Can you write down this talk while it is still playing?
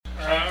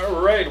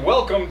right,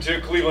 welcome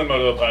to Cleveland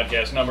Moto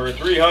Podcast number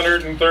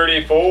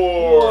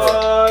 334.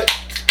 What?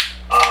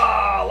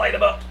 Light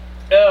them up.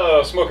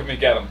 Oh, smoke with me,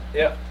 Gavin.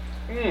 Yeah.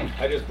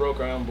 I just broke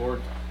our own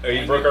board. Oh,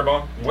 you broke our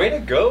bone? Way to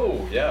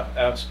go. Yeah.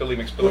 Spilly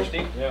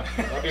McSpillerstein.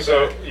 Yeah.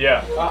 So,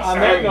 yeah.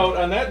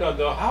 On that note,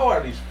 though, how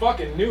are these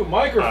fucking new I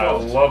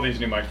microphones? love these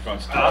new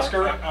microphones.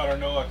 Oscar? I don't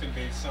know. I think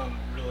they sound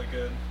really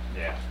good.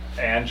 Yeah.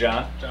 And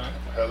John? John?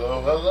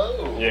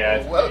 Hello.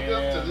 Yeah. Welcome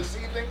Yeah. to this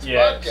evening's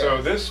Yeah. podcast.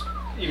 So this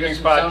He evening's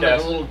doesn't sound like a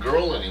podcast. little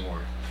girl anymore.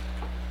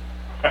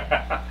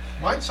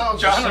 Mine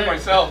sounds John the and same.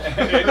 myself.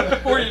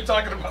 Who are you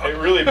talking about? It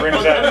really brings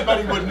But out.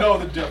 everybody would know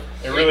the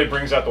difference. It really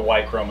brings out the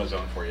Y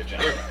chromosome for you,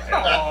 John.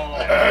 Oh,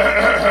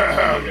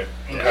 Really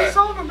good. they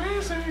sound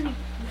amazing.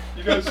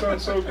 You guys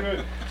sound so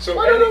good. So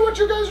I don't know what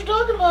you guys are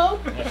talking about.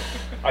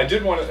 I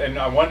did want to, and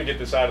I wanted to get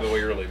this out of the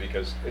way early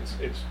because it's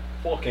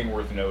fucking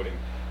worth noting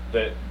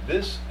that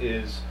this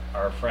is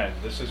our friend.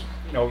 This is,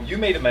 you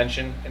made a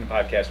mention in the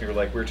podcast. And you were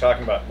like, we were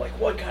talking about like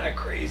what kind of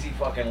crazy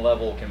fucking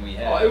level can we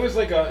have? Oh, it was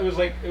like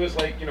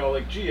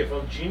gee, if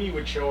a genie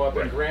would show up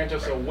and grant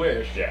us a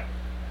wish, Yeah.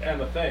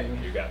 kind of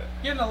thing. You got it.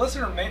 Yeah, and the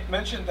listener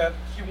mentioned that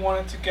he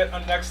wanted to get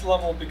a next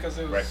level because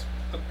it was Right.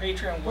 the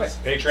Patreon was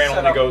Patreon set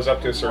only up goes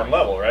up to a certain right.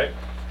 level, right?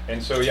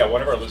 And so yeah,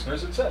 one of our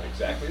listeners had said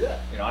exactly that.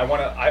 You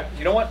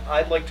know what?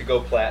 I'd like to go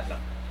platinum.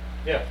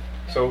 Yeah.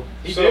 So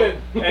He did.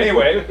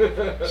 Anyway,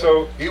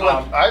 so He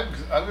went. I'm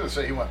going to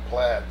say he went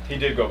plaid. he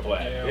did go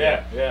platinum.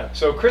 Yeah. Yeah.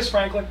 So Chris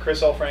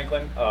L.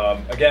 Franklin,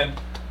 again,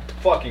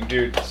 fucking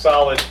dude,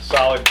 solid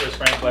Chris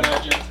Franklin.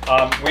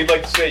 Legend. We'd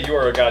like to say you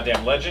are a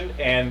goddamn legend,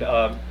 and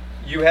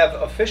you have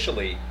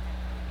officially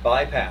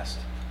bypassed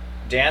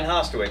Dan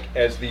Hostwick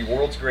as the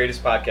world's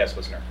greatest podcast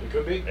listener. It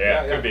could be.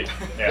 Yeah, could be.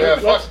 Yeah,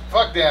 Let's-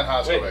 fuck Dan Wait,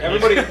 Hostwick.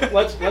 everybody,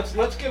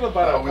 let's give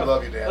about. Oh, we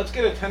love you, Dan. Let's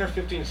get a 10 or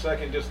 15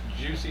 second just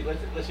juicy.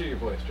 Let's hear your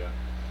voice, John.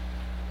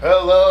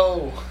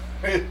 Hello.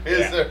 Is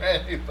Yeah. there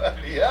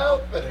anybody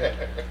out there?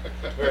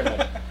 Very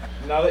nice.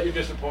 Now that you're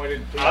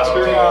disappointed, please-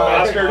 Oscar, Oh,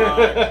 Oscar,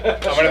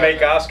 God. I'm gonna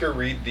make Oscar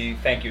read the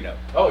thank you note.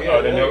 Oh, yeah,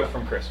 the there you note go.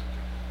 from Chris.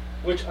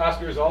 Which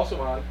Oscar is also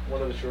on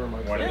one of the Shure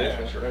mics. One of Yeah.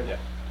 the sure, Right. yeah.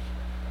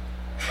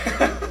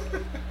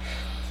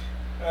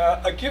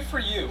 A gift for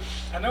you.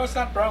 I know it's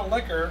not brown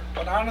liquor,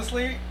 but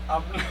honestly,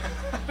 I'm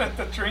not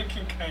the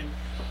drinking kind.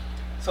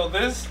 So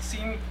this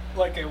seemed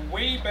like a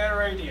way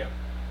better idea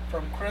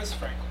from Chris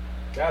Franklin.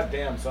 God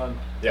damn, son.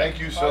 Yeah. Thank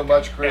you so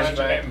much, Chris.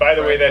 And by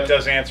the way, that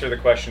does answer the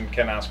question: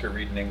 can Oscar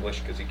read in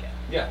English? Because he can.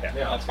 Yeah. Yeah.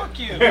 Yeah. Oh, fuck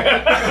you.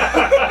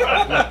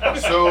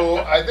 So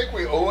I think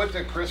we owe it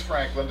to Chris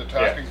Franklin to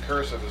talk Yeah. in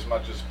cursive as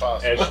much as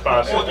possible. As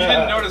possible. Well, if you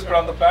didn't notice, but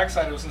on the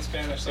backside it was in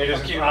Spanish, so It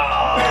fuck is. you.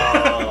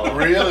 Oh.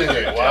 Really?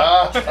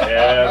 Wow. Yeah,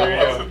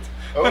 there you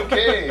go.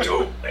 Okay.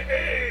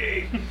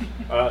 Hey.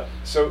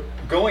 So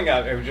going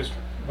out, and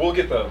we'll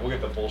get the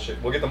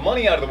bullshit. We'll get the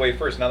money out of the way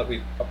first. Now that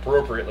we've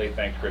appropriately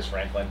thanked Chris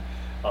Franklin,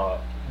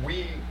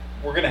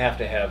 we're gonna have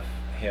to have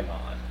him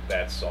on.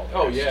 That's all. there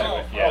Oh, is yeah. to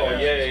it. Oh,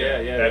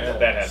 yeah.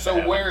 That has to So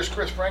happen. where's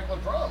Chris Franklin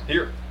from?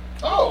 Here?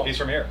 Oh. He's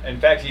from here. In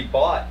fact, he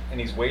bought and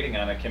he's waiting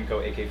on a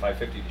Kimco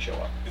AK550 to show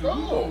up.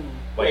 Oh.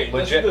 Wait,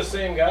 legit. this is the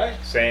same guy?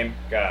 Same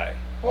guy.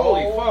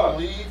 Holy fuck.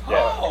 Holy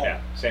Yeah, Oh. yeah,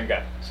 same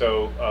guy.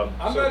 So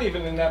I'm not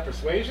even in that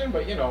persuasion,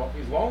 but he's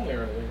lonely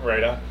or anything.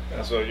 right on.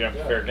 So yeah,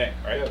 Yeah. fair game,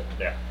 right?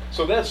 Yeah.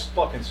 So that's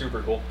fucking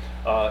super cool.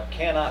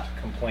 Cannot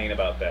complain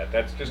about that.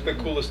 That's just the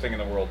coolest thing in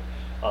the world.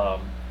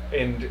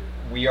 And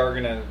we are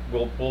gonna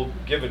we'll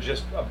give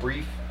just a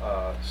brief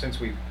since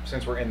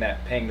we're in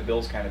that paying the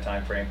bills kind of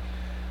time frame.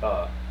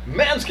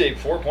 Manscaped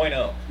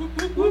 4.0.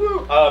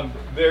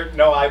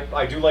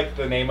 I do like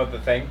the name of the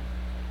thing.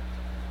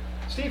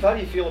 Steve, how do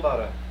you feel about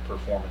a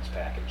performance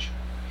package?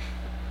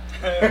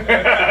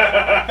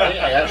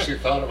 I actually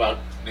thought about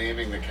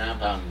naming the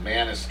compound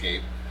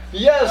Manescape.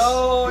 Yes,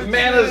 Oh,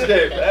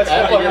 Manscaped. That's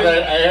I fucking,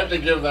 have to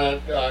give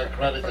that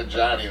credit to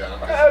Johnny though.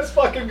 that's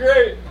fucking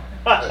great.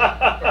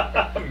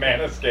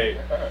 Manscaped.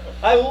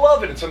 I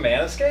love it. It's a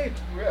Manscaped.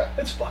 Yeah.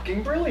 It's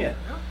fucking brilliant.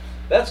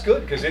 That's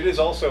good because it is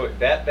also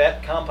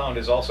that compound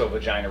is also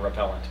vagina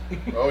repellent.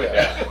 Oh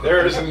yeah.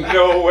 There is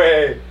no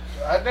way.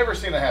 I've never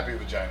seen a happy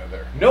vagina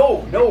there.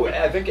 No.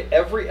 I think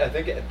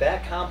at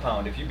that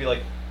compound, if you'd be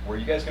like, where are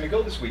you guys gonna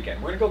go this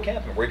weekend? We're gonna go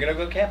camping. We're gonna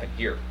go camping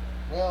here.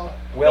 Well,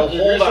 Well,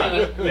 hold on.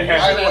 You're By the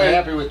not way-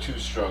 happy with 2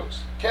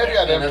 strokes.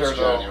 caveat And emptor that's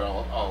Johnny.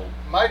 though. Oh,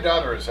 My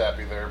daughter is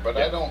happy there, but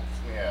Yeah. I don't.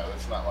 Yeah,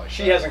 it's not like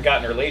She that. hasn't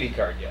gotten her lady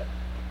card yet,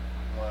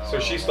 Well, so I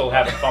she's don't still know.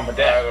 having fun with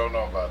I that. don't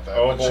know about that.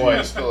 Oh, but boy.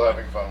 She is still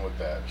having fun with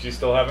that. She's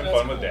still having That's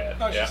fun with cool. dad.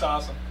 No, she's yeah.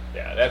 awesome.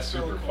 Yeah, that's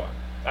Really super cool. fun.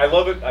 I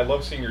love it. I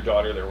love seeing your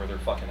daughter there with her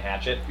fucking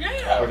hatchet.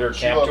 Yeah. With her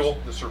She camp loves tool.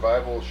 the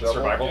survival shovel.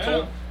 Survival Yeah.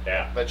 tool.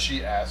 Yeah. That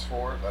she asked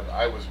for. That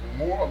I was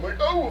more. I'm like,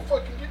 oh, we'll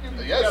fucking get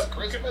you. Yes, Yeah.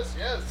 Christmas.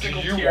 Yes. Do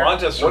Single you tier.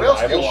 want a What else do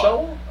survival you want?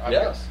 shovel? I've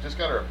Yes. just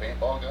got her a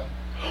paintball gun.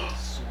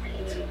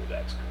 Sweet. Ooh,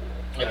 that's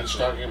cool. and he's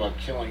talking about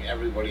killing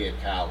everybody at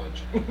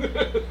college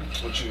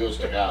when she goes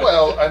to college.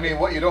 Well, I mean,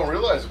 what you don't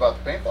realize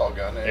about the paintball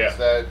gun is Yeah.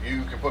 that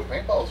you can put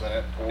paintballs in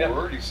it, or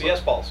Yeah. you CS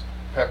put balls.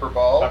 pepper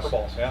balls, Pepper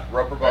balls. Yeah.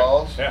 rubber Right.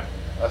 balls, Yeah.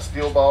 a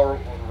steel ball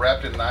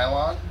wrapped in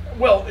nylon,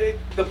 Well,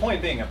 the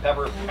point being, a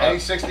pepper. Any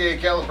 68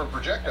 caliber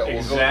projectile will go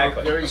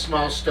Exactly. Very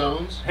small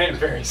stones. And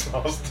very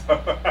small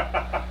stuff.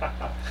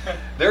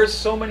 There's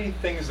so many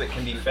things that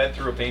can be fed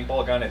through a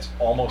paintball gun. It's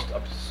almost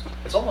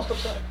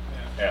upsetting.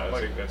 Yeah,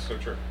 that's so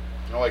true.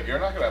 You know, like, you're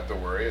not going to have to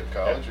worry at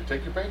college. You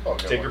take your paintball gun.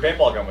 Take your with you.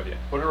 paintball gun with you.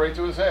 Put it right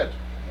to his head.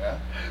 Yeah.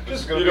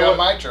 This is going You to be know on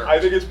what? my terms. I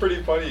think it's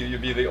pretty funny.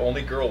 You'd be the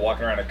only girl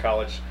walking around at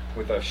college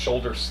with a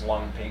shoulder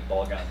slung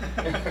paintball gun.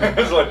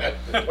 It's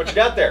like, what you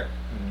got there?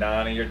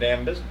 None of your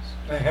damn business.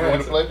 You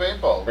want to play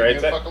paintball. Right. Leave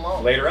me the fuck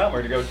alone. Later on,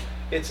 we're going to go,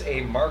 it's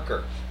a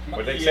marker.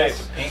 What they say, Yes,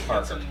 it's a paint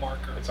marker. It's a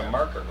marker. It's a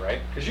marker, right?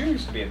 Because you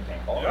used to be in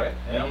paintball, Yep. right?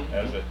 Yeah, Mhm.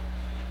 that's it.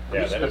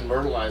 Yeah, He's that been is.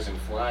 myrtleizing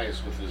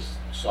flies with his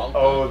salt.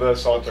 Oh, gun. the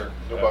salter.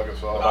 The bucket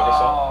salt. The bucket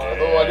salt. Oh,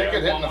 Although I did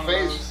get Yeah. hit in the One of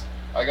those. face.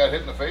 I got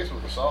hit in the face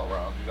with a salt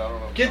round. I don't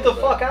know. if you Get the know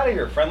that. fuck out of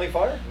here, friendly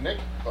fire. Nick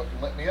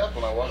fucking let me up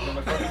when I walked in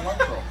the fucking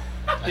lunchroom.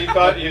 He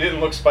thought you didn't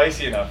look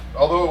spicy enough.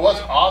 Although it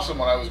was awesome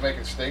when I was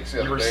making steaks the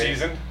other You were day.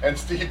 seasoned? And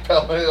Steve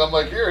Pellet, I'm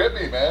like, here, hit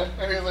me, man.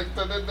 And he's like,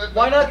 "Da-da-da-da."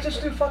 Why not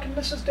just do fucking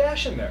Mrs.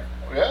 Dash in there?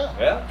 Yeah.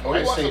 Yeah. Oh,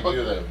 he I wants say to put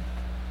do the.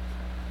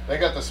 They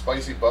got the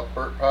spicy butt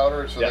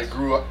powder, so Yes. they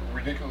grew up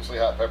ridiculously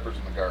hot peppers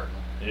in the garden.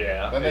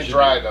 Yeah. Then they should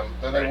dried do- them.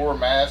 Then right. they wore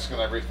masks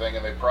and everything,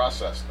 and they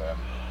processed them.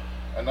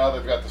 And now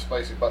they've got the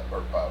spicy butt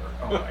powder.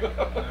 Oh my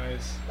god.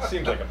 Nice.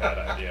 Seems like a bad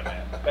idea,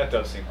 man. That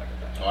does seem like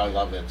a bad Oh, I idea.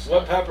 love that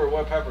stuff.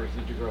 What peppers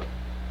did you grow?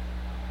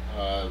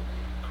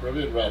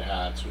 Caribbean Red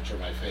Hots, which are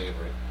my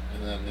favorite,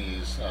 and then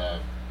these.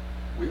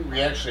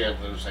 We actually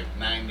have there's like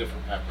 9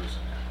 different peppers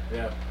in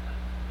there,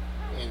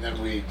 Yeah. and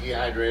then we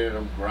dehydrated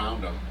them,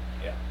 ground them,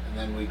 Yeah. and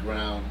then we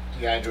ground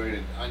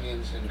dehydrated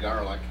onions and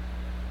garlic,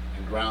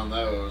 and ground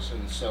those,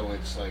 and so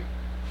it's like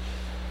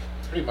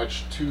pretty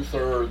much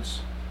 2/3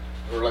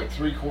 or like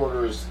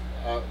 3/4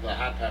 the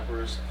hot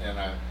peppers and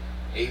a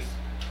 1/8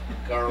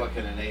 garlic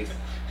and an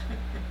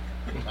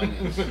 1/8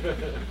 onions.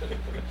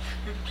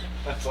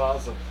 That's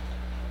awesome.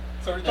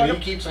 So we're And talking.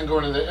 he keeps on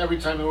going to the, every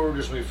time he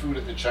orders me food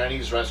at the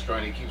Chinese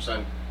restaurant, he keeps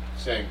on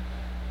saying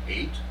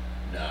 8,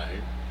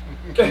 9.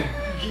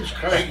 He keeps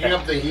cranking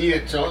up the heat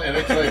until, and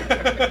it's like,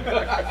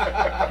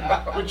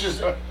 which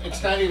is,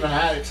 it's not even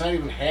hot. It's not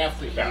even half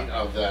the heat Yeah.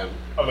 of the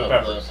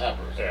peppers.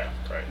 peppers. Yeah,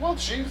 right. Well,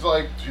 she's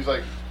like,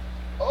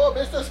 oh,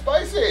 Mr.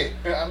 Spicy.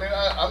 I mean,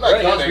 I'm not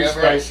He calls kidding. me I mean,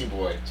 Spicy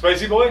Boy.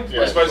 Spicy boy?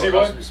 Yeah, Spicy he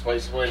calls boy? me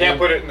Spicy Boy. Can't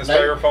put it in the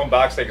styrofoam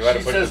box. They got to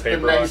She put it in the says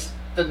paper box.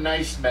 the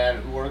nice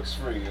man who works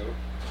for you.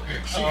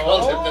 She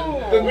calls him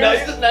Oh. the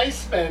nice- the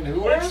nice man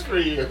who works for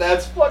you.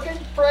 That's fucking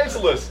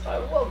priceless. I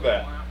love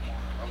that.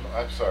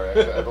 I'm sorry.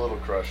 I have a little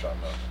crush on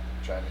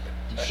the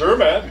Chinese. Sure,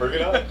 man. Bring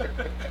it on.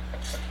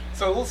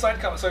 So a little side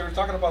comment. So we were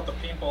talking about the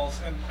paintballs,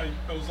 and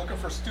I was looking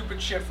for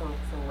stupid shit for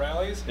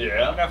rallies.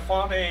 Yeah. And I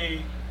found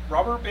a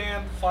rubber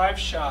band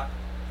 5-shot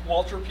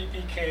Walter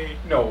PPK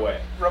No way.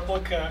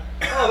 replica.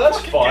 Oh, that's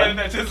fucking fun. cannon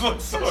that just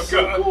looks so That's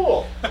good. so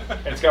cool.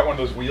 And it's got one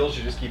of those wheels.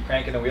 You just keep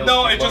cranking the wheels.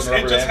 No, keep it just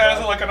loading rubber has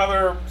bands on. like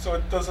another, so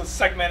it does a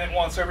segment at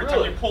once. So every time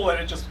Really? you pull it,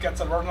 it just gets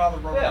another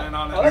rubber Yeah. band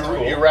on it. Oh, that's So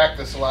cool. You rack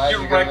the slide.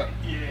 You you rack- get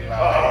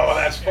yeah. Oh,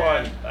 that's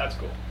fun. That's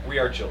cool. We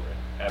are children.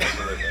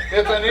 Absolutely.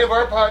 If any of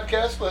our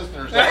podcast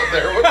listeners out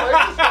there would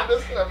like to send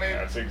us,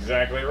 That's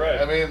exactly right.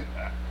 I mean,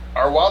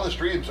 our wildest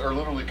dreams are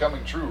literally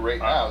coming true right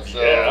now.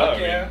 So yeah, Fuck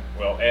yeah.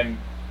 well, and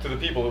to the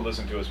people who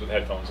listen to us with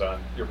headphones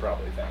on, you're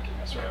probably thanking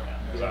us right now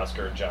because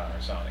Oscar and John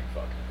are sounding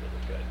fucking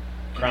really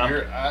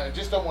good. I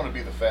just don't want to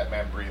be the fat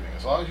man breathing.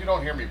 As long as you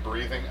don't hear me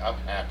breathing, I'm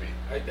happy.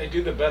 I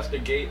do the best to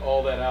gate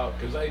all that out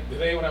because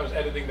today when I was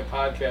editing the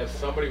podcast,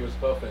 somebody was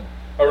puffing.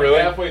 Oh, really?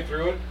 Like halfway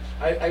through it,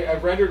 I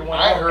rendered one.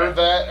 I out. heard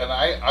that, and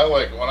I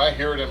like when I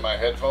hear it in my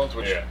headphones,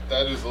 which Yeah.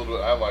 that is a little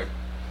bit. I'm like,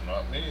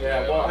 not me.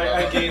 Yeah, man. well, I'm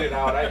I not- gate it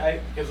out.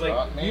 Because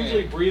Not me.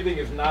 usually breathing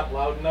is not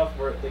loud enough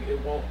where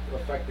it won't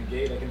affect the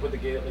gate. I can put the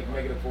gate at like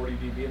negative 40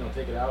 dB and I'll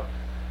take it out.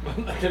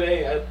 But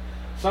today,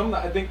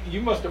 I think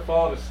you must have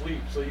fallen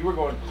asleep, so you were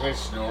going. Was I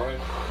snoring?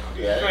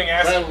 Yeah, Doing it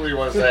acid. probably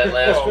was that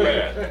last Oh, week.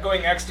 man.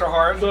 Going extra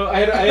hard. So I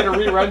had to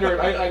re-render it.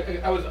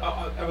 I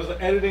was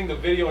editing the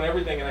video and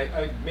everything, and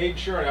I made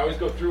sure, and I always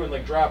go through and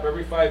like drop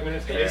every 5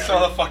 minutes. To You make saw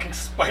sure. the fucking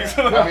spikes.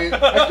 Yeah. I mean,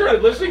 I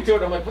started listening to it.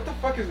 And I'm like, what the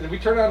fuck is it? Did we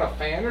turn on a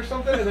fan or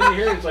something? And then you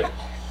hear it, it's like,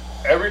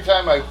 every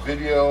time I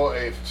video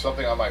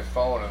something on my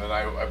phone and then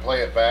I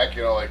play it back,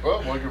 you know, like,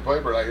 well, look your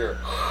paper, and I hear.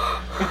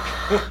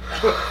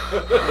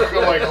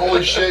 I'm like,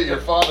 holy shit, your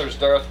father's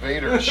Darth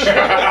Vader.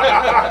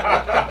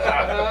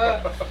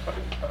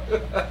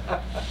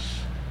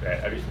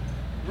 Right, I mean,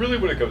 really,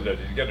 when it comes down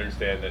to it, you got to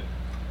understand that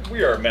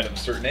we are men of a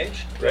certain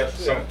age, right? Yes,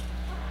 So, yeah.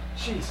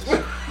 Jesus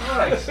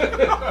Christ. Welcome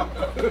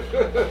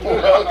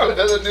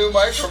to the new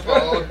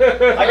microphone.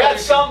 I got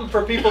something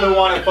for people who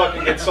want to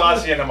fucking get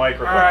saucy in the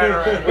microphone. All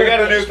right. We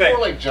got a new It's thing.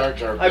 more like Jar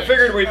Jar I Binks.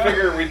 figured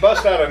we'd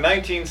bust out a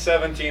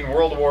 1917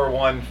 World War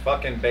I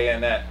fucking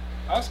bayonet.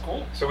 That's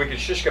cool. So we could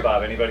shish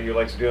kebab anybody who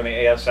likes doing the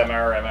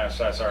ASMR,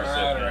 MSSR.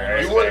 All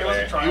right.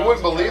 You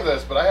wouldn't believe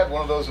this, but I had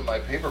one of those in my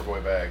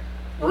paperboy bag.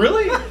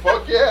 Really?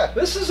 Fuck yeah.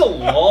 This is a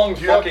long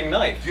Do you have- fucking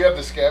knife. Do you have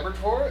the scabbard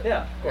for it?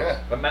 Yeah, of course. Yeah.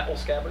 The metal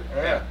scabbard.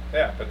 Yeah.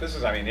 Yeah. But this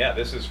is, I mean, yeah,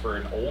 this is for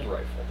an old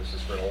rifle. This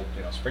is for an old,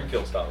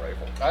 Springfield style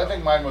rifle. I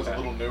think mine was a Yeah.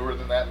 little newer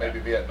than that, maybe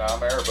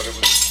Vietnam era, but it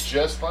was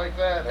just like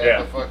that. Had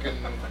Yeah. the fucking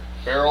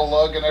barrel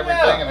lug and everything,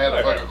 Yeah. and had a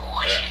Okay. fucking.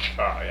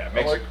 Oh yeah, I'm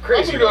makes like, it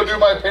crazy. I'm gonna go noise. do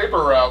my paper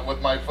route with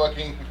my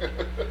fucking.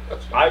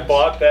 I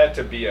bought that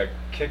to be a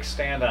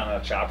kickstand on a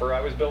chopper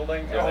I was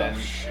building, and Oh,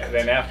 shit.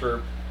 then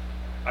after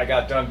I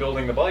got done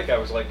building the bike, I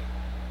was like,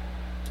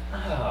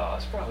 oh,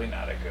 it's probably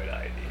not a good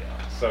idea.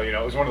 So it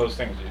was one of those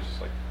things. It was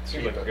just like it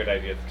seemed like a good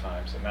idea at the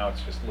time. So now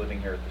it's just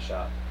living here at the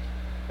shop.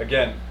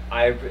 Again,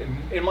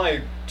 in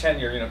my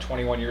tenure,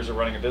 21 years of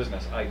running a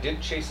business, I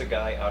did chase a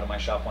guy out of my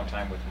shop one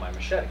time with my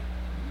machete.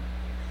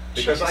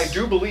 Because I Jeez.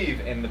 do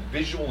believe in the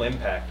visual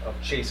impact of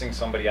chasing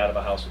somebody out of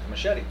a house with a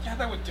machete. Yeah,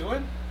 that would do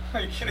it.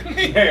 Are you kidding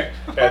me?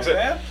 That's it.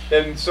 Bad.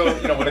 And so,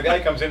 when a guy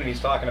comes in and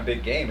he's talking a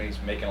big game and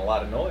he's making a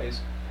lot of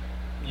noise,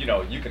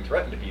 you can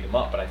threaten to beat him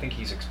up, but I think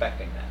he's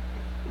expecting that.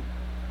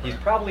 He's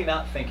probably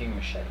not thinking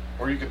machete.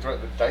 Or you could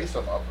threaten to dice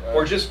them up.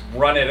 Or just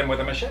run at him with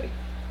a machete.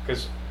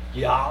 Because,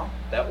 yeah,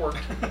 that worked.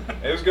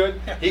 It was good.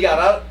 He got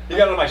out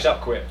of my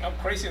shop quick. I'm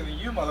crazier than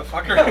you,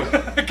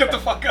 motherfucker. Get the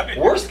fuck out of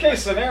here. Worst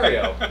case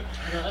scenario.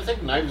 I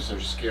think knives are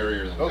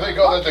scarier than Don't they guns.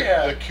 call that Fuck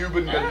yeah. the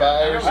Cuban Yeah,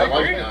 goodbye or I I something?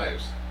 like agree.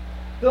 knives.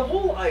 The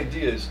whole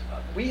idea is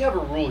we have a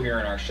rule here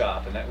in our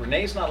shop, and that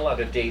Renee's not allowed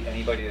to date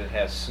anybody that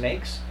has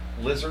snakes,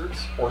 lizards,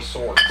 or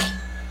swords.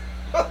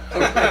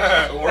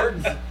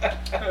 Swords?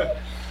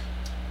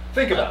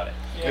 Think about it.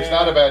 It's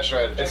not a bad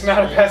strategy. It's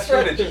not a bad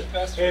strategy.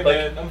 That's Hey true.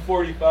 Like- man, I'm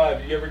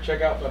 45. You ever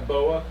check out my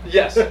boa?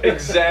 Yes,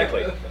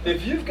 exactly.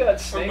 If you've got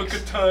From a snakes,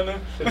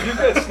 katana. if you've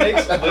got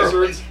snakes,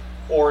 lizards,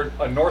 or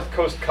a North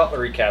Coast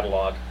cutlery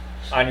catalog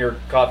on your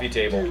coffee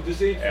table, Dude,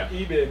 this ain't yeah. from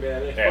eBay,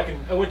 man. Yeah.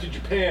 I went to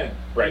Japan.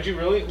 Right. Did you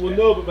really? Well, Yeah.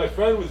 no, but my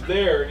friend was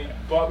there and he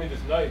bought me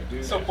this knife,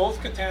 dude. So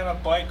both katana,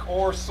 bike,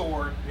 or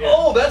sword. Yeah.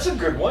 Oh, that's a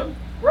good one.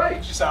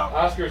 Right. Just out.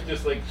 Oscar's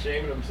just like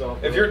shaming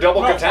himself. If you're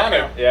double No,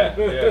 katana, fuck yeah,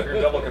 if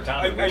you're double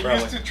katana, I we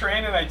probably- used to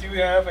train and I do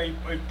have a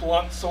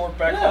blunt sword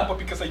back Yeah. home, but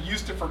because I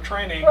used it for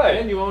training. Right.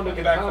 And you owned a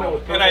I'm back katana home.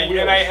 with purple And I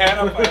wheels. had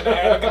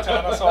a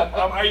katana, so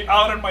I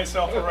outed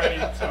myself already.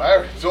 So. I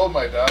already told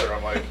my daughter,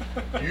 I'm like,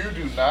 you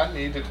do not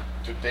need to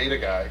date a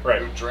guy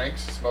Right. who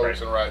drinks, smokes,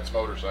 Right. and rides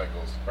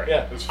motorcycles. Right.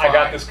 Yeah. It's I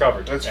got fine. this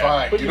covered. It's Yeah.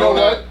 fine. But you you know know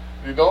what? that.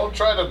 You don't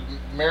try to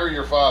marry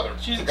your father.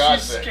 She's- for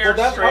God's she's sake. scared.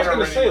 Well, that's what I was Straight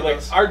gonna already say. with Like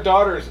us. our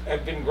daughters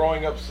have been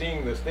growing up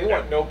seeing this. They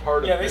want Yeah. no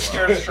part of Yeah, it. they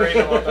scared straight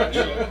about that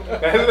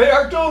shit. They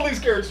are totally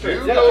scared Do straight.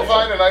 you Yeah. go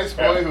find a nice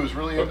boy Yeah. who's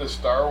really into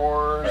Star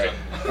Wars Right.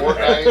 and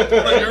Fortnite?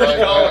 and You're shit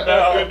like calling that?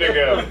 out. Good to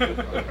go.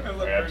 I love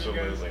pretty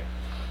Absolutely.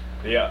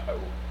 Yeah.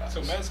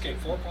 So Manscaped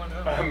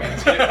 4.0.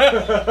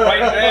 Manscaped.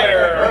 Right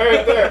there.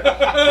 Right there.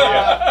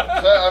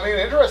 Yeah. So, I mean,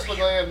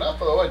 interestingly enough,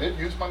 though, I did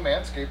use my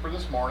Manscaper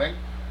this morning.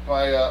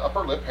 My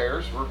upper lip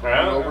hairs were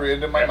Yeah. going over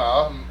into my Yeah.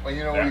 mouth. And,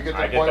 you know, when Yeah, you get to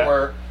I the get point that.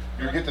 where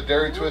you get the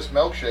Dairy Twist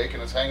milkshake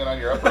and it's hanging on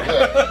your upper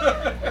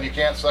lip, and you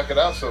can't suck it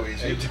out so You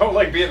easy. don't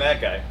like being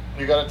that guy.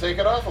 You got to take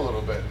it off a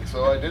little bit.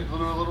 So I did do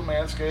a little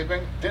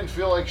manscaping. Didn't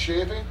feel like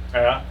shaving.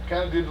 Yeah.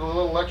 Kind of did a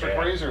little electric Yeah.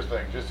 razor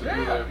thing, just to do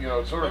Yeah.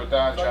 the, sort of a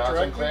Don Like Johnson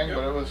directly, thing. yeah.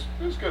 But it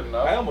was good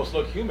enough. I almost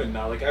look human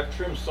now. Like I've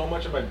trimmed so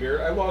much of my beard.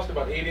 I lost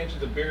about 8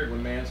 inches of beard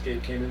when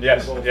Manscaped came into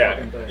Yes. the whole Yeah.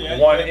 fucking thing. Yeah.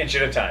 1 inch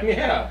at a time.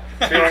 Yeah.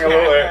 Feeling a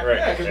little right.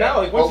 Yeah, because yeah. now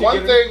like But once one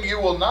you get thing you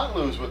will not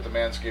lose with the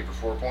Manscaper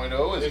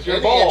 4.0 is Is your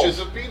any balls. inches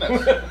of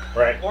penis.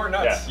 Right. Or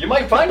nuts. Yeah. You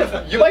might find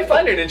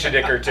an inch a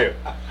dick or two.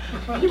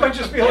 You might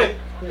just be like,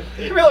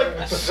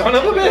 son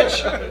of a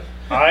bitch.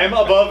 I'm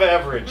above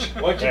average.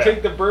 once you Yeah.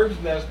 take the bird's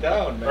nest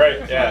down, man.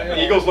 Right. Yeah.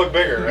 Eagles look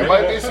bigger. Right? You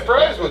might be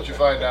surprised what you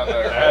find down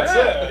there. That's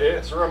it.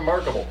 It's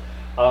remarkable.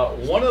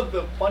 One of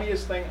the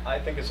funniest thing I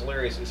think is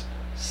hilarious is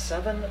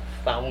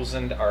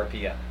 7,000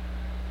 RPM.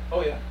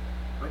 Oh yeah.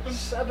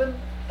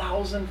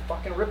 7,000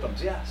 fucking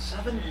ripums. Yeah,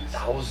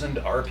 7,000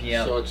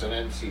 RPM. So it's an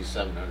NC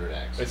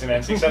 700X. It's an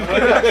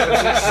NC700X.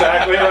 That's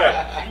exactly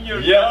right. You're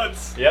Yep.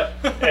 nuts. Yep.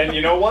 And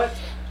you know what?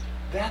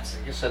 That's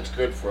I guess that's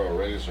good for a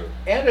razor.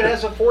 and it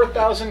has a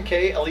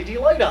 4,000K LED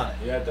light on it,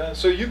 Yeah, it does.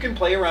 so you can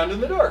play around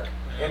in the dark.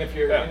 And if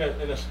you're Yeah.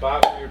 in a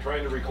spot where you're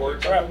trying to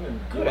record Crap. something and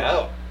Good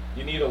out.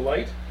 you need a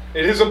light.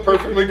 It is a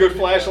perfectly good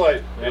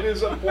flashlight. It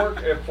is a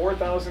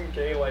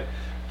 4,000K light.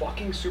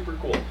 Fucking super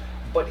cool.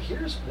 But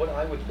here's what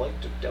I would like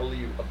to tell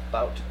you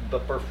about the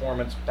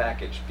performance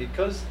package,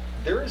 because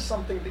there is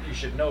something that you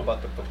should know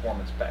about the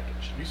performance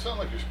package. You sound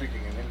like you're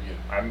speaking in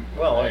Indian.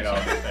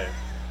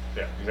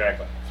 Yeah,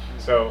 exactly.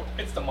 So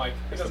It's the mic. It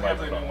it's the doesn't have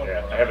the new microphone. one.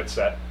 Yeah, I have it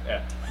set.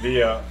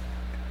 Yeah.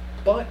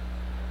 But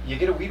you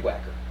get a weed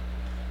whacker.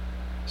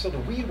 So the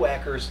weed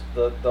whacker's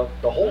the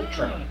hole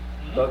trimmer,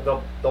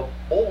 the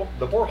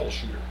borehole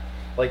shooter.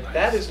 Like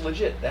that Nice. is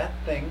legit. That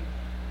thing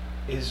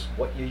is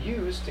what you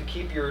use to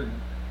keep your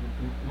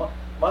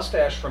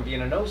mustache from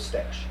being a nose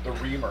stash. The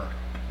reamer.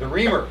 The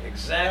reamer,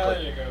 exactly.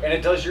 There you go. And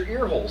it does your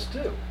ear holes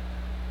too.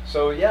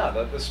 So yeah,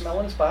 the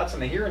smelling spots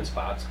and the hearing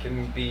spots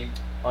can be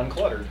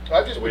uncluttered.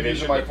 I've just the way been they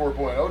using should my be.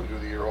 4.0 to do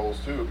the ear holes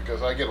too,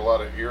 because I get a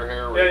lot of ear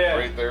hair right, Yeah, yeah.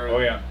 right there. Oh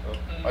yeah.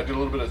 I did a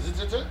little bit of zit,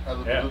 a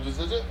little Yeah. bit of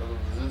zit,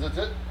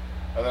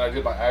 and then I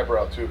did my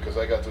eyebrow too, because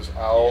I got this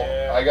owl.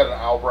 Yeah. I got an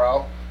owl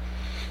brow.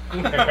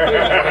 where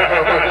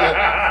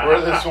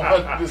this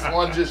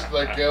one just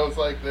like goes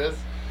like this,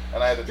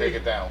 and I had to take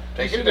it down.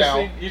 Take it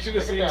down. You should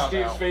have Take it seen down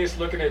Steve's now. face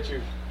looking at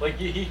you. Like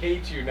he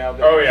hates you now.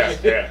 That Oh yeah,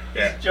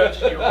 yeah. He's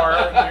judging you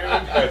hard, dude.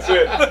 That's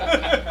it.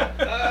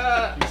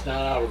 He's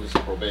not out of his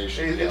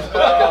probation. He's yet.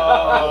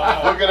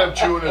 look at him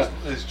chewing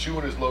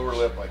his lower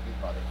lip like he's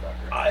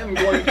motherfucker.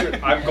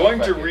 I'm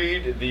going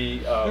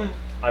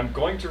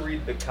to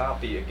read the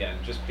copy again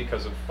just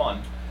because of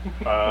fun.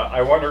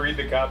 I want to read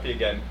the copy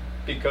again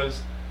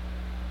because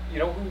you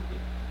know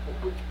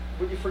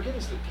what you forget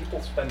is that people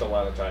spend a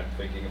lot of time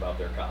thinking about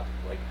their copy.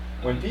 Like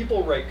when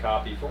people write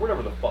copy for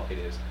whatever the fuck it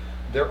is,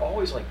 they're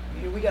always like,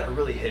 we got to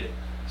really hit it.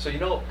 So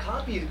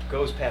copy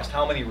goes past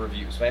how many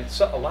reviews, man.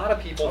 So a lot of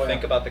people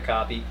think about the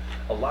copy.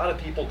 A lot of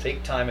people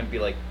take time and be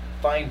like,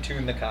 fine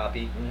tune the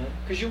copy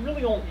because you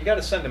got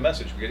to send a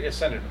message. You got to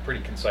send it in a pretty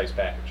concise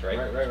package, right?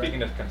 Right.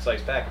 Speaking of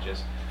concise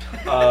packages,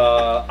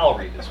 I'll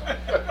read this one.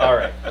 All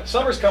right,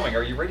 summer's coming.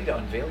 Are you ready to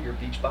unveil your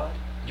beach bod?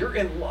 You're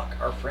in luck.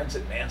 Our friends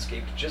at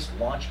Manscaped just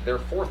launched their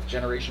 4th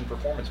generation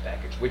performance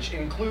package, which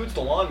includes the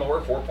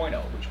Lawnmower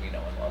 4.0, which we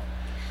know and love.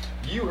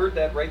 You heard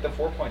that right, the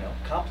 4.0.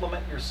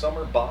 Complement your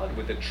summer bod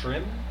with a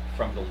trim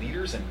from the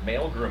leaders in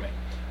male grooming.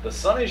 The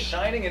sun is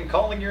shining and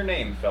calling your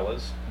name,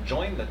 fellas.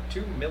 Join the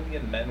 2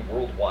 million men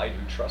worldwide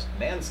who trust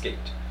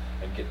Manscaped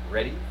and get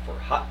ready for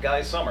Hot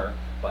Guy Summer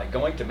by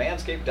going to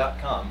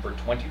manscaped.com for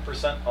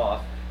 20%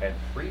 off and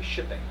free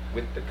shipping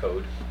with the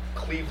code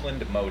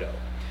ClevelandMoto.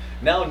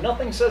 Now,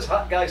 nothing says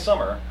Hot Guy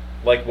Summer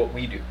like what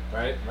we do.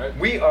 Right.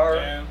 We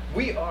are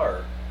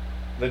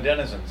the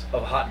denizens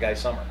of Hot Guy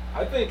Summer.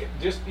 I think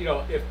just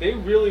if they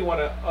really want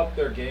to up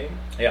their game,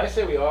 Yeah. I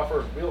say we'll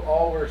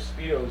all wear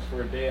Speedos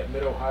for a day at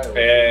Mid Ohio.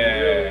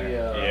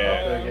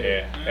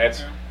 Yeah.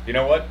 That's you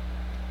know what?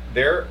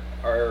 There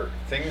are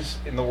things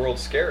in the world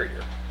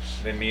scarier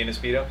than me in a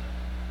Speedo,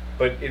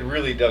 but it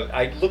really does.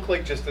 I look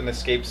like just an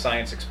escaped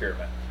science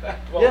experiment.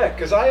 Well, Yeah,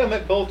 because I am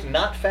at both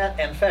not fat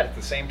and fat at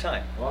the same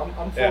time. Well,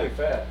 I'm fully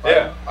fat.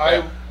 Yeah.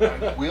 I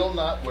will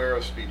not wear a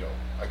Speedo.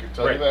 I can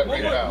tell you that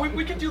right now.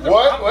 We can do the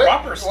What? Wait,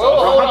 romper stuff.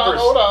 well, Rompers.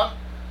 hold on.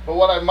 But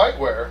what I might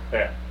wear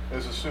Yeah.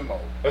 is a sumo.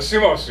 A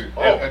sumo suit.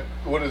 Oh, Yeah. and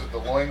what is it? The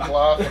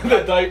loincloth?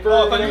 The diaper.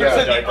 Oh, I thought you were Yeah,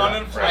 saying the diaper.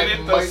 uninflated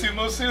I might-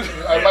 sumo suit.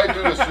 I might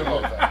do the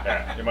sumo thing.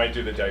 Yeah, you might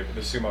do the diaper,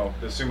 the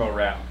sumo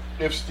wrap.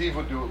 If Steve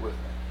would do it with me.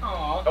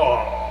 Aw. Oh.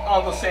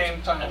 All the same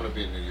I'm time. gonna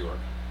be in New York.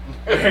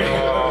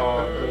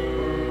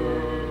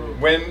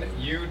 When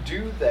you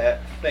do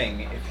that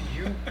thing, if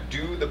you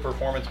do the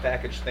performance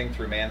package thing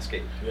through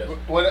Manscaped. Yes.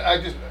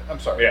 I'm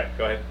sorry. Yeah,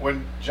 go ahead.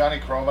 When Johnny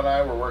Chrome and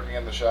I were working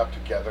in the shop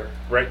together,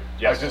 Right.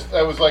 Yes.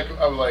 I was like,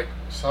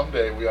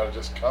 someday we ought to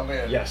just come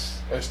in.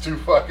 Yes. As 2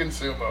 fucking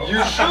sumos.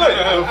 You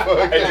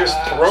should. And just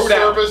throw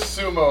down. Service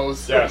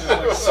sumos. Yes.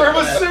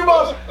 Service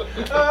sumos.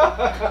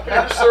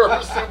 Your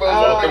service sumos will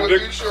Welcome be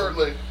with to- you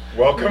shortly.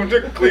 Welcome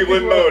to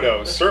Cleveland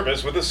Moto,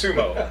 service with a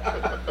sumo.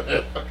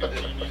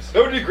 Genius.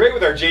 That would be great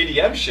with our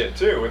JDM shit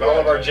too, with all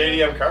of our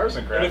JDM cars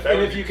and crap. And That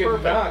would if be you can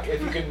perfect.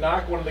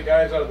 knock one of the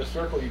guys out of the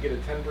circle, you get a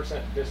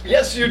 10% discount.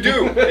 Yes, you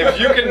do.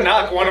 If you can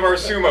knock one of our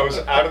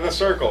sumos out of the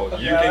circle,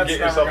 you Yeah, can that's get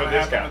never yourself a gonna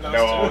happen discount. with those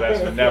No, two.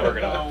 that's never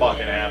gonna No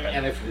fucking way. happen.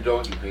 And if you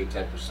don't, you pay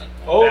 10%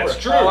 more. Over. That's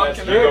true. Oh, That's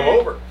that's you go great.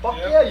 over. Fuck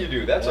Yep. yeah, you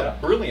do. That's Yeah. a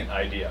brilliant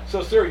idea.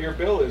 So, sir, your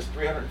bill is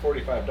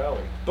 $345,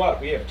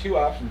 but we have 2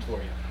 options for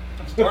you.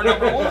 Or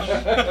number 1.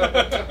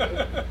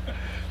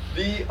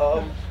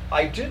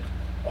 I did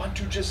want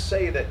to just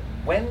say that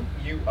when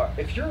you are,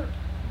 if you're a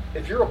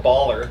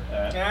baller,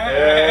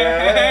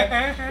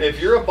 if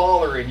you're a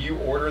baller and you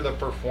order the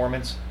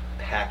performance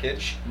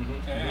package,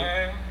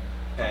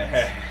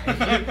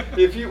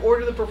 if you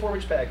order the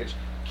performance package,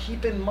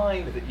 keep in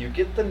mind that you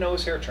get the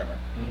nose hair trimmer,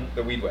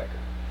 the Weed Whacker,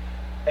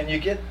 and you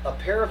get a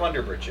pair of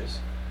underbritches,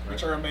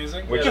 Which are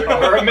amazing. which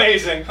are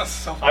amazing. That's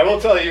so I will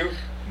tell you,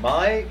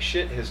 my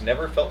shit has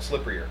never felt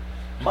slipperier.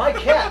 My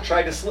cat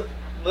tried to slid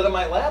on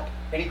my lap,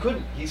 and he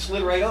couldn't. He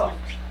slid right off.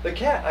 The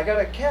cat, I got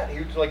a cat.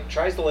 He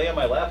tries to lay on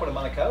my lap when I'm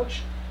on the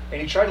couch, and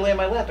he tried to lay on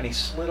my lap, and he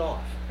slid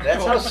off.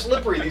 That's how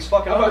slippery these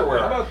fucking underwear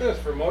How are. about this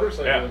for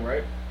motorcycling, Yeah.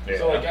 right? Yeah.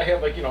 So like I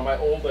have my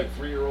old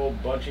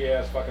 3-year-old bunchy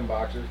ass fucking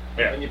boxers,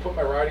 Yeah. and you put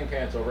my riding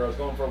pants over. I was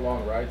going for a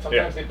long ride.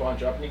 Sometimes they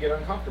bunch up and you get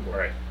uncomfortable.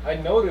 Right. I I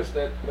noticed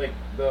that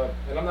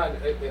and I'm not.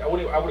 I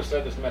would have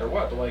said this no matter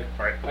what, but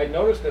Right. I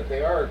noticed that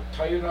they are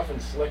tight enough and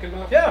slick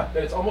enough. Yeah.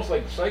 That it's almost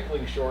like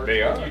cycling shorts.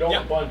 They and are. You don't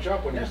Yeah. bunch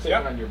up when you're sitting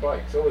Yeah. on your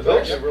bike. So it was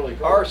Those actually really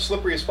cool. are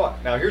slippery as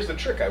fuck. Now here's the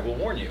trick. I will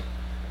warn you.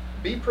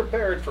 Be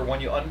prepared for when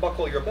you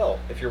unbuckle your belt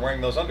if you're wearing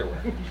those underwear.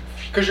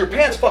 Because your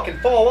pants fucking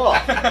fall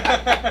off.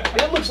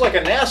 It looks like a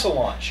NASA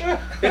launch.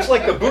 It's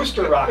like the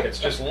booster rockets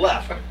just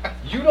left.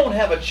 You don't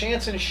have a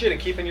chance in shit of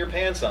keeping your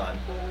pants on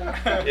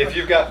if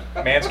you've got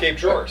Manscaped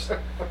drawers.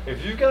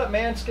 If you've got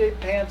Manscaped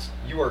pants,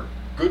 you are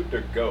good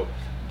to go.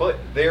 but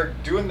they're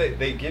doing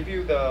they give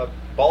you the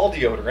ball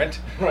deodorant.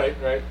 Right,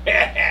 right.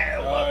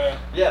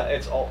 Yeah,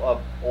 it's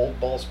all Old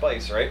Ball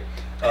Spice, right?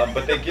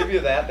 But they give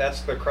you that.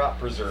 That's the crop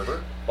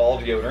preserver,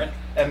 ball deodorant.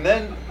 And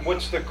then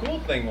what's the cool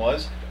thing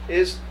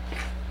is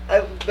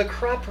the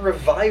crop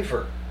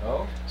reviver.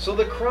 Oh. So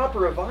the crop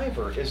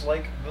reviver is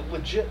like the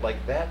legit,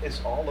 like that is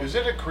all of Is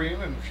it a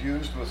cream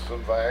infused with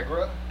some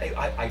Viagra?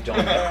 I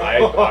don't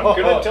know. I'm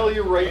going to tell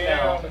you right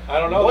now. I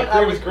don't know. What The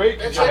cream I is was- great.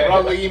 'cause It's you like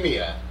have-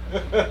 bulimia.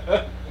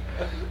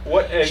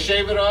 What, and,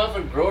 Shave it off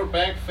and grow it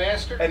back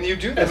faster. and you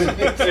do this.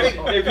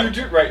 if you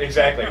do, right,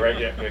 exactly, right,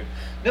 yeah.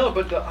 No,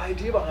 but the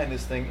idea behind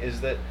this thing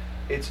is that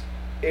it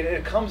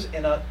comes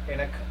in a,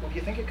 well, do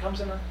you think it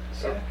comes in a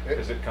sack?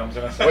 Because it comes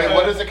in a sack. Wait,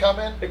 what does it come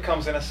in? It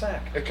comes in a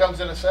sack. It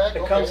comes in a sack? It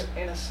Okay. comes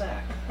in a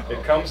sack.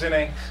 It comes in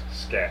a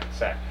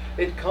sack.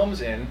 It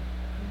comes in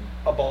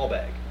a ball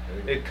bag.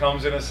 It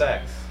comes in a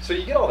sack. So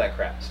you get all that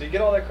crap. So you get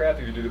all that crap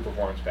if you do the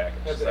performance package.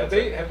 Have, So have that's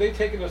they it. have they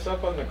taken us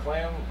up on the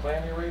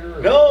clamurator?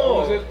 Or No!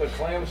 What was it? The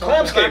clam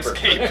something?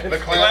 Clamscaper. The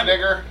clam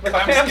digger? The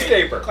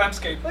clamscaper.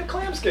 Clamscape. The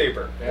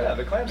clamscaper. Yeah,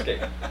 the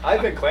clamscape. I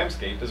think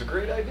clamscape is a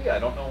great idea. I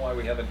don't know why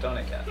we haven't done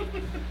it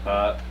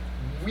yet.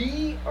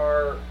 We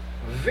are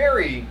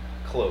very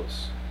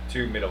close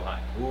to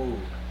Mid-Ohio. Ooh.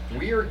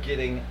 We are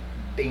getting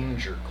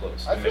danger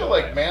close to I feel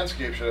like Mid-Ohio.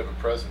 Manscaped should have a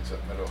presence at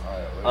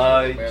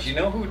Mid-Ohio. Do you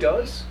know who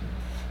does?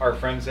 Our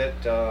friends at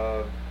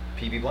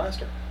PB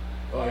Blaster.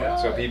 Oh yeah.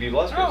 So PB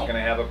Blaster is Oh. going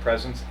to have a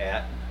presence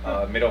at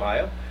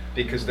Mid-Ohio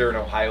because they're an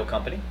Ohio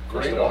company.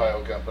 First Great of all.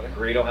 Ohio company.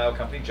 Great Ohio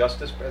company.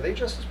 Are they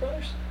Justice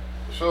Brothers?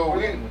 So Or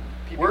we, they-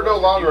 PB we're no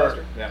Blaster, PB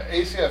longer, Blaster? Yeah.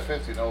 ACF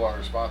 50 no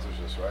longer sponsors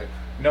us, right?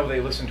 No,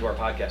 they listened to our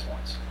podcast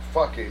once.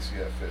 Fuck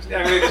ACF 50.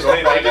 Yeah, they just, Go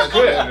they find just that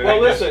quit. shit. They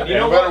Well, just- listen, you No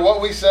know matter what?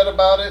 what we said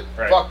about it,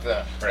 Right. fuck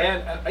them. Right.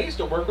 And I used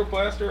to work with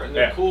Blaster, and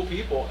they're Yeah. cool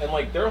people. And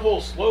like their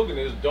whole slogan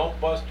is "Don't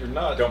bust your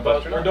nuts, Don't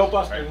bust your or nuts." don't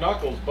bust Right. your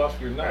knuckles, bust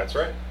your nuts." That's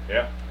right.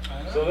 Yeah.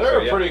 So they're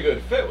a yeah. pretty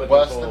good fit with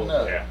Bust this the whole.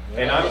 nut. Yeah. Yeah.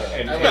 And I'm I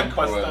and, like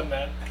Bust Well, on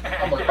that.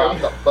 I'm about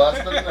to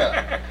bust a nut.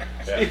 yeah.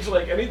 It's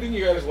like anything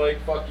you guys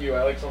like, fuck you.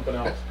 I like something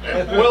else.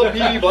 Well,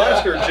 PB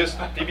Blaster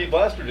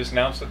just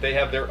announced that they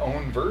have their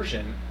own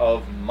version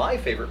of my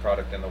favorite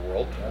product in the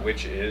world, Yeah.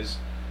 which is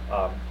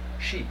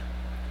sheep.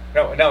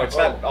 No, it's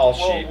not Oh. all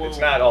Whoa, sheep. whoa. It's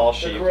not all The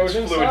sheep. It's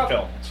corrosion fluid stop?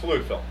 film. It's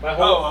fluid film. My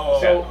whole, Oh,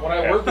 so yeah. when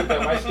I work with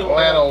them, I still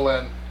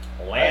Lanolin.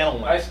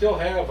 Lanolin. I still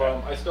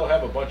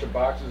have a bunch of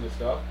boxes of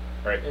stuff.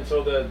 Right. And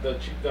so the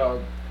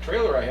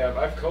trailer I have,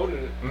 I've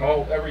coated it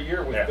Mhm. every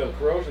year with Yeah. the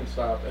corrosion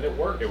stop, and it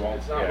works. It won't-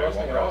 It's not yeah, it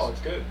rusting won't at all. rust.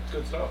 It's good. It's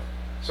good stuff.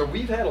 So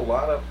we've had a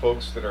lot of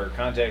folks that are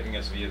contacting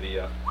us via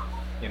the,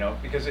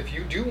 because if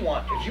you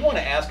want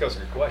to ask us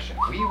a question,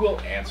 we will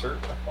answer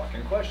a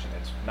fucking question.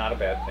 It's not a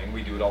bad thing.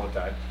 We do it all the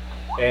time.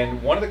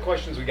 And one of the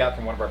questions we got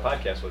from one of our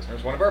podcast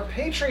listeners, one of our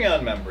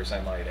Patreon members,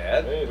 I might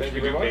add, Hey, which thank we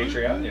you do very much.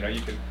 Patreon.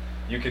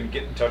 You can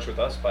get in touch with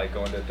us by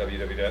going to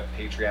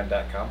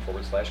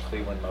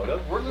www.patreon.com/ClevelandMoto.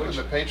 We're living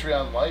the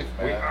Patreon life,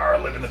 man. We are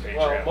living the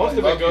Patreon. Well, most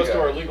of Love it goes you to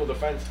guys. our legal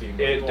defense team.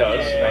 It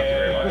does. Yeah. Thank you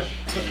very much.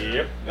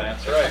 Yep,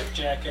 that's right.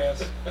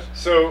 Jackass.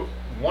 So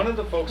one of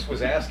the folks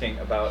was asking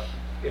about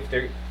if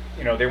they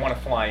want to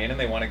fly in and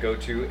they want to go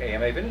to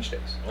AMA Vintage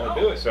Days. Well,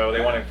 do it. So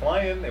they want to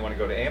fly in, they want to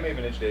go to AMA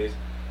Vintage Days,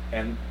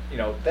 and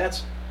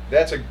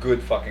that's a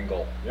good fucking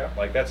goal. Yeah.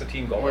 Like that's a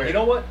team goal. Wait, You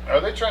know what?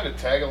 Are they trying to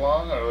tag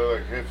along? Or are they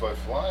like, hey, if I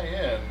fly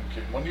in,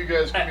 can one of you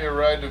guys give me a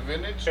ride to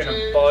Vintage And a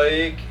Days?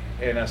 bike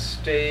and a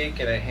steak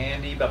and a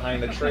handy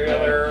behind the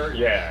trailer.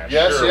 Yeah.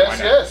 Yes, sure, yes, why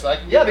not? yes. I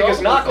can Yeah, get because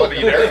all Knock the will be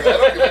fucking- there. I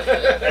don't give a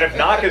shit. And if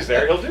Knock is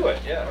there, he'll do it.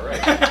 Yeah,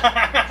 right.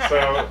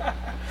 So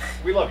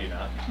we love you,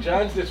 Knock.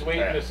 John's just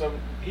waiting Yeah. to some.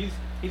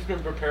 He's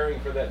been preparing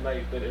for that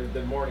night,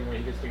 the morning where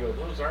he gets to go.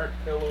 Those aren't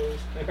pillows.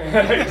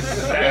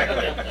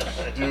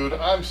 Exactly. Dude,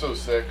 I'm so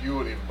sick. You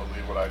wouldn't even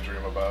believe what I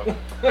dream about.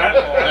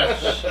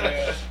 Oh,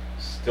 shit.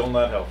 Still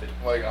not healthy.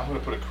 Like, I'm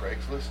gonna put a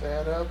Craigslist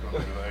ad up. And be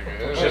like,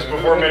 eh. Just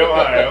before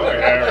Mid-Ohio.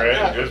 Yeah,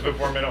 right. Just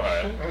before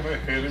Mid-Ohio.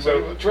 Anybody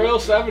So, want- Trail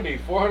 70,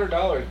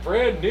 $400,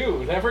 brand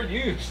new, never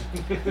used.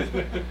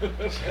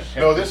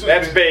 No, this was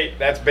That's bait.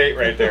 That's bait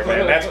right there,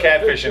 man. That's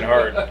catfishing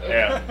hard.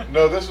 Yeah.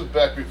 No, this was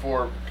back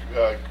before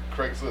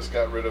Craigslist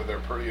got rid of their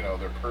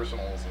their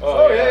personals. And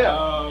Oh, stuff. yeah.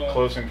 Oh.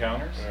 Close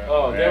encounters.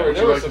 Oh, Yeah. there Would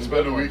there you were like to some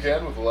spend good a ones.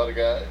 weekend with a lot of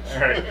guys?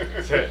 All right.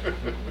 That's it.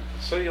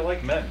 So you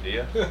like men, do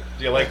you? Do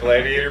you like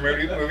gladiator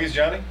movies,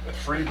 Johnny?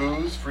 Free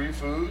booze, free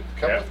food.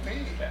 Come Yeah. with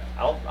me. Yeah.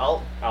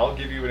 I'll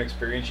give you an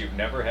experience you've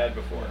never had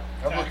before.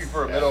 I'm looking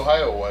for a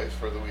Mid-Ohio wife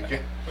for the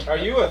weekend. Are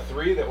you a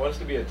 3 that wants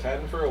to be a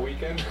 10 for a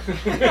weekend?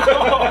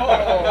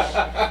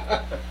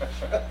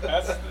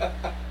 That's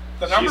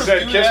the She numbers said,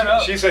 do kiss add me,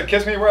 up. she said,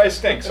 kiss me where I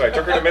stink. So I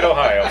took her to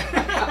Mid-Ohio.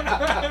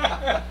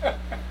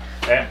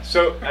 And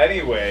so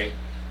anyway,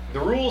 The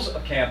rules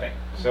of camping.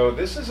 So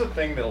this is a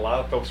thing that a lot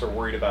of folks are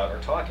worried about or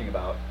talking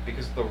about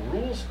because the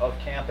rules of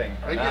camping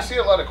are I not... you see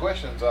a lot of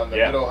questions on the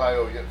Yeah.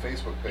 Mid-Ohio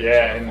Facebook page.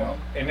 Yeah, on the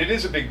forum. and it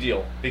is a big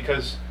deal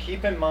because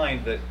keep in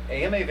mind that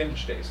AMA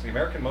Vintage Days, the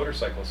American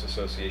Motorcyclists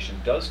Association,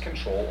 does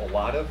control a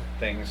lot of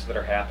things that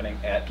are happening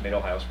at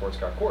Mid-Ohio Sports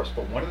Car Course.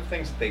 But one of the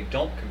things that they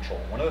don't control,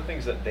 one of the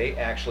things that they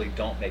actually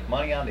don't make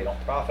money on, they don't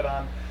profit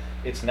on,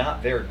 it's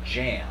not their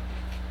jam,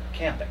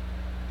 camping.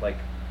 Like,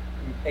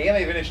 AMA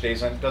Vintage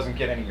Days doesn't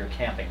get any of your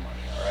camping money,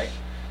 all right?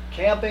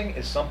 Camping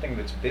is something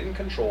that's been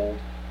controlled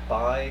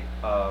by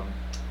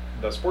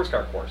the sports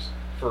car course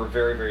for a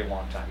very, very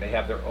long time. They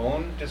have their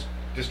own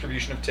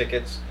distribution of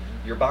tickets.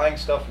 You're buying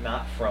stuff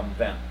not from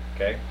them,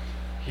 okay?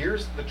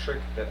 Here's the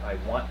trick that I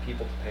want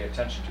people to pay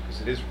attention to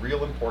because it is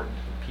real important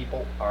and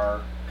people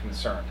are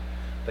concerned.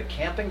 The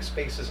camping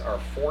spaces are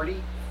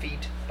 40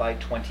 feet by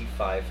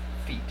 25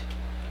 feet.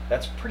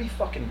 That's pretty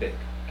fucking big,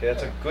 okay?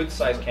 That's a good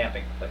sized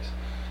camping place.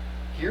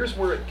 Here's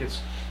where it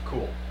gets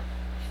cool.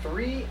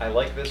 I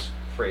like this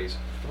phrase,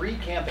 3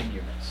 camping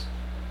units.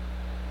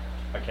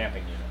 A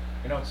camping unit.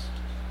 You know, it's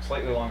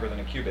slightly longer than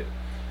a cubit.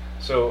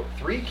 So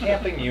 3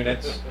 camping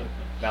units.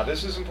 Now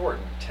this is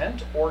important.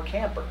 Tent or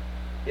camper,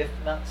 if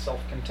not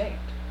self-contained,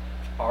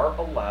 are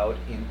allowed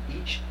in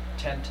each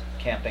tent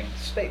camping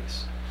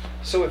space.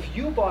 So if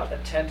you bought a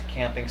tent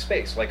camping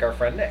space, like our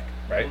friend Nick,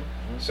 right?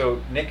 Mm-hmm.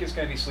 So Nick is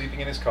going to be sleeping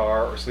in his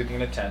car or sleeping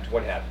in a tent,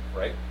 what have you,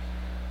 right?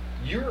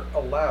 You're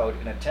allowed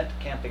in a tent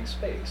camping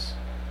space,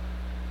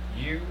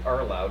 you are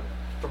allowed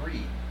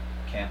 3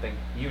 camping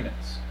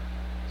units.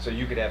 So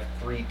you could have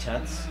 3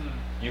 tents,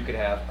 you could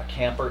have a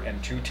camper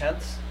and 2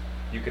 tents,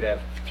 you could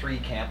have 3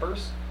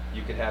 campers,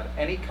 you could have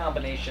any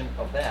combination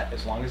of that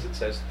as long as it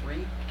says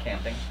 3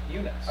 camping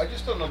units. I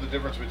just don't know the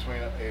difference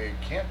between a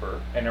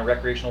camper And a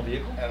recreational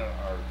vehicle? and an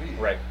RV.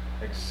 Right,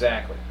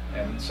 exactly.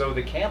 And so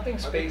the camping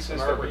spaces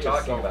that we're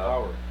talking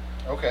about,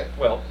 Okay.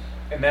 well,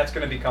 and that's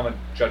going to become a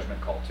judgment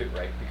call too,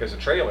 right? Because a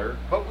trailer,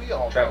 But we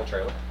all travel know,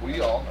 trailer.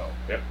 we all know,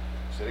 Yep.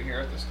 sitting here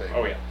at this table,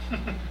 Oh yeah.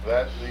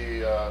 that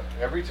the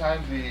every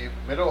time the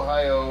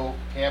Mid-Ohio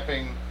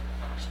camping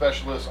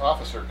specialist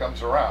officer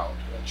comes around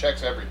and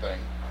checks everything,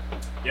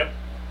 Yep.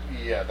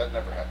 yeah, that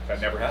never happens. That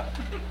never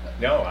happened.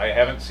 No, I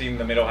haven't seen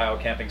the Mid-Ohio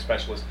Camping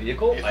Specialist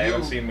vehicle. If I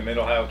haven't you- seen the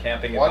Mid-Ohio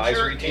Camping Once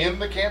you're Advisory Team. in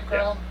the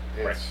campground,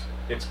 Yeah, right. it's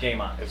It's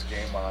game on. it's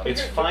game on.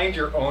 It's find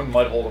your own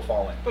mud hole to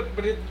fall in. But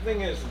the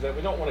thing is that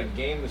we don't want to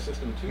game the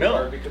system too No.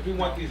 hard because we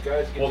want these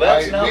guys to get Well,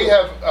 that's jobs. not- we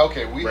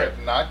have we Right. have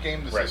not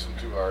gamed the Right. system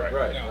too hard.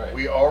 Right, No. right.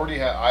 We already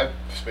have. I've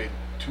spent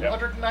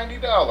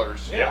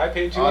 $290. Yeah, I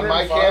paid on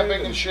my 205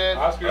 camping and shit.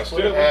 Oscar That's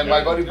split good. it And my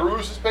with buddy me.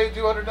 Bruce has paid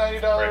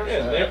 $290. Right.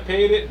 Yeah, Nick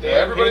paid it. Dan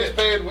Everybody's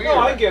paid it. paid. We No,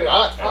 are I get it.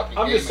 not fucking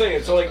I'm just gaming saying.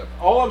 the So like, system.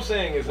 all I'm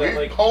saying is that We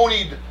like,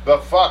 ponied the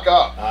fuck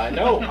up. I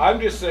know. I'm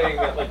just saying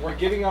that like we're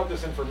giving out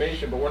this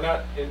information, but we're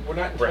not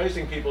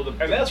enticing people to.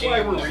 And that's why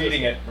game we're the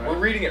reading it. system, We're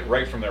right? reading it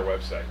right from their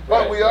website.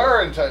 But Right, we right.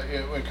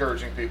 are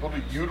encouraging people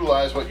to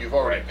utilize what you've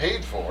already Right.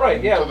 paid for.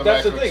 Right. Yeah. to the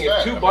That's the maximum thing. If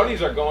extent. 2 I mean,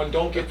 buddies are going,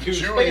 don't get if 2 it's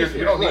spaces.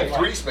 you don't need Right.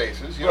 3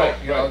 spaces. You Right,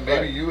 don't. You know, right,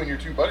 maybe right. you and your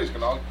 2 buddies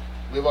can all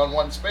live on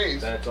 1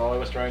 space. That's all I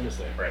was trying to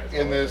say. Right. That's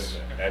In all I was this-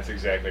 trying to say. That's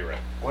exactly right.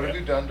 What have Yeah.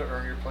 you done to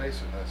earn your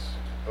place in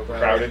this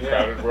Crowded, Yeah.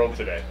 crowded world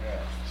today. Yeah.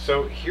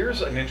 So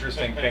here's an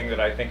interesting thing that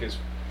I think is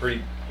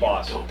pretty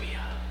boss. Utopia.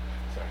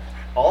 Sorry.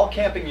 All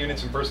camping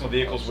units and personal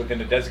vehicles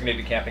within a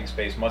designated camping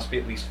space must be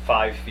at least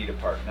 5 feet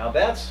apart. Now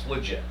that's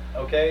legit,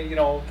 okay? You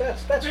know,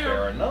 that's Yeah.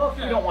 fair enough.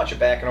 We Yeah. don't want you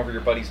backing over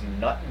your buddy's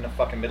nut in the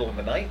fucking middle of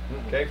the night.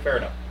 Mhm. Okay, fair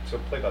enough. So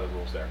play by the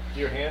rules there. Do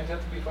your hands have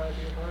to be 5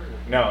 feet apart?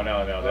 Or? No,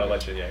 they'll Okay.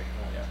 let you, yeah,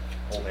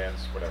 hold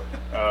hands, whatever.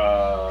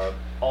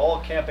 All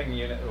camping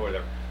unit, or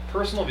whatever.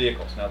 Personal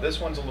vehicles. Now this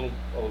one's a little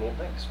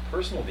things.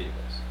 Personal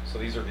vehicles. So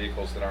these are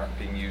vehicles that aren't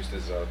being used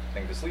as a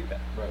thing to sleep in.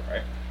 Right.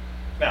 Right.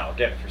 Now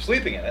again, if you're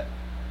sleeping in it,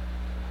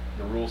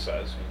 the rule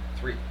says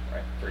 3,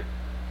 right?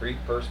 3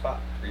 per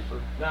spot. 3 per.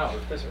 Now, per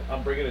visitor.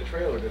 I'm bringing a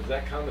trailer. Does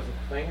that count as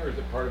a thing, or is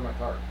it part of my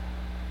car?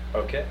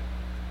 Okay.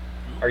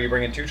 Are you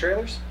bringing 2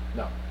 trailers?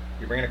 No,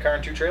 You're bringing a car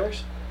and 2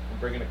 trailers? I'm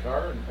bringing a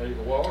car.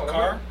 And, well, I don't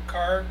Car, know.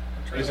 car.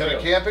 Is it a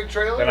camping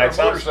trailer Then or a it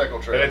sounds.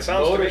 motorcycle trailer? Then it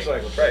sounds Motorcycle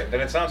to me. trailer. Right. Then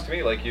it sounds to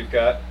me like you've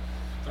got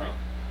Three.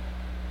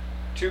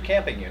 2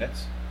 camping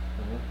units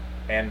Mhm.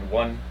 and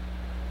 1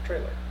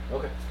 trailer.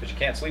 Okay. Because you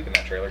can't sleep in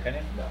that trailer, can you?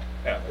 No.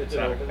 Yeah, It's it's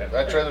an not. open-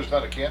 That trailer's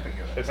not a camping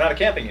unit. It's not a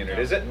camping unit,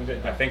 is it? Okay.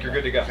 I think you're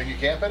good to go. Think you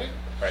camp in it?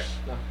 Right.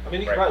 No. I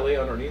mean, you Right. can probably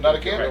lay underneath. Not it.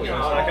 a camping Right. unit.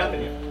 No, it's not a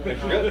camping unit. I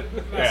think you're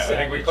good. Yeah, I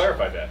think we Savage.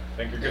 clarified that. I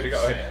think you're good to go.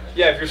 Savage.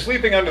 Yeah, if you're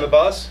sleeping under the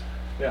bus,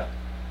 Yeah.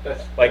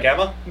 That's like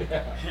Emma,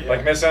 Yeah.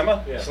 like Miss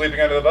Emma, Yeah. sleeping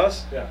under the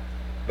bus, Yeah.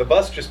 the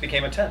bus just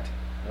became a tent.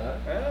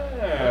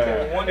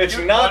 Okay. One It's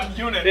u- not. one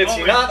unit It's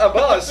only. not a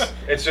bus.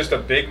 It's just a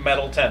big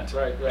metal tent.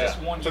 Right. Right. Just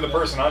one To the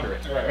unit. person under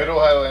it. Right.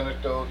 Mid-Ohio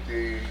anecdote,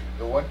 the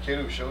one kid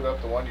who showed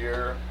up the one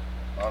year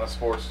on a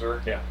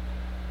Sportster, Yeah.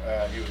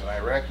 he was an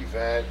Iraqi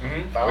vet,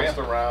 Mhm. Oh, bounced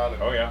yeah. around,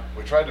 and Oh, yeah.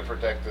 we tried to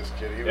protect this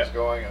kid. He was Yep.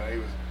 going,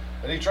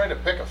 and he tried to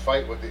pick a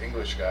fight with the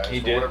English guys He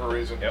for did. whatever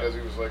reason, Yep. because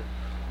he was like,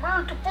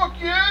 America, fuck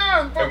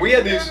yeah! And we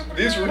had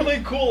these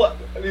really cool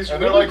and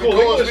they're like the cool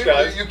coolest English people.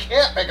 guys. You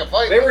can't make a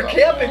fight. They were with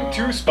them. camping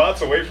 2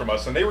 spots away from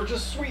us, and they were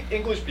just sweet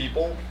English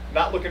people,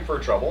 not looking for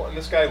trouble. And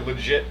this guy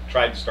legit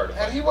tried to start a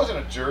fight. And he wasn't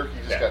a jerk. He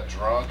just Yeah. got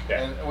drunk,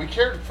 Yeah. and we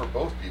cared for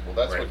both people.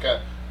 That's Right. what kind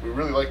of we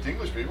really liked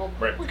English people.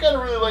 Right. We kind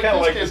of really liked Kind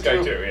of this like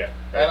kid this guy too,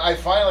 yeah. And I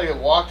finally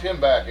walked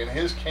him back in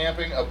his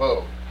camping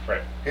abode.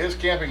 Right, His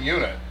camping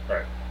unit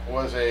right.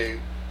 was a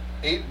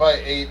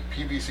 8x8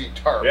 PVC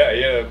tarp. Yeah,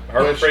 yeah.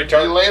 Harbor which Freight He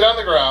tarp. laid on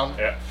the ground,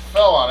 Yeah.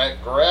 fell on it,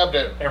 grabbed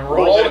it, And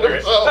rolled into it.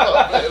 himself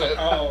up in it.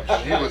 Oh,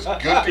 He was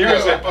good to He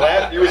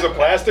go. was a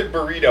plastic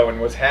burrito and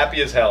was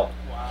happy as hell.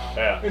 wow.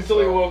 Yeah. Until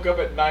he woke up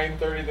at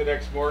 9:30 the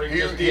next morning. He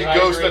just ghosted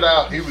dehydrated.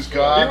 out. He was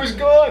gone. He was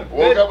gone.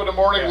 Woke up in the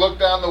morning, Yeah. looked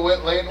down the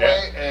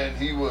laneway, Yeah. and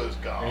he was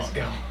gone. He's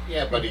gone.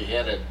 Yeah, but he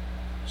had to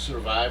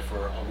survive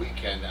for a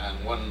weekend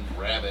on one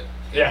rabbit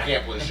in Yeah.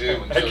 Camp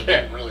Lejeune, I so it can't-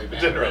 didn't really it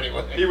matter didn't really-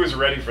 anyway. He was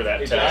ready for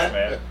that Hey, test, John,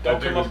 man. Don't That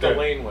dude come was up the good.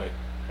 laneway.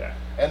 Yeah.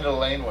 End of the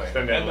laneway.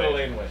 Stand End of the lane.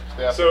 laneway.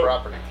 Stay off So- the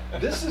property.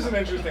 This is an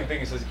interesting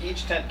thing. It says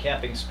each tent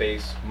camping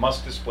space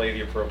must display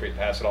the appropriate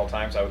pass at all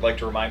times. I would like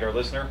to remind our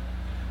listener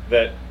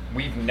that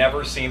we've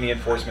never seen the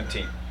enforcement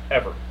team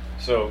ever.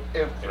 So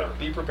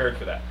be prepared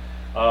for that.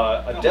 A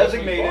No, but if you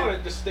designated. bought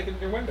it, just stick it in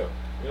your window.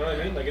 You know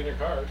what I mean? Like in your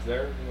car, it's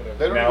there, whatever.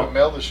 They don't Now- even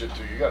mail the shit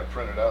to you. You got to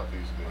print it out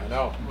these days. I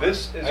know.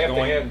 This is I have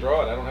going. to hand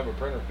draw it. I don't have a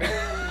printer.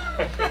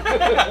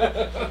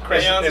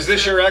 Crayons Is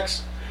this your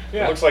ex?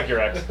 Yeah. It looks like your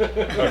ex.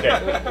 Okay.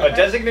 A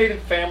designated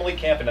family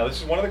camping. Now,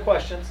 this is one of the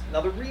questions.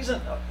 Now, the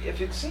reason,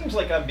 if it seems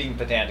like I'm being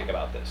pedantic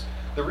about this,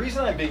 the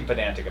reason I'm being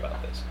pedantic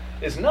about this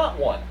is not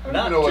one, I don't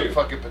not even know two.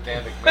 what fucking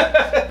pedantic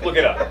means. Look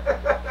it up.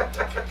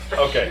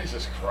 Okay.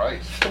 Jesus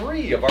Christ.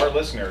 3 of our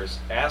listeners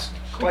asked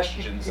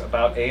questions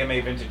about AMA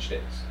Vintage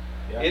Days.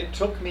 Yeah. It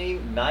took me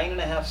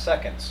 9.5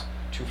 seconds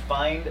to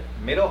find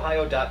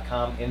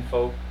midohio.com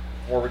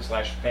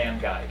info/fan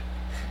guide.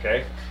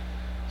 Okay?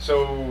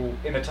 So,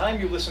 in the time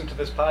you listened to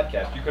this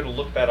podcast, you could have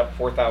looked that up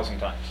 4,000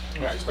 times.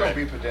 Just don't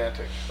be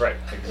pedantic. Right,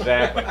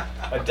 exactly.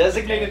 A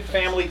designated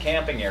family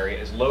camping area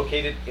is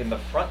located in the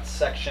front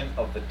section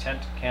of the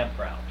tent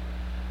campground.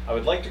 I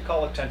would like to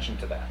call attention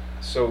to that.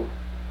 So,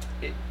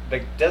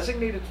 the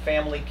designated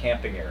family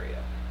camping area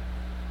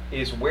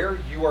is where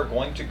you are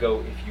going to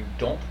go if you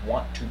don't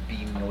want to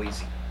be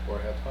noisy Or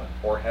have fun.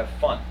 or have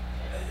fun.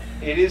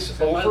 It is Is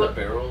that by over. the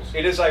barrels?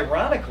 It is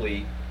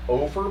ironically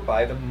over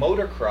by the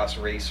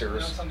motocross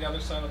racers That's on the other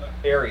side of that.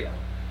 area.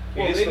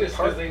 Well, it is they the just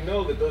part. because they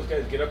know that those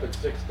guys get up at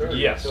 6:30.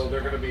 Yes. So they're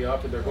going to be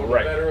up and they're going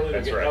Right, to bed early. They're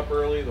that's getting right. up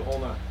early. The whole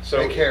nine. So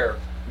They care.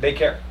 They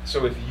care.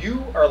 So if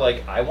you are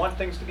like, I want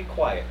things to be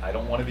quiet, I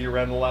don't want to be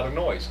around a lot of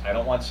noise, I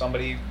don't want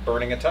somebody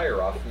burning a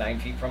tire off 9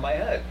 feet from my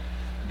head,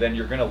 then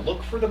you're going to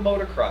look for the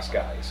motocross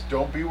guys.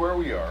 Don't be where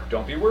we are.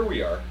 Don't be where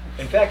we are.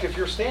 In fact, if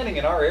you're standing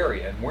in our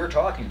area and we're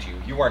talking to you,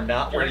 you are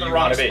not You're where in the you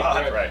wrong want to be.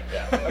 spot. Right.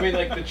 Yeah. I mean,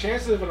 like the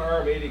chances of an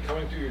RM80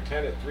 coming through your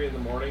tent at 3 in the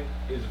morning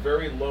is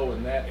very low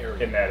in that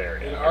area. In that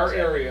area, In our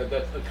exactly. area,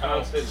 that's a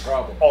constant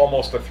problem.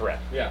 Almost a threat.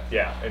 Yeah.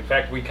 Yeah. In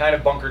fact, we kind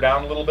of bunker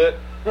down a little bit.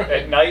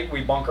 At night,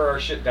 we bunker our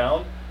shit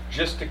down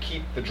just to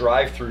keep the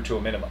drive-through to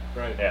a minimum.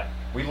 Right. Yeah.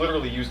 We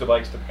literally use the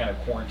bikes to kind of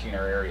quarantine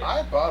our area.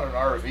 I bought an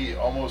RV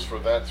almost for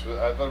that.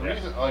 The Yeah.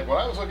 reason, like when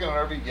I was looking at an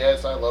RV,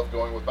 yes, I love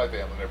going with my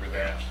family and everything.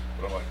 Yeah.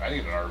 But I'm like, I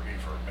need an RV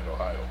for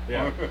Mid-Ohio.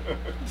 Yeah.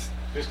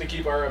 Just to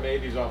keep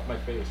RM80s off my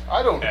face.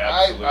 I don't.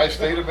 Absolutely. I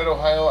stayed in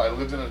Mid-Ohio. I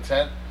lived in a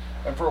tent,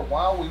 and for a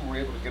while we were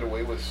able to get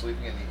away with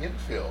sleeping in the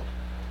infield.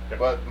 Yep.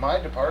 But my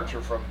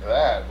departure from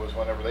that was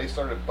whenever they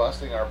started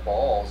busting our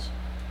balls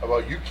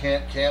about you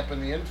can't camp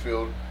in the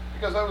infield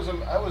because I was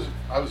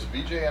a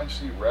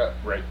BJMC rep,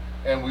 Right.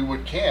 and we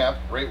would camp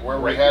right where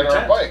Right we had in your our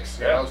tent. bikes.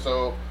 You Yeah. know,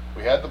 so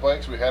we had the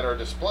bikes, we had our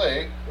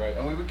display, Right.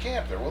 and we would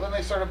camp there. Well, then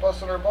they started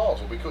busting our balls.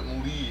 Well, we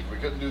couldn't leave. We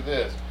couldn't do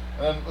this.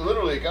 And then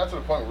literally it got to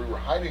the point where we were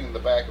hiding in the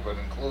back of an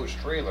enclosed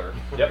trailer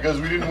Yep. because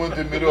we didn't want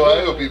the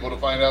Mid-Ohio people to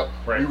find out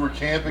Right. we were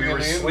camping We in were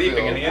the infield.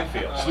 sleeping in the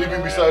infield.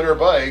 Sleeping beside our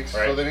bikes so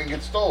Right. they didn't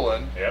get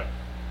stolen. Yep.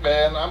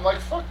 And I'm like,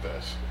 fuck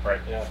this. Right.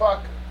 Yeah.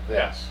 Fuck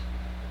Yeah. this.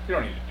 You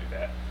don't need to do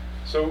that.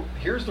 So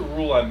here's the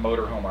rule on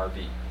motorhome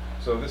RV.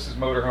 So this is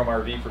motorhome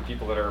RV for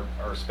people that are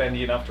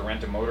spendy enough to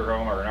rent a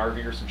motorhome or an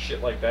RV or some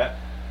shit like that.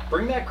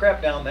 Bring that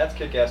crap down. That's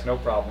kick-ass, no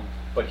problem.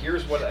 But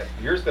here's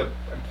the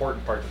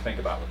important part to think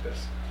about with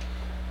this.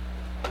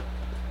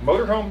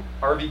 Motorhome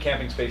RV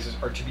camping spaces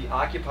are to be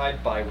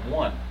occupied by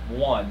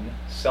one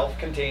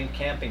self-contained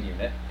camping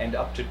unit and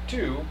up to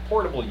 2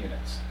 portable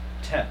units,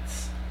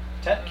 tents.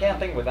 Tent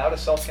camping without a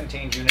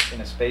self-contained unit in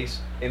the space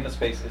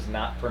is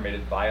not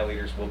permitted.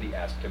 Violators will be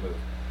asked to move.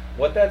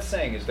 What that's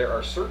saying is there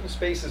are certain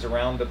spaces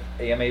around the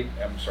the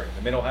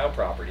Mid-Ohio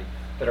property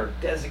that are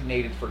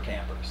designated for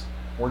campers.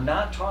 We're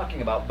not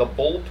talking about the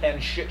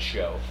bullpen shit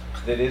show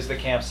that is the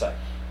campsite.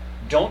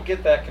 Don't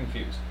get that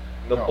confused.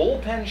 The No.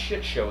 bullpen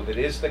shit show that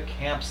is the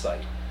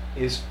campsite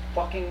is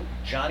fucking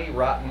Johnny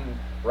Rotten,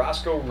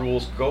 Roscoe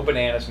Rules, go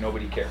bananas,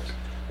 nobody cares.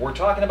 We're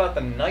talking about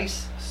the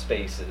nice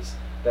spaces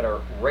that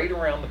are right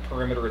around the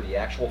perimeter of the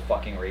actual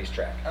fucking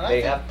racetrack. And I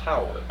They think- have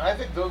power. I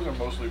think those are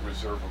mostly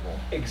reservable.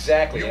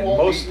 Exactly. You And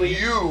won't mostly be,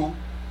 you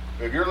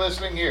if you're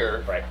listening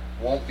here, Right.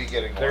 won't be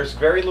getting one. There's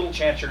very little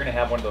chance you're going to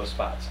have one of those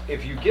spots.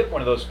 If you get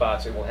one of those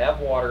spots, it will have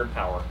water and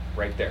power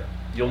right there.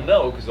 You'll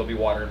know because there'll be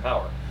water and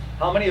power.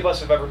 How many of us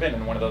have ever been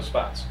in one of those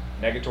spots?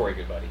 Negatory,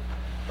 good buddy.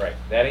 Right.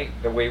 That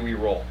ain't the way we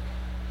roll.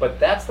 But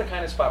that's the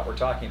kind of spot we're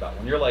talking about.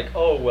 When you're like,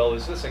 oh, well,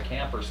 is this a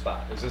camper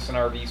spot? Is this an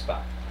RV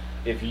spot?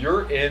 If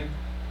you're in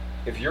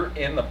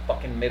the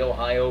fucking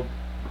Mid-Ohio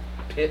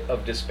pit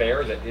of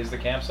despair that is the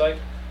campsite,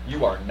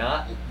 you are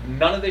not,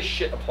 none of this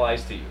shit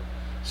applies to you.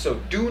 So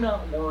do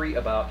not worry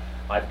about,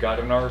 I've got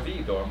an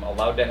RV, though I'm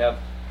allowed to have,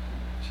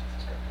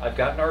 I've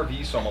got an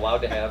RV, so I'm allowed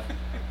to have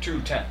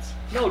 2 tents.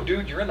 No,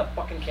 dude, you're in the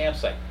fucking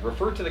campsite.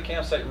 Refer to the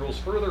campsite rules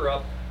further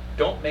up.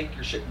 Don't make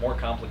your shit more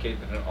complicated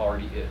than it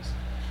already is.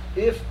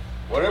 If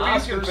Whatever you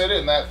can Oscars- fit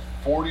in that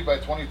 40 by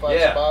 25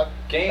 Yeah, spot,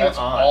 game that's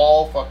on.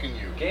 all fucking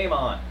you. Game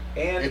on.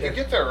 And If you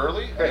get there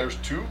early and Right. there's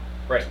 2,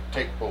 Right.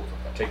 take both of them.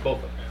 Take both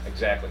of them.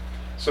 Exactly.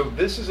 So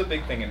this is a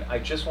big thing, and I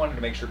just wanted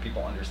to make sure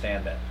people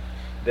understand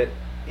that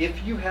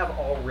if you have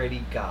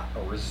already got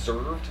a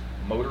reserved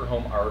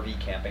motorhome RV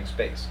camping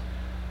space,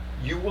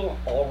 you will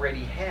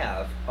already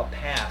have a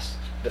pass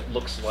that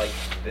looks like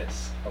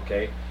this,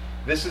 okay?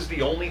 This is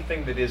the only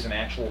thing that is an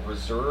actual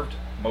reserved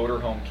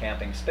motorhome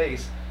camping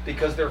space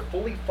because they're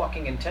fully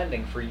fucking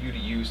intending for you to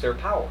use their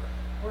power.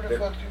 Where the They're-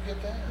 fuck do you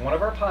get that? One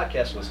of our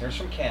podcast listeners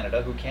from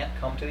Canada who can't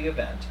come to the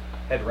event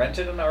had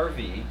rented an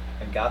RV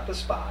and got the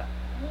spot,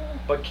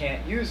 but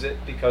can't use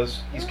it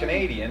because he's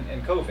Canadian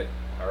and COVID.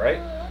 All right.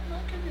 I'm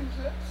not gonna use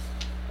that.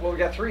 Well, we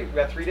got 3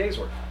 days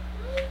worth.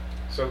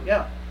 So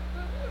yeah,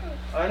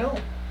 I know.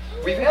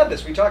 We've had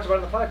this. We talked about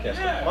it in the podcast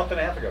Yeah. a month and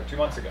a half ago, 2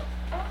 months ago.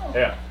 Oh.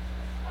 Yeah.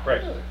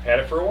 Right. Really? Had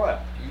it for a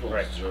while. You don't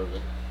Right. deserve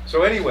it.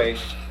 So anyway,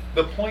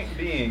 the point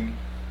being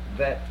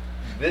that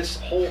this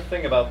whole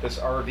thing about this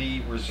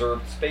RV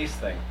reserved space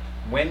thing,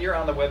 when you're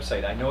on the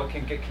website, I know it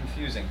can get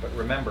confusing, but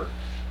remember,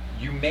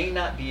 you may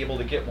not be able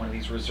to get one of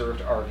these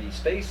reserved RV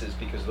spaces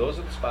because those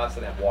are the spots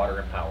that have water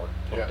and power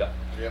hooked Yeah. up.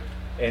 Yep.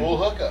 And Full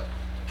hookup.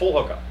 Full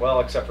hookup. Well,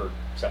 except for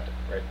septic,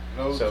 right?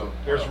 No, So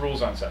there's well,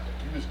 rules on septic.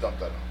 You just dump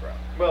that on the ground.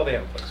 Well, they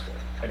have a place for it.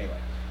 Anyway.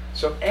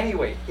 So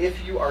anyway,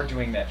 if you are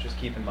doing that, just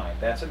keep in mind,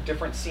 that's a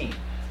different scene.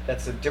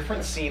 That's a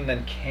different scene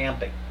than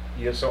camping.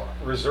 So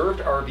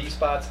reserved RV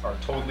spots are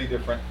totally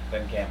different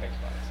than camping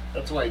spots.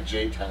 That's why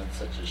J-Town's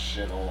such a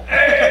shithole.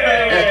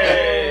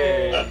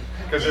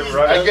 Because it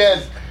runs.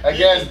 Again,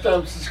 He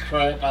dumps his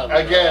crap on the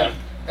again,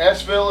 ground.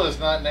 Sville is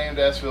not named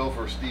Sville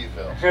for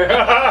Steveville.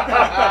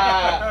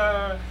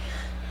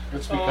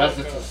 It's because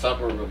it's a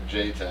suburb of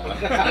J-Town.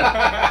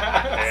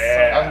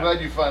 Yeah. I'm glad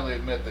you finally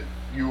admit that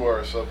you are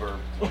a suburb.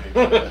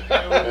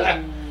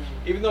 to me.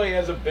 Even though he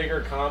has a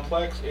bigger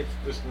complex, it's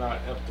just not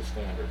up to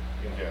standard.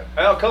 You know? Yeah.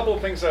 Now, a couple of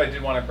things that I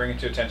did want to bring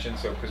to attention,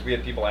 so because we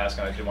had people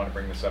asking, I did want to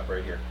bring this up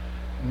right here.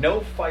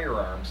 No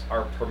firearms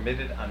are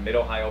permitted on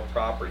Mid-Ohio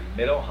property.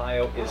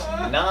 Mid-Ohio is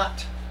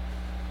not.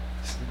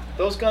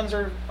 Those guns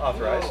are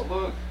authorized. Oh,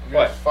 look, you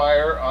What? got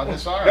fire on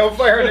his arm. No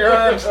fire in your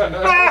arms.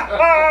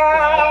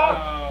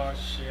 Oh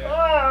shit.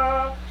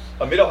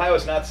 A Mid-Ohio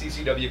is not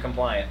CCW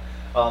compliant.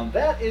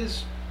 That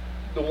is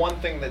the one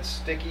thing that's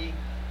sticky.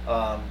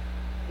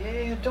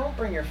 Yeah, don't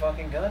bring your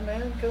fucking gun,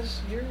 man,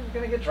 because you're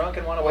gonna get drunk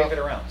and want to wave it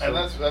around. So And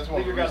that's one of leave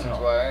the your gun reasons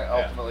home. why I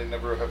Yeah. ultimately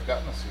never have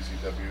gotten a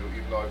CCW,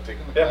 even though I've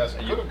taken the Yeah, class.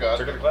 I you could have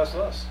took gotten the class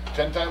with us.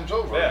 10 times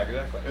over. Yeah,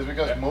 exactly. Is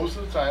because Yeah. most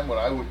of the time when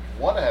I would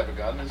want to have a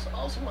gun is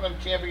also when I'm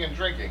camping and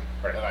drinking,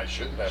 Right. and I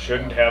shouldn't have.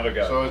 Shouldn't a gun. have a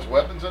gun. So it's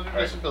weapons under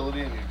Right.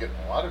 disability, and you get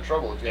in a lot of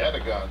trouble if you Yeah. had a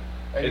gun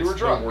and It's you were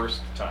drunk. the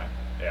worst time.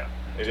 Yeah,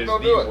 it So is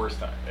don't do the it. worst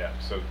time. Yeah,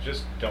 so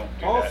just don't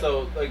do that.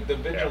 Also, like the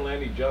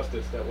vigilante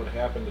justice that would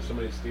happen to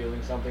somebody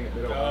stealing something at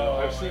Mid-Ohio,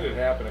 Oh, I've seen it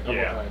happen a couple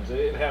Yeah. times.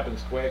 It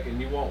happens quick, and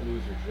you won't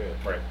lose your shit.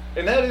 Right,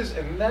 and that is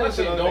I'm not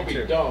saying another don't thing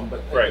be too. dumb, but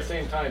at Right. the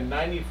same time,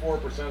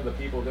 94% of the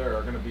people there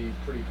are going to be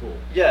pretty cool.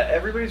 Yeah,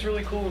 everybody's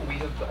really cool, and we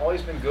have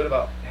always been good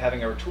about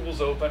having our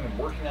tools open and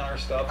working on our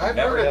stuff. and I've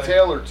never heard a having-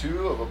 tale or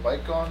two of a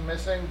bike gone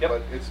missing, Yep.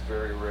 but it's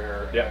very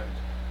rare. Yep. And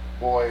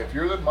boy, if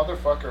you're the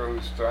motherfucker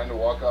who's trying to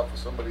walk off of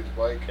somebody's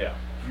bike, Yeah.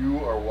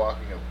 you are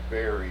walking a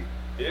very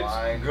It's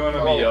fine gonna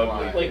fine be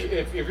ugly. line. Like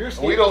if you're We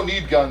stealing, don't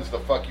need guns to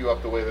fuck you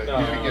up the way that No,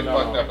 you get no.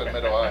 fucked up in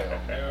Mid-Ohio.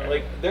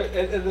 like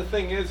and the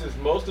thing is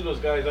most of those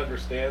guys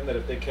understand that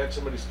if they catch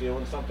somebody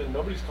stealing something,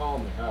 nobody's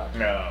calling the cops.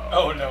 No.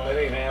 Oh no. That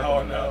ain't happening.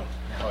 Oh no.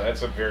 Oh,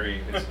 that's a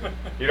very.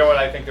 You know what?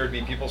 I think there'd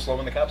be people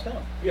slowing the cops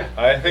down. Yeah.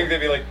 I think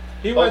they'd be like,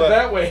 He "Hold went on."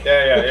 that way.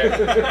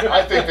 Yeah.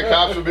 I think the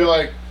cops would be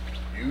like,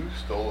 "You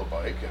stole a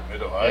bike in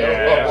Mid-Ohio.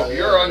 Yeah. Well,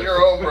 you're on your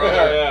own,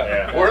 brother.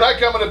 Yeah. We're not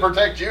coming to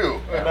protect you."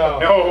 No.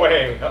 No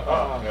way.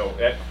 Uh-uh. No.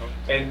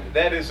 And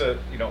that is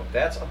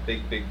that's a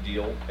big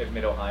deal at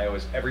Mid-Ohio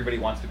is everybody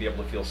wants to be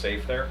able to feel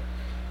safe there.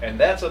 And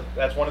that's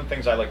one of the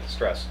things I like to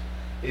stress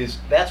is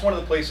that's one of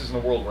the places in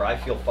the world where I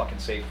feel fucking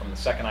safe from the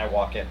second I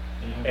walk in.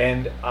 Mhm.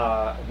 And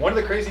one of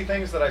the crazy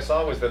things that I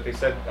saw was that they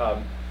said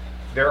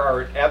there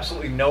are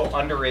absolutely no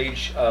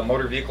underage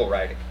motor vehicle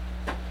riding.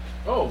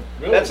 Oh,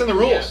 really? That's in the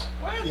rules.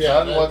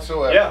 Yeah, None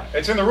whatsoever. Yeah,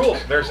 it's in the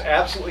rules. There's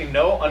absolutely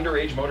no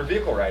underage motor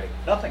vehicle riding.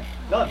 Nothing.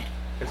 None.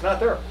 It's not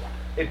there.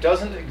 It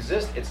doesn't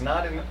exist. It's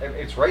not in.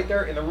 It's right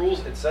there in the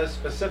rules. It says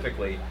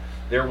specifically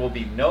there will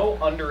be no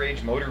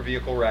underage motor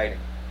vehicle riding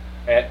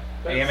at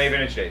AMA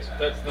Vintage Days.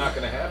 That's not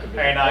going to happen.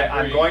 And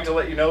I'm going to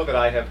let you know that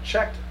I have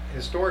checked,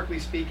 historically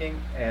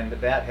speaking, and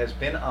that has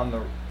been on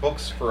the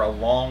books for a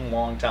long,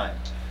 long time.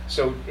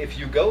 So if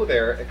you go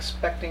there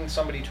expecting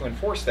somebody to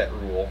enforce that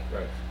rule,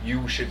 Right.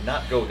 you should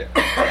not go there.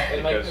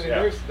 And like,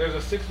 Because, there's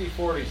a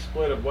 60-40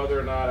 split of whether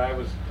or not I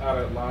was out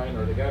of line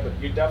or the guy, but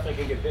you definitely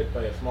can get hit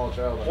by a small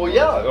child. on Well, a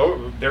yeah,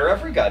 motorcycle. oh, they're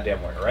every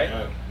goddamn way, right?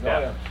 No,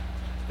 yeah.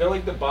 They're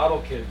like the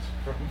bottle kids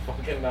from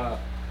fucking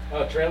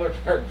Trailer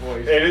Park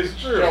Boys. It is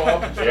true. Show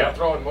up and start Yeah.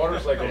 throwing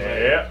motorcycles at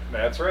you. Yeah,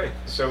 that's right.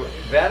 So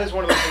that is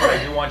one of the things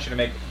I do want you to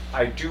make.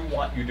 I do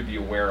want you to be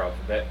aware of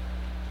that.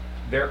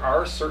 There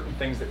are certain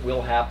things that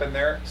will happen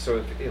there. So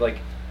if, like,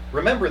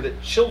 remember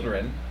that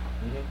children,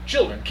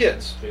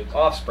 kids,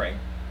 offspring,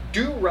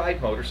 do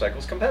ride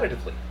motorcycles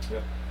competitively.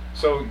 Yep.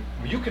 So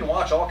you can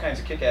watch all kinds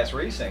of kick-ass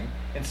racing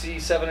and see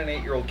 7 and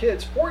 8-year-old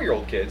kids,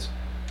 4-year-old kids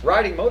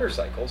riding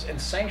motorcycles in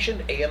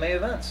sanctioned AMA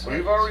events.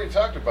 We've already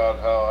talked about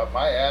how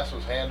my ass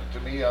was handed to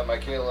me on my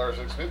KLR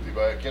 650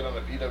 by a kid on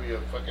a PW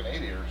fucking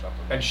 80 or something.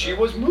 And like she that.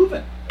 was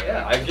moving.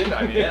 Yeah, I did.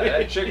 I mean, yeah,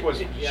 that chick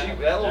was. Yeah.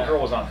 That little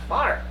girl was on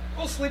fire.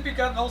 Well, Sleepy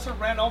got also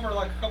ran over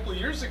like a couple of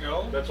years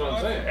ago. That's what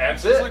I'm saying.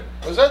 That's It's it. like,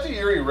 Was that the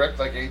year he wrecked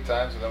like 8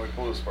 times and then we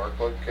pulled a spark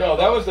plug? No,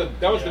 that was the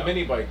Yeah.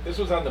 mini bike. This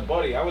was on the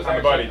Buddy. I was On the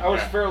actually, Buddy, I was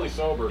yeah. fairly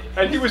sober.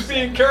 And he was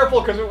being careful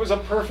because it was a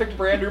perfect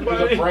brand new It was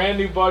bike. a brand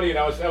new Buddy, and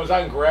I was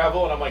on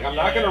gravel, and I'm like, I'm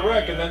not gonna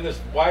wreck. Yeah. And then this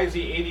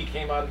YZ80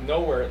 came out of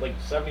nowhere at like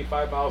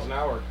 75 miles an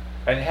hour.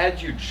 And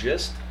had you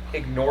just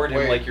ignored him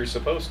Wait. like you're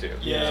supposed to,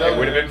 Yeah. it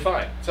would have been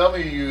fine. Tell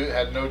me you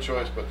had no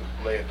choice but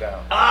to lay it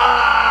down.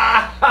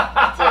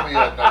 Ah! Tell me you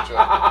had no choice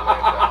but to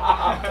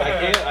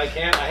lay it down. I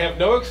can't. I have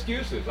no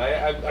excuses.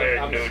 I'm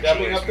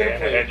stepping up to the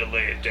plate. to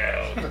lay it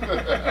down.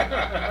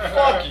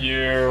 Fuck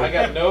you. I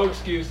got no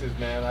excuses,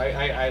 man.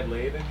 I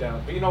laid it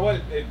down. But you know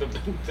what?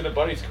 To the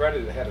Buddy's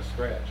credit, it had a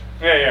scratch.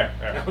 Yeah.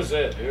 That was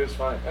it. It was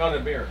fine. Oh, and a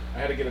mirror. I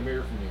had to get a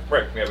mirror from you.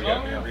 Right. Yeah, we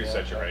got Oh, yeah. to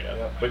reset you right now.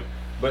 Yeah.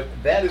 But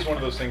that is one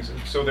of those things.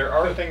 So there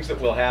are things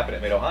that will happen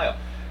at Mid Ohio,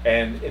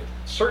 and if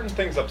certain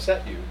things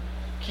upset you,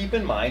 keep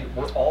in mind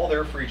we're all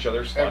there for each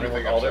other's fun. and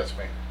Everything we're all there. upsets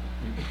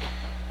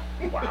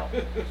me. Wow.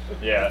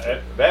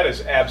 Yeah, that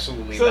is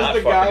absolutely Says not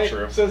the fucking guy.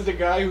 true. Says the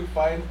guy who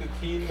finds the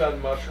teens on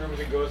mushrooms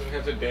and goes and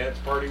has a dance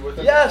party with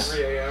them Yes. at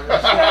 3 a.m.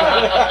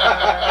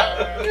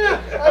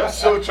 I'm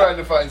so trying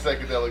to find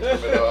psychedelics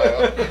from Mid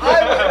Ohio.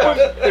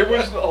 It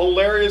was a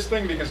hilarious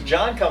thing because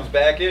John comes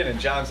back in and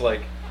John's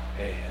like,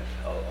 "Hey,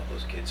 all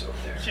those kids over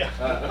there."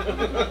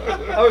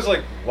 yeah. I was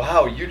like,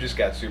 "Wow, you just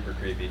got super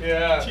creepy."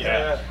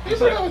 Yeah. We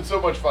were having so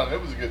much fun.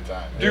 It was a good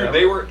time. Dude, Yeah.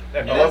 they were.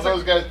 I mean, I love that's a-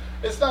 those guys.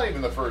 It's not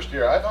even the first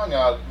year. I've hung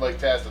out like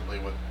tacitly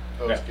with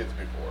those Yeah. kids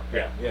before.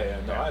 Yeah. Yeah.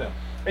 No, I know.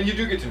 And you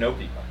do get to know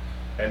people,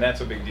 and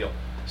that's a big deal.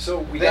 So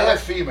we They got have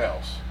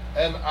females,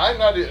 and I'm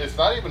not. It's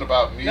not even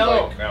about me.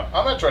 No, like, no.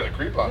 I'm not trying to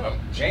creep on them.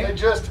 Jane- They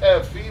just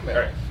have females.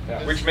 Right.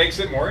 Yeah. Which makes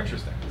it more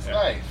interesting. It's Yeah.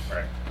 nice.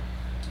 Right.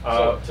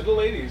 So to the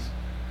ladies,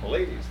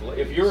 ladies.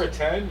 if you're a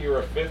 10, you're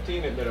a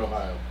 15 at Mid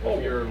Ohio. Oh,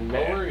 If you're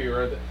man. lower,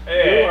 you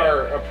Hey.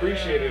 are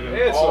appreciated in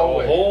It's all a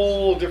ways.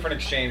 whole different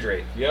exchange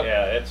rate. Yep.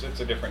 Yeah, it's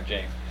a different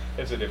Jane.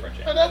 It's a different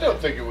Jane. And I don't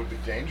think it would be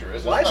dangerous.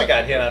 It's Liza not-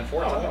 got hit on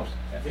 4 Oh, times.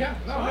 Yeah,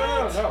 no.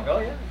 Oh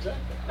yeah, exactly.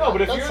 No,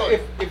 but if That's you're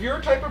like- if you're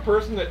a type of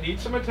person that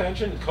needs some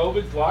attention,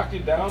 COVID's locked you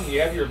down, you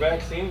have your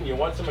vaccine, and you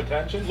want some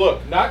attention.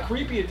 Look. not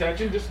creepy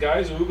attention, just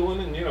guys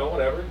oogling and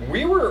whatever.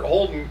 We were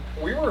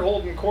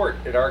holding court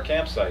at our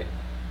campsite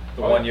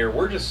the Oh, one yeah. year.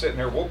 We're just sitting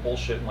there, we're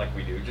bullshitting like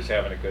we do, just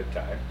having a good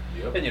time.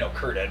 Yep. And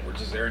Kurt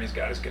Edwards is there and he's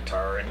got his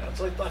guitar and it's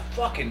like the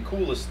fucking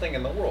coolest thing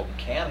in the world. And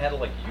Cam had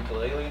like a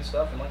ukulele and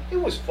stuff and like it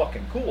was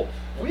fucking cool.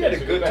 We had a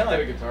so good go back to time.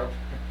 the guitar.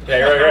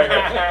 Yeah,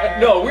 right.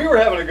 No, we were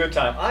having a good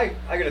time. I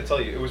gotta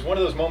tell you, it was one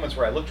of those moments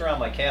where I looked around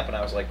my camp and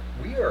I was like,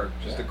 we are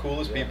just the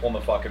coolest Yeah. people in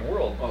the fucking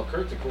world. Well,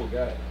 Kurt's a cool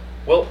guy.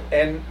 Well,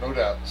 and No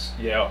doubt.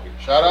 yeah,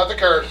 Shout out to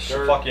Kurt.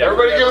 Sure. fuck yeah.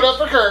 Everybody Kurt give it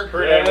Edwards. up for Kurt.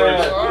 Kurt Yeah.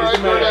 Edwards. All He's right, the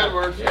Kurt man.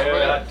 Edwards. Yeah.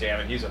 God damn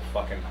it, he's a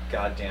fucking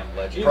goddamn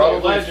legend. He's Probably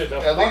a legend, a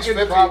at least fucking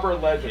 50 proper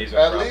legend. He's a-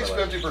 At proper least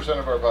legend. 50%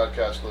 of our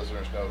podcast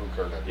listeners know who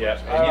Kurt Edwards Yeah,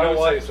 is. and you I know would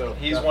what? say so,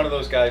 He's one of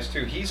those guys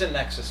too. He's a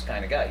Nexus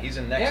kind of guy. He's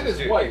a Nexus and his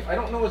dude. wife. I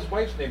don't know his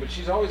wife's name, but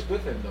she's always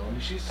with him though,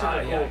 and she's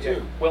super cool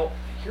too. Well,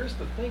 here's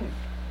the thing: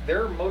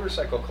 their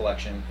motorcycle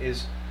collection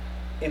is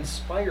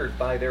inspired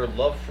by their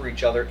love for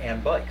each other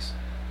and bikes.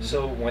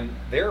 So when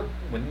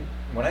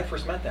I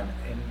first met them,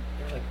 and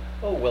they're like,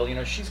 "Oh well,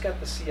 she's got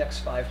the CX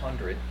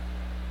 500."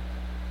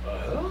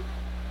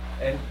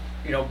 And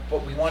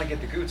but we want to get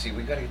the Guzzi.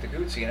 We got to get the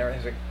Guzzi, and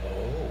everything's like,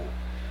 "Oh."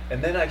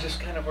 And then I just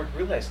kind of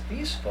realized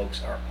these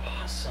folks are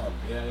awesome.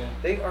 Yeah.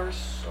 They are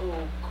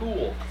so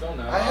cool. So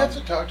now I had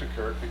to talk to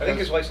Kurt because I think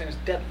his wife's name is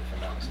Debbie, if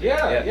I'm not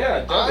mistaken.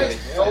 Yeah. I Debbie.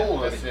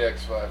 sold a Debbie.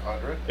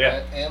 CX500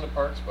 Yeah. and a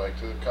parts bike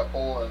to a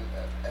couple and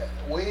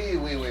way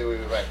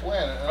back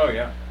when. And Oh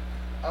yeah.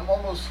 I'm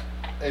almost.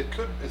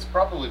 It's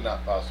probably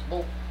not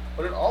possible,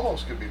 but it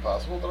almost could be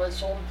possible that I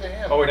sold it to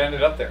him. Oh, it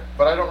ended up there.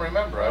 But I don't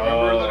remember. I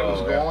remember that it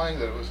was Oh, yeah. going,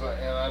 that it was,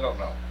 and I don't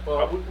know.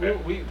 Well, Yeah.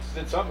 we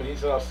did something. He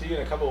said, "I'll see you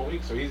in a couple of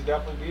weeks." So he's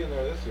definitely being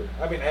there this year.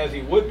 I mean, as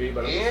he would be,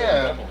 but I'm just saying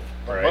And definitely.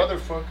 the Right.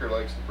 motherfucker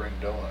likes to bring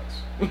donuts.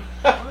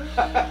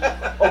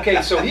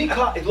 Okay, so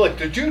look,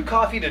 the dude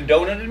coffeed and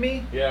donuted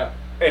me. Yeah.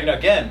 And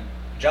again,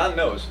 John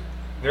knows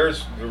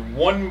there's the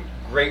one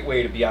great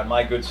way to be on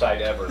my good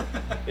side ever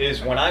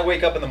is when I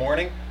wake up in the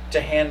morning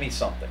to hand me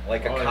something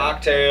like a Oh, yeah.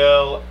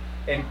 cocktail,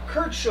 and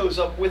Kurt shows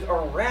up with a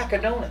rack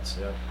of donuts,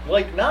 Yeah.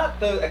 like not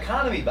the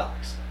economy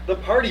box, the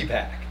party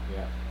pack.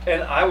 Yeah.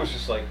 And I was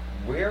just like,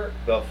 where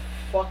the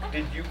fuck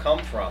did you come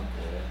from?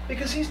 Yeah.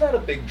 Because he's not a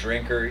big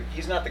drinker.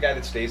 He's not the guy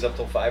that stays up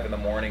till 5 in the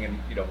morning and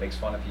makes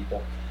fun of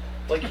people.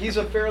 Like, he's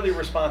a fairly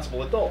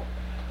responsible adult.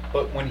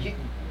 But when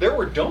there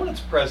were donuts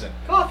present,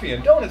 coffee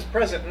and donuts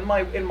present in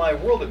my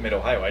world at Mid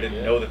Ohio. I didn't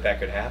Yeah. know that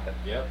could happen.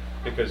 Yep.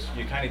 Because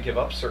you kind of give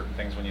up certain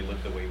things when you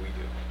live the way we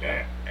do.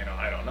 Yeah,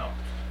 I don't know.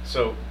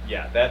 So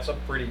yeah, that's a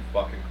pretty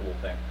fucking cool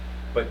thing.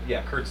 But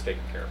yeah, Kurt's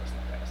taken care of us in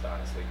the past.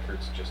 Honestly,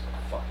 Kurt's just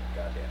a fucking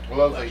goddamn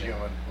Lovely legend.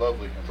 human.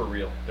 Lovely human. For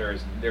real, there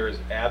is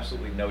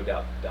absolutely no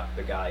doubt that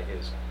the guy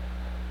is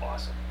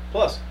awesome.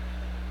 Plus,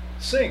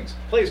 sings,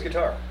 plays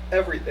guitar,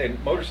 everything,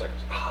 motorcycles.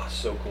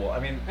 So cool. I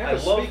mean, And I a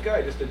love. sweet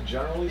guy, just a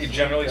generally He's sweet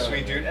generally guy.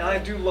 sweet dude, and I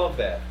do love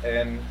that.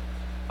 And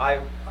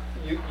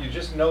you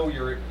just know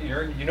you're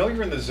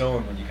in the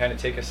zone when you kind of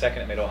take a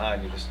second at Mid Ohio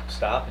and you just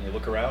stop and you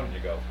look around and you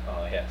go,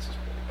 oh yeah, this is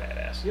really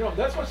badass. You know,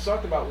 that's what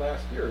sucked about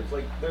last year. It's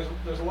like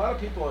there's a lot of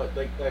people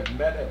that I've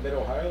met at Mid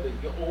Ohio that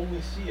you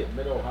only see at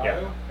Mid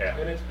Ohio, Yeah.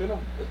 and it's been a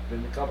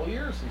couple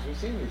years since we've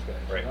seen these guys.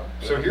 Right. You know?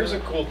 So here's a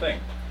cool thing.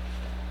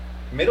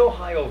 Mid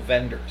Ohio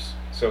vendors.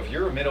 So if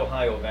you're a Mid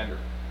Ohio vendor,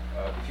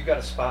 if you got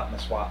a spot in the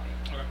swap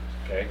meet,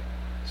 okay.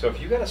 So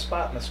if you got a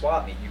spot in the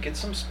swap meet, you get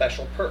some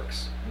special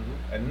perks,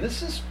 Mhm. and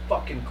this is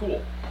fucking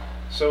cool.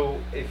 So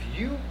if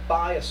you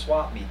buy a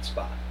swap meet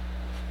spot,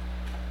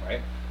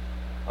 right,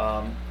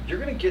 you're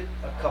gonna get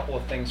a couple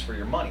of things for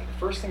your money. The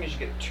first thing is you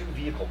get 2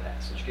 vehicle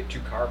passes. You get 2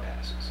 car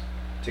passes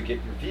to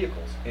get your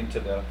vehicles into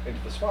the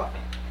swap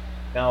meet.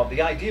 Now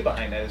the idea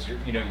behind that is you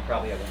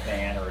probably have a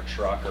van or a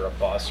truck or a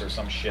bus or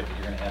some shit that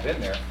you're gonna have in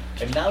there,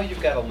 and now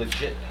you've got a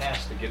legit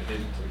pass to get it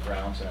into the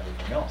grounds and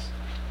everything else.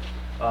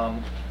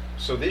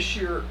 So this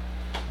year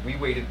we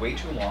waited way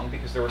too long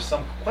because there was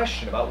some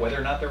question about whether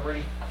or not there were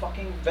any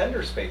fucking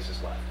vendor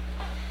spaces left.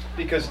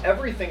 Because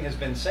everything has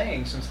been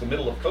saying since the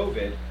middle of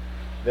COVID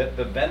that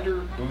the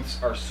vendor booths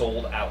are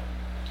sold out,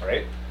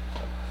 right?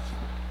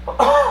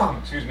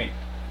 Excuse me.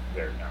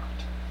 They're not.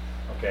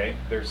 Okay?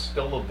 They're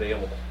still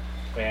available.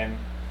 And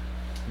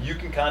you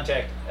can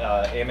contact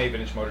AMA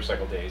Vintage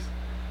Motorcycle Days,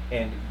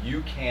 and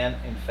you can,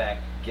 in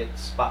fact, get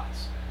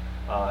spots.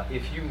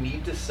 If you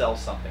need to sell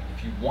something,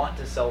 if you want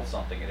to sell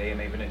something at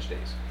AMA Vintage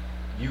Days,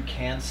 you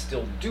can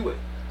still do it.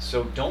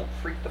 So don't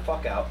freak the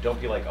fuck out. Don't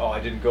be like, oh, I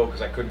didn't go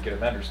because I couldn't get a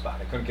vendor spot.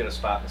 I couldn't get a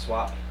spot in the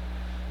swap meet.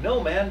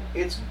 No, man,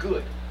 it's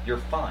good. You're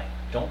fine.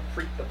 Don't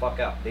freak the fuck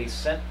out. They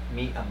sent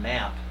me a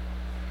map,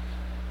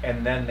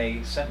 and then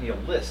they sent me a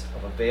list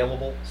of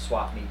available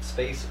swap meet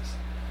spaces.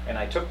 And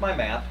I took my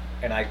map,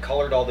 and I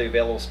colored all the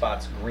available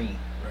spots green.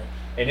 Right.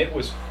 And it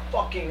was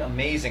fucking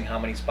amazing how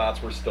many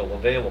spots were still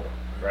available,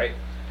 right?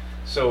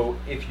 So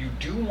if you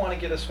do want to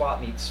get a swap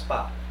meet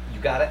spot, you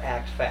got to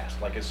act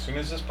fast. Like as soon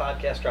as this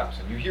podcast drops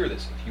and you hear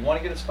this, if you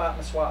want to get a spot in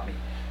the swap meet,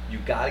 you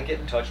got to get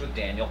in touch with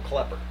Daniel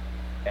Klepper.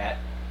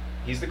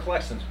 He's the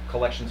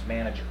collections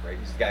manager, right?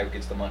 He's the guy who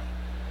gets the money.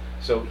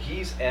 So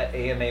he's at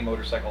AMA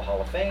Motorcycle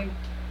Hall of Fame.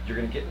 You're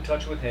going to get in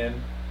touch with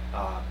him.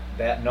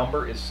 That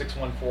number is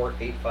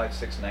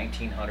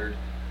 614-856-1900.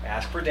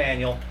 Ask for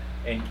Daniel.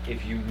 And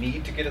if you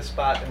need to get a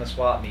spot in the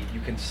swap meet, you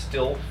can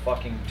still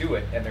fucking do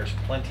it. And there's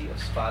plenty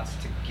of spots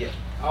to get.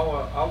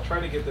 I'll try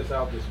to get this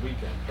out this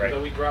weekend. Right.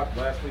 So we dropped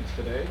last week's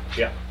today.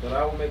 Yeah. But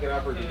I will make an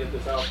effort to get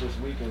this out this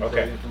weekend. So the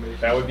Okay. information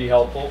That would be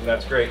helpful.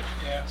 That's great.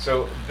 Yeah.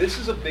 So this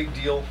is a big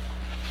deal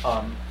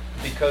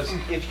because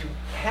if you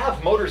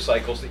have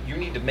motorcycles that you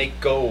need to make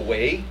go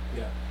away,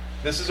 Yeah.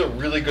 this is a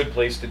really good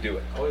place to do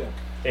it. Oh yeah.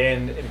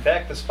 And in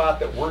fact, the spot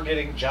that we're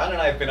getting, John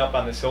and I have been up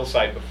on this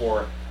hillside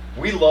before.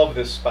 We love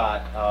this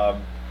spot.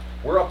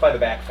 We're up by the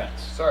back fence.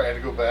 Sorry, I had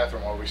to go to the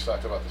bathroom while we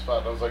talked about the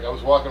spot. I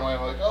was walking away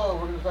and I'm like, oh,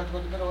 we're going to talk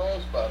about the Mid Ohio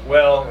spot.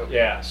 Well,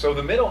 yeah. So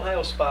the Mid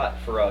Ohio spot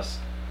for us,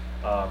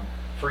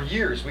 for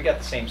years we got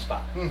the same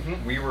spot.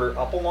 Mhm. We were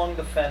up along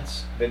the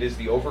fence that is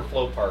the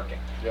overflow parking.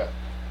 Yeah.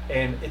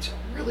 And it's a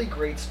really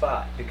great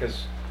spot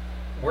because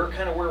we're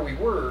kind of where we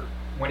were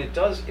when if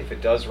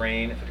it does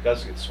rain, if it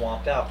does get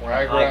swamped out, we're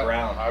on high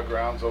ground. High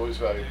ground's always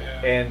valuable.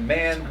 Yeah. And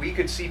man, we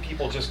could see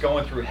people just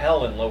going through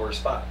hell in lower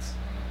spots.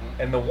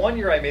 And the one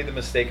year I made the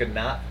mistake of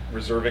not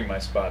reserving my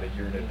spot a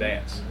year in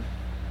advance.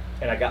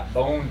 And I got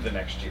boned the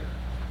next year.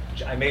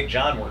 I made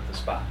John work the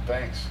spot.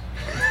 Thanks.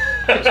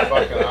 That's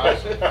fucking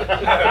awesome.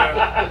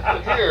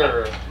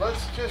 Here,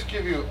 let's just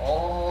give you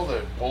all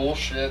the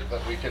bullshit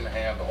that we can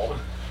handle.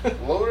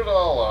 Load it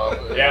all up.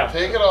 Yeah.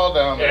 Take it all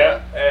down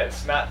Yeah, there.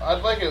 it's not.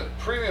 I'd like it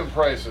premium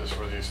prices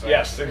for these things.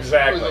 Yes,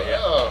 exactly, It was,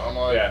 yeah. I'm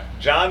like, Yeah,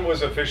 John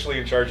was officially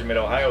in charge of Mid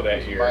Ohio that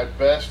this is year. my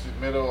best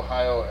Mid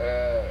Ohio.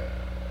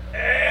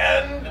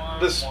 And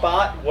the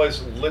spot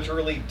was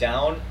literally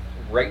down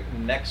right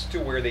next to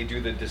where they do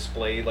the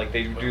display, like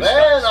they do Then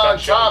stunt on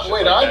show and top, shit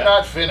wait, like I'm that.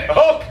 not finished.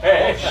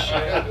 Okay.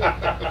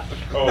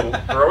 Oh,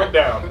 throw it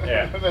down.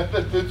 Yeah.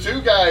 the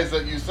two guys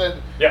that you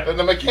said, Yeah. then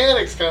the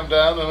mechanics come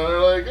down and they're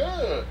like,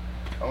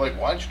 I'm like,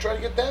 why don't you try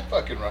to get that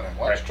fucking running?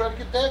 Why don't you Right. try to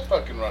get that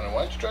fucking running?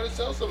 Why don't you try to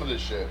sell some of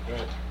this shit?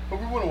 But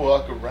we want to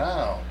walk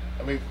around.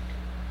 I mean,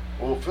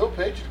 well, Phil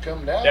paid you to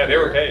come down. Yeah, they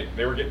were here. paid.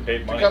 They were getting paid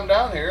To money. come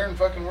down here and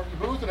fucking work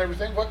the booth and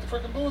everything. Fuck the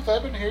fucking booth.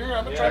 I've been here.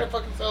 I've been Yeah. trying to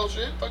fucking sell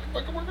shit.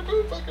 Fucking work the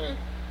booth. Fucking.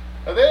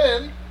 And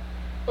then,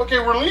 okay,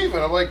 we're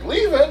leaving. I'm like,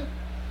 leaving?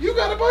 You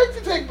got a bike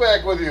to take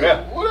back with you.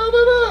 Yeah.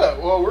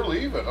 Well, we're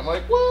leaving. I'm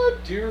like,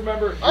 what? Do you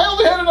remember? I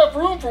only had enough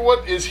room for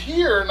what is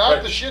here, not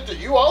Right. the shit that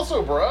you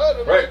also brought.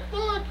 I'm Right.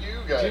 like, fuck you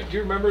Do guys. you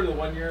remember the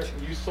one year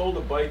you sold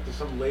a bike to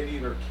some lady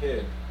and her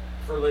kid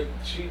for like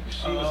she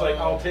was like,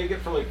 I'll take it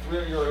for like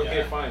 $300. You're like, okay,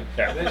 Yeah. fine.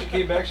 Yeah. And then she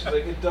came back. She's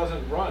like, it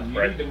doesn't run. You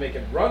Right. need to make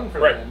it run for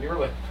Right. that. And you were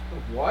like,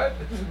 what?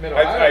 This is Mid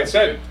Ohio. I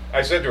said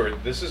to her,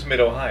 this is Mid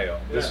Ohio.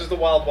 This Yeah. is the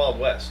Wild Wild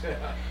West. Yeah.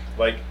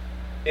 Like,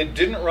 it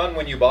didn't run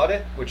when you bought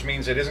it, which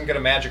means it isn't going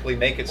to magically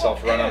make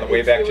itself Well, run on the and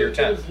way it's- back to your It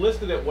tent. was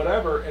listed at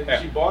whatever, and Yeah.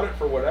 she bought it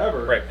for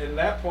whatever. Right. And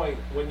that point,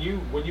 when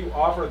you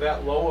offer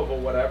that low of a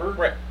whatever,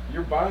 Right.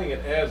 you're buying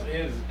it as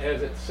is,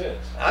 as it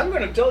sits. I'm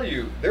going to tell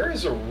you, there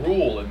is a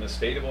rule in the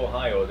state of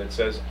Ohio that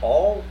says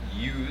all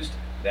used,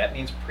 that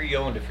means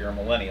pre-owned if you're a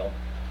millennial,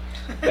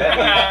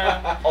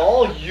 that means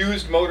all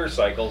used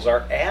motorcycles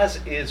are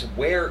as is,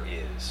 where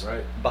is,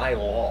 Right. by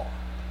law,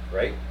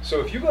 right? So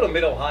if you go to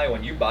Mid Ohio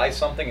and you buy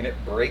something and it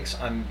breaks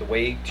on the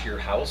way to your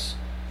house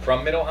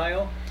from Mid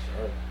Ohio,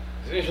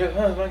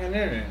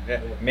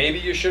 maybe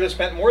you should have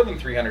spent more than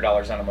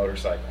 $300 on a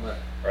motorcycle, Right.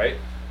 right?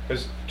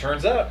 Because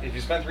turns out, if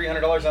you spend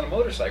 $300 on a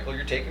motorcycle,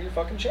 you're taking your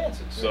fucking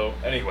chances. So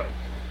anyway,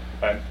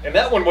 and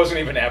that one wasn't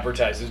even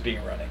advertised as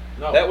being running.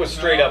 No. That was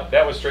straight No. up.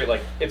 That was straight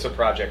like it's a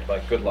project.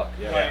 Like good luck.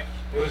 Yeah. Right.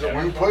 It was a Yeah.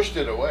 one. You pushed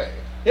it away.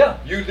 Yeah,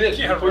 you did.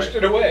 Yeah, You pushed right.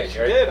 it away. She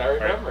right? did, I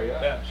Right. remember,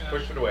 yeah. Yeah, she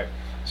pushed it away.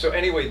 So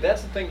anyway,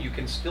 that's the thing. You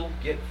can still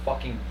get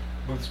fucking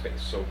booth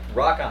space. So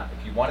rock on.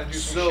 If you want to do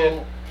some So,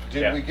 shit,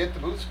 did yeah. we get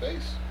the booth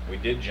space? We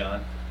did,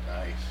 John.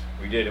 Nice.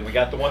 We did, and we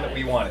got the one that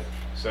we wanted.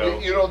 So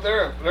You know,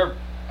 there.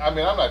 I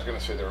mean, I'm not going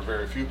to say there are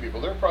very few people.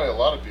 There are probably a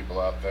lot of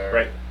people out there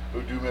Right.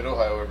 who do Mid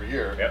Ohio every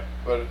year. Yep.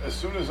 But as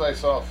soon as I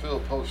saw Phil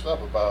post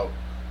up about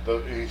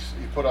he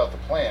put out the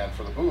plan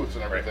for the booths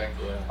and Right. everything,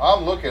 Yeah.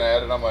 I'm looking at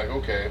it. and I'm like,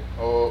 okay,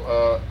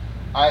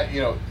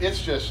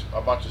 it's just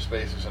a bunch of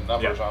spaces and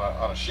numbers Yeah.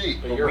 on a sheet.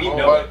 But you're we home.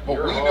 know But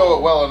You're we home. know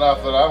it well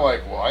enough that I'm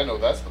like, well, I know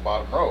that's the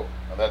bottom row,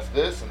 and that's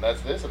this, and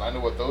that's this, and I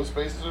know what those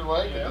spaces are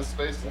like, Yeah. and this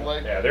space is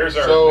like. yeah, there's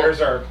So,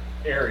 our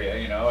area,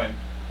 you know, and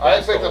I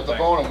that's picked whole up the thing.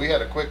 phone and we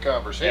had a quick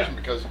conversation Yeah.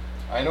 because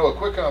I know a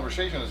quick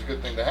conversation is a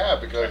good thing to have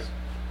because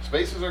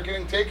spaces are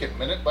getting taken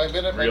minute by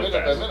minute by Real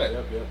minute fast. by minute.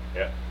 Yep, yep.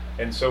 Yeah.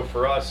 And so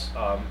for us,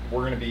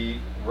 we're going to be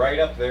right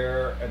up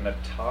there in the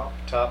top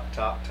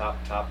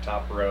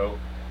row,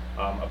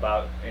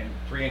 about in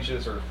 3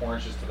 inches or 4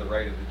 inches to the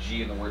right of the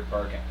G in the word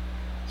parking.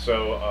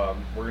 So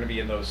we're going to be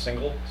in those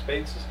single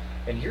spaces.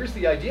 And here's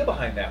the idea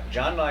behind that.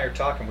 John and I are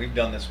talking. We've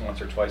done this once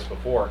or twice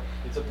before.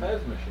 It's a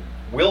Pez machine.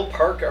 We'll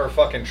park our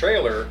fucking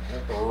trailer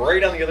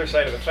right on the other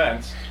side of the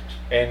fence.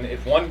 And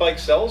if one bike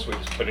sells, we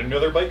just put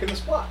another bike in the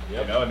spot,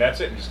 Yep. you know, and that's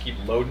it, and just keep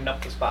loading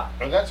up the spot.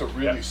 And that's a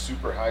really Yeah.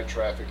 super high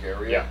traffic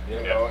area. Yeah.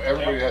 You Yeah. know,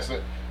 everybody Yeah. has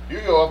to. You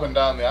go up and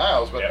down the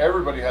aisles, but Yeah.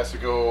 everybody has to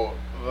go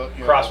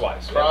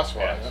Crosswise.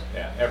 Crosswise.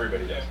 Yeah,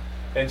 everybody does.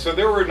 And so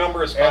there were a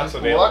number of And spots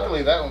available.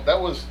 luckily,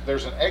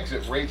 there's an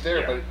exit right there,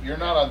 Yeah. but you're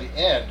not on the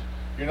end.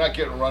 You're not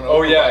getting run Oh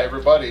over yeah, by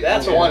everybody.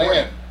 That's You're a one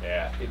warning. in.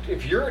 Yeah,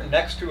 if you're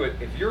next to it,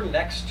 if you're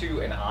next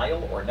to an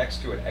aisle or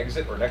next to an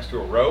exit or next to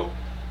a row,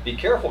 be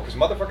careful because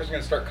motherfuckers are going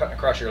to start cutting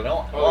across your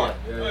lawn. Oh, yeah,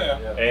 Oh, yeah, yeah.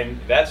 yeah. And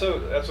that's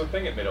a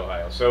thing at Mid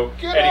Ohio. So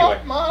Get anyway,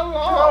 off my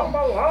lawn.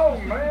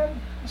 lawn,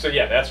 man. So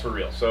yeah, that's for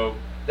real. So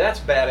that's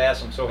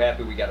badass. I'm so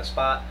happy we got a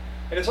spot,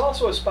 and it's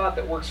also a spot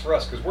that works for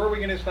us because where are we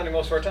going to be spending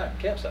most of our time?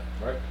 Campsite.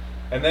 Right.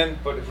 And then,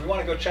 but if we want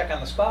to go check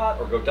on the spot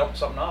or go dump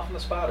something off in the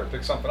spot or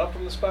pick something up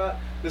from the spot,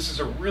 this is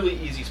a really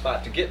easy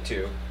spot to get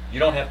to. You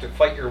don't have to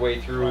fight your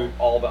way through Right.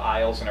 all the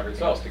aisles and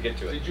everything So, else to get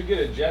to it. Did you get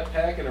a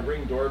jetpack and a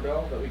Ring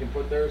doorbell that we can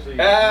put there so you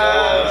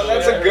Ah,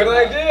 that's a good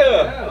idea.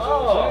 Yeah, that's what I'm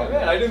Oh saying,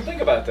 man, I didn't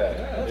think about that.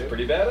 Yeah, That's dude.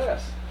 pretty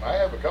badass. I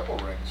have a couple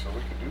rings, so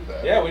we could do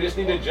that. Yeah, we just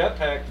need a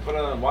jetpack to put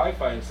it on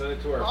Wi-Fi and send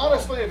it to our phone.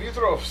 Honestly, if you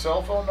throw a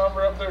cell phone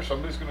number up there,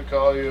 somebody's going to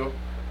call you,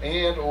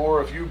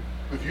 or if you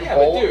Yeah, but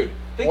bowl, dude,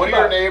 think one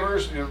about- of your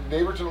neighbors, your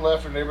neighbor to the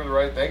left or neighbor to the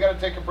right, they got to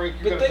take a break.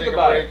 You But got to think take a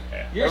about break. it.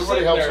 Yeah. You're Everybody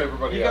sitting helps there,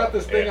 everybody you out. got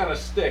this thing Yeah. on a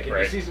stick, and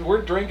Right. you see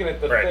we're drinking at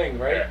the Right. thing,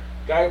 right? Yeah.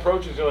 Guy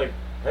approaches, you're like,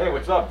 "Hey,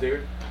 what's up,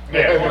 dude? Yeah,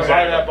 You wanna buy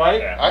exactly. that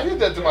bike?" Yeah. I did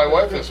that to my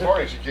wife this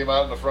morning. She came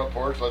out on the front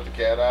porch, let the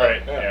cat out,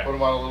 Right, yeah. put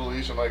him on a little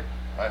leash. I'm like,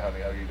 Hi,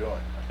 honey, how you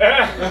doing? You're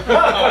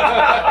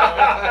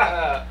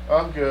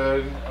I'm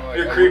good. I'm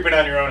like, creeping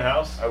on your own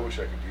house. I wish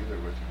I could be there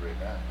with you right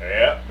now.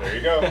 Yeah, there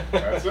you go.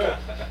 That's it.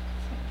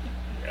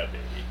 Yeah, baby.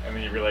 And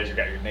then you realize you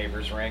got your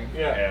neighbor's ring.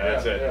 Yeah,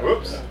 that's yeah, it. yeah.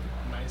 Whoops.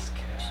 Nice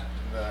cat.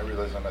 And then I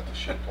realize I'm at the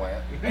shit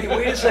plant. Hey,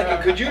 wait a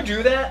second. Could you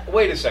do that?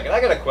 Wait a second. I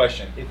got a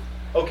question. If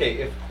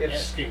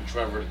Asking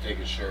Trevor to take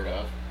his shirt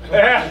off. No,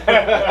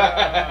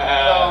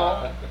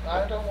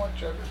 I don't want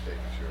Trevor to take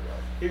his shirt off.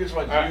 He just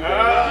wants you.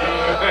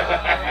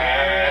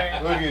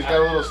 Look, he's got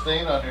a little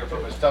stain on here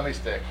from his tummy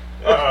stick.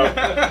 Well,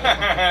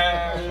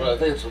 I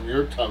think it's from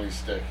your tummy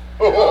stick.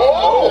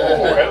 Oh,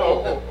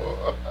 hello.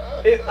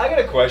 I got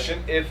a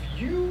question. If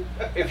you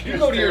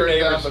go to your Staring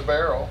down neighbor's, the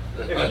barrel.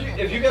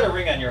 if you got a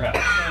ring on your house,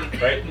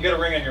 right? You got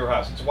a ring on your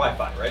house. It's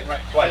Wi-Fi, right? Right.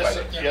 It's Wi-Fi. Yes,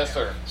 sir. Yes,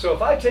 sir. So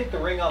if I take the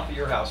ring off of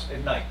your house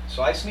at night,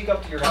 so I sneak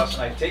up to your house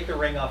and I take the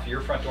ring off of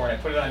your front door and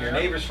I put it on your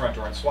neighbor's front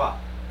door and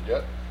swap.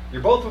 Yep.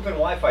 You're both within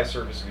Wi-Fi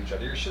service of each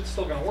other. Your shit's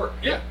still gonna work.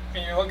 Yeah.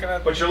 And you're looking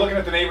at. But you're looking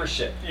at the neighbor's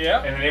shit.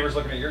 Yeah. And the neighbor's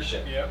looking at your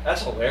shit. Yeah.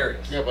 That's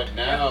hilarious. Yeah, but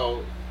now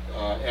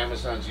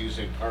Amazon's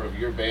using part of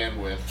your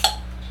bandwidth.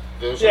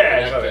 Those Yeah, are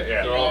it's connected. other-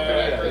 yeah. They're all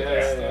Yeah, connected.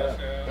 yeah, Stuff,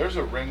 There's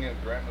a ring in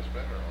Grandma's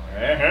bedroom.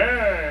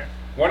 Uh-huh.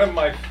 One of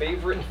my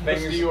favorite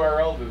What's things. the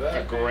URL to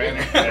that? Granny.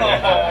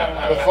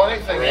 Yeah. The funny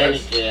thing Granny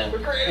is, can.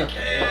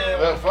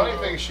 the funny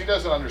thing, she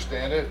doesn't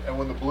understand it, and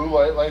when the blue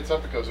light lights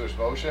up because there's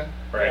motion,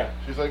 Right.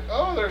 she's like,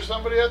 "Oh, there's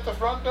somebody at the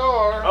front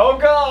door." Oh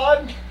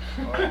God.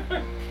 Like,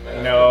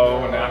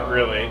 No, not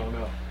really. No,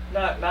 no.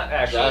 Not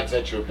actually. God's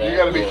at your back. You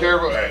got to be door.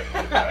 careful. Right.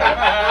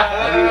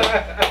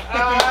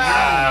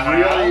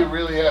 You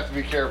really have to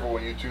be careful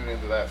when you tune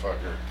into that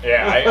fucker.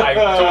 Yeah, I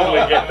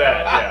totally get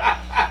that.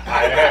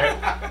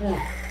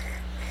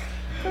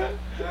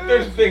 Yeah.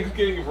 There's things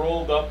getting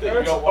rolled up that you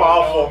That's don't want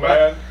awful, to know.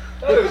 man.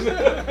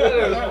 That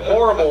is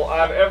horrible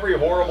on every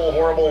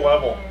horrible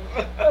level.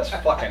 That's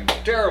fucking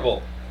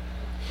terrible.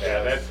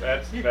 Yeah,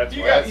 that's You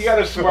why- got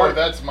a smart.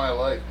 That's my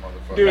life,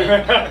 motherfucker.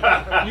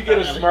 Dude, you get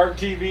a smart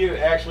TV and it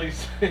actually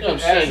I'm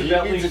saying he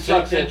accidentally needs to take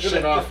sucks that into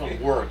shit the off thing.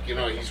 of work. You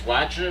know, he's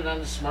watching it on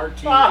the smart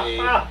TV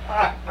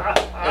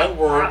at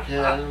work. You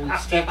know, we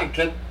just have to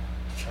get.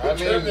 I turn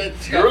mean, that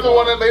stuff you're the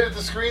one off. that made it the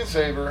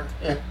screensaver.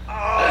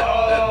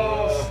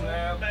 Oh,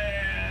 Snap.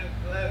 man,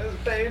 that is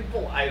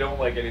painful. I don't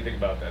like anything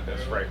about that.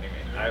 That's frightening me.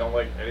 I don't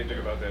like anything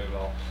about that at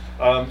all.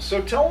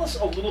 So tell us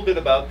a little bit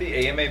about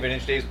the AMA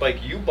Vintage Days bike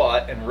you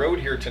bought and rode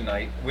here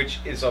tonight, which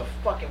is a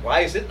fucking. Why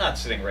is it not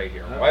sitting right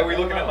here? Why are we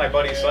looking at my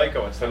buddy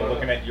Psycho instead of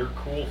looking at your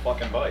cool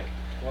fucking bike?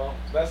 Well,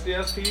 that's the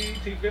SP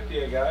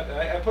T50 I got.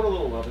 I put a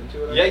little love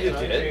into it. Yeah, you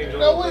I did. changed Now,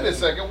 little wait a bit.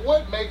 second.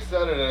 What makes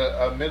that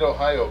a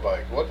Mid-Ohio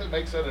bike? What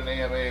makes that an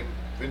AMA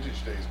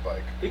Vintage Days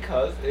bike?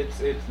 Because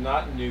it's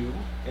not new,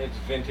 it's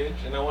vintage,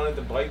 and I wanted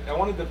the bike.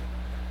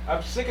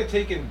 I'm sick of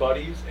taking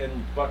buddies and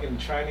fucking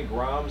China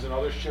Groms and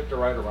other shit to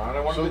ride around. I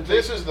wanted So to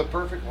this take, is the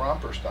perfect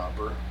romper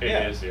stomper. It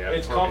is, yeah.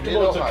 It's For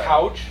comfortable. It's a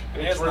Mid-Ohio. couch. It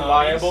It's has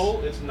reliable.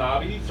 knobbies. It's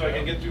knobby, so I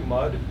can get through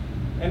mud,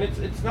 and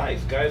it's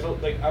nice, guys.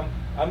 Like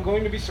I'm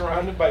going to be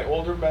surrounded by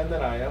older men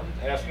than I am,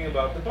 asking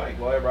about the bike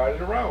while I ride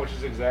it around, which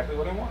is exactly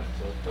what I want.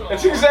 So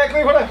That's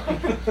exactly what I.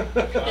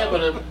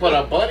 Yeah, but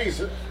a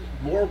buddy's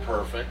more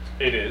perfect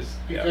It is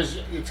because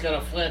it's got a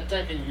flat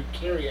deck and you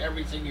carry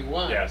everything you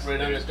want Yes, right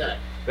it on the is deck.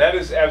 That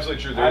is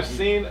absolutely true. I've There's-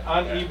 seen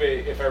on yeah.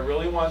 eBay, if I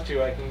really want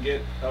to, I can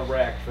get a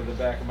rack for the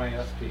back of my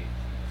SP.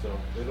 So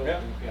it'll, Yeah,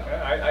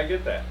 yeah. I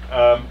get that.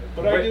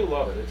 But I do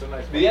love it. It's a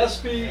nice The bike.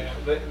 SP,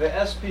 the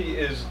SP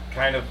is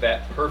kind of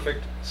that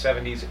perfect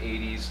 70s,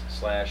 80s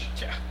slash,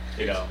 Yeah.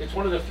 you know. It's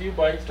one of the few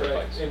bikes that,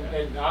 Bikes,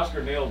 and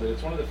Oscar nailed it.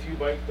 It's one of the few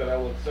bikes that I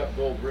will accept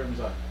gold rims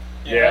on.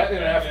 Yeah. That and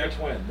an Yeah. Africa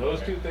Twin.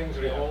 Those two things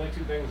are the only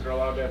two things that are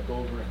allowed to have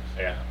gold rims.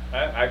 Yeah,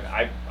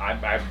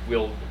 I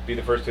will be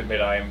the first to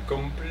admit I am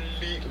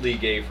completely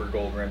gay for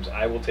gold rims.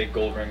 I will take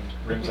gold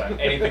rims on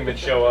anything that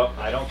show up.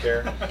 I don't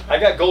care. I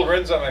got gold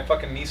rims on my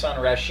fucking Nissan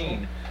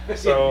Rasheen.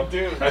 So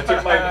Dude. I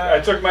took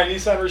my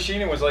Nissan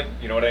Rasheen and was like,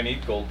 you know what I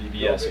need? Gold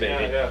BBS, Gold,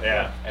 baby.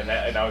 yeah. And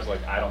I was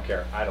like, I don't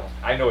care.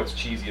 I know it's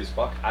cheesy as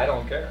fuck. I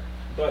don't care.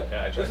 But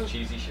Yeah, I this drive is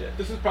cheesy shit.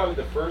 this is probably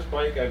the first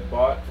bike I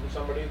bought from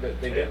somebody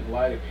that they didn't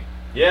lie to me.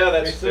 Yeah,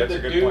 They that's said a the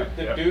good dude, point.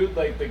 the Yep. dude,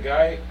 like the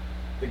guy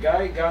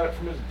got it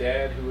from his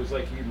dad, who was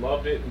like he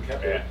loved it and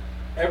kept it.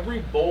 Every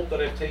bolt that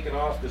I've taken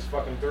off this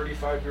fucking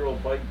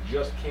 35-year-old bike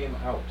just came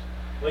out.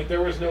 Like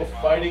there was no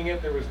fighting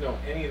it, there was no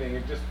anything.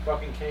 It just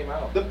fucking came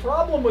out. The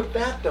problem with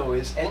that though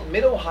is at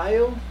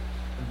Mid-Ohio,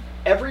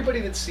 everybody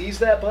that sees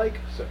that bike,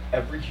 so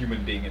every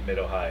human being in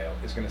Mid-Ohio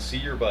is going to see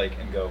your bike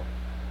and go,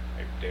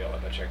 "Hey Dale, I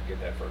bet you I can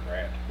get that for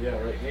 $1,000." Yeah,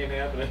 right. Ain't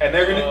happening. And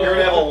you're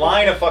gonna have a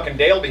line of fucking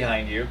Dale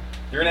behind you.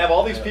 You're gonna have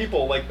all these Yeah.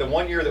 people. Like the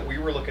one year that we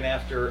were looking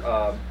after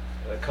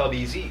Cub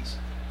EZs,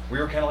 we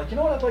were kind of like, you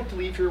know what I'd like to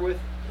leave here with?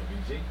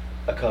 Easy.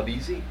 A Cub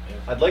EZ. Yeah.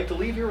 I'd like to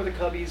leave here with a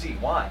Cub EZ.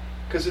 Why?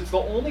 Because it's the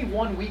only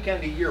one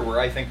weekend a year where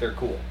I think they're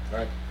cool.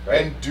 Right.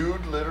 And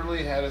dude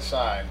literally had a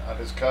sign on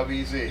his Cub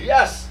EZ.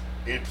 Yes.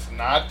 It's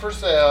not for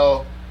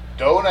sale.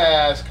 Don't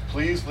ask.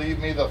 Please leave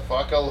me the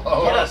fuck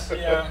alone. Yes.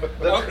 Yeah.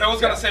 I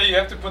was gonna say you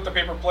have to put the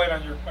paper plate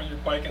on your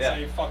bike and Yeah.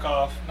 say "fuck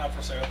off," not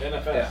for sale.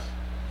 NFS.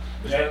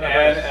 Yeah.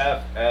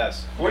 NFS.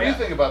 NFS. What do you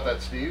think about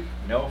that, Steve?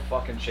 No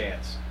fucking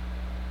chance.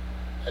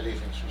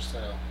 Anything's for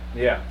sale.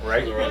 Yeah,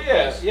 right? For the Well, right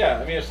yeah, price. yeah.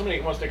 I mean, if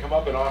somebody wants to come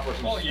up and offer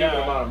some Well, stupid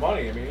yeah. amount of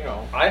money, I mean, you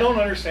know. I don't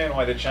understand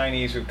why the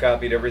Chinese who've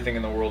copied everything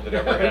in the world that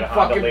ever had a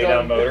Honda Fucking laydown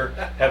done. motor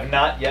have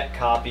not yet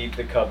copied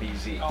the Cub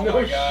EZ. Oh No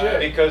my God. shit.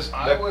 Because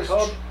I the was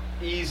Cub tr-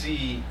 EZ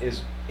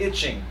is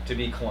itching to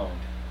be cloned.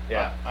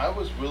 Yeah. I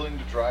was willing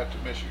to drive to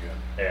Michigan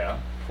Yeah.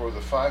 for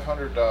the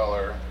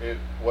 $500.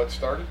 What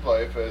started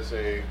life as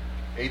a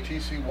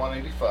ATC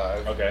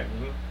 185, Okay.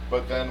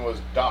 but then was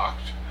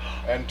docked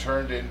and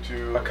turned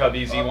into A Cub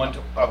EZ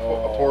a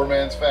poor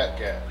man's fat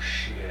cat. Oh,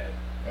 shit.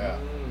 Yeah.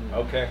 Mm.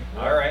 Okay.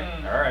 All right.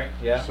 All right.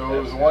 Yeah. So it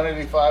was a that's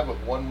 185 with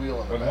one wheel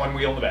in the with back. one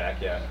wheel in the back.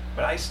 Yeah.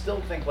 But I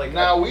still think like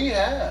Now we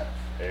have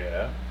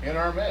Yeah. in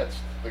our midst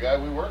the guy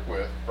we work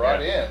with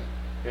brought Yeah. in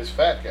his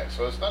fat cat.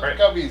 So it's not Right.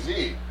 the Cub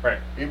EZ. Right.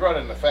 He brought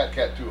in the Fat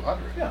Cat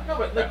 200. Yeah. No,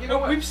 but like, you know No,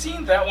 what? we've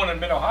seen that one in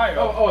Mid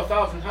Ohio. Oh,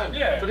 1,000 times.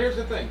 Yeah. But here's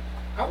the thing.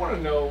 I want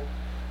to know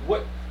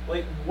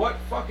what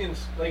fucking,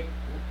 like,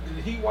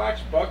 did he watch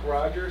Buck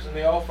Rogers and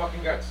they all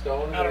fucking got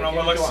stoned? I don't and know, they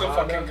but came it looks into a so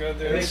Honda, fucking good,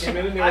 dude. and they came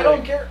in and they I were don't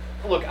like, care.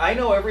 Look, I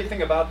know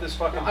everything about this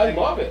fucking I thing.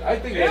 love it. I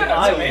think Yeah, that's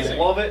that's I amazing.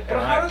 love it. But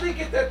and how I- do they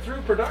get that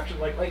through production?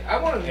 Like I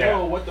want to Yeah.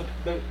 know what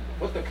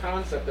the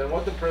concept and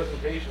what the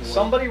presentation was.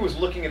 Somebody was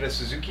looking at a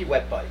Suzuki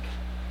wet bike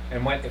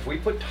and went, if we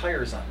put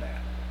tires on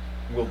that,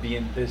 we'll be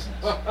in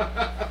business.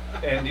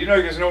 And you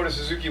guys know what a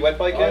Suzuki wet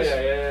bike Oh, is? yeah,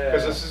 yeah, yeah,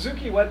 Because yeah. a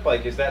Suzuki wet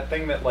bike is that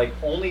thing that like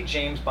only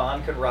James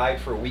Bond could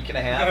ride for a week and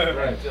a half.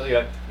 Right. Until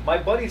you- my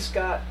buddy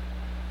Scott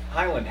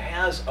Hyland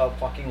has a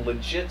fucking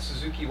legit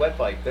Suzuki wet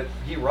bike that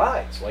he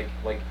rides, like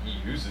he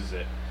uses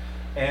it.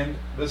 And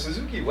the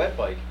Suzuki wet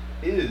bike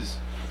is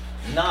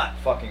not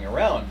fucking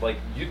around. Like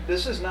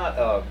this is not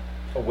a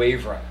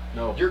wave run.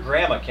 No. Your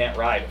grandma can't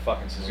ride a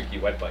fucking Suzuki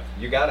wet bike.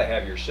 You got to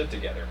have your shit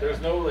together. There's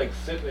no like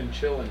sitting and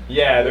chilling.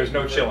 Yeah, there's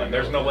no chilling.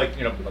 There's no like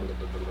It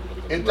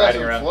riding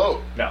doesn't around.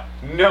 float. No.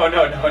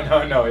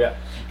 Yeah,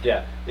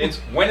 yeah. It's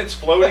when it's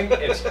floating.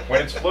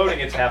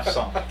 It's half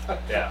sunk.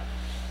 Yeah,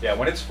 yeah.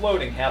 When it's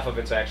floating, half of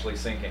it's actually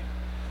sinking.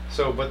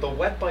 So, but the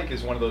wet bike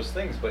is one of those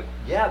things. But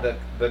yeah,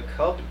 the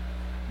Cub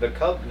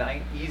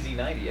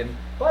EZ90. And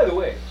by the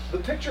way, the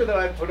picture that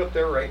I put up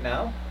there right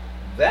now,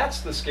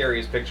 that's the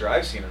scariest picture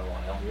I've seen in a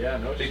while. Yeah,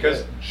 no Because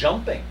shit.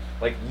 jumping,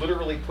 like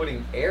literally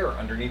putting air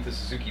underneath the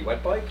Suzuki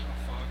wet bike.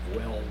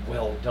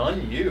 Well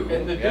done, you.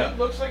 And the Yeah. dude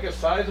looks like a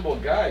sizable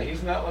guy.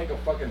 He's not like a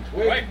fucking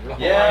twig. Right. Yeah,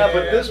 Yeah,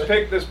 but yeah,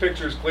 this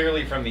picture is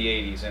clearly from the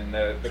 '80s, and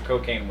the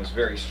cocaine was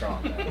very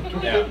strong then.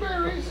 Yeah.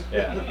 Berries.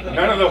 Yeah.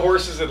 None of the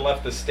horses had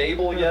left the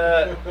stable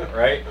yet,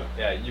 right?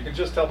 Yeah, you can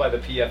just tell by the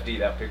PFD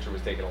that picture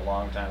was taken a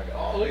long time ago.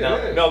 Oh, look at no,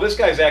 this. no, this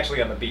guy's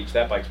actually on the beach.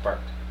 That bike's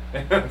parked.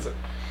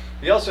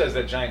 He also has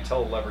that giant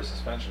telelever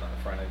suspension on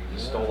the front. I think he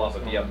just Yeah, stole off a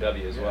that's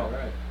BMW as yeah, well.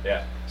 right.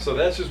 Yeah. So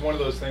that's just one of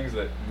those things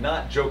that,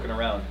 not joking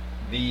around,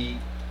 the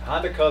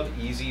Honda Cub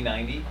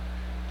EZ90,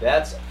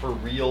 that's for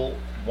real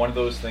one of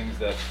those things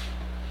that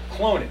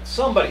clone it.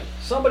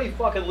 Somebody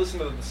fucking listen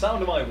to the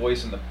sound of my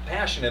voice and the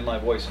passion in my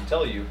voice and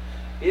tell you,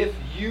 if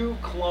you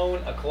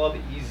clone a Cub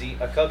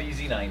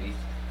EZ90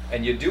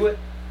 and you do it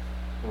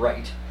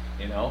right,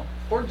 you know.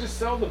 Or just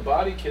sell the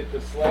body kit to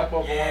slap over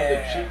one of the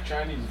Yeah. cheap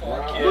Chinese Fuck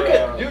brown. yeah. Look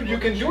at, dude, you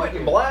can do it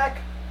in black,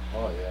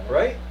 Oh yeah.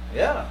 right?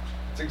 Yeah.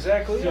 That's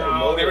exactly it.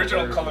 No, the Supermoto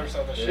original version. colors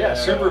of the shit. Yeah,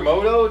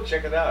 Supermoto,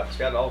 check it out. It's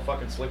got all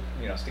fucking slick,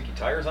 sticky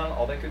tires on it,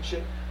 all that good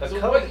shit. The So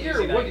Cub what year?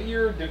 EZ90 What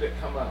year did it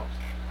come out?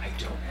 I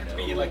don't Had to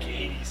know. be like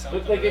 80 something.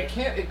 But like right? it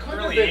can't. It couldn't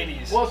Early have been.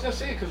 80s. Well, I was gonna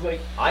say because like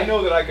I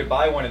know that I could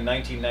buy one in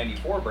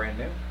 1994, brand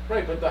new.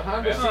 right, but the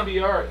Honda Yeah.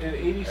 CBR in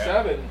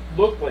 '87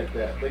 looked like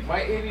that. Like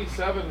my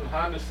 '87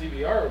 Honda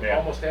CBR Yeah.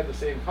 almost had the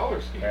same color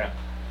scheme.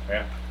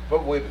 Yeah.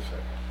 But wait a second.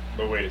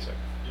 But wait a second.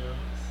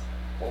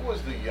 What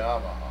was the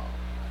Yamaha?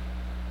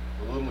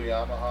 The little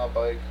Yamaha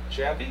bike?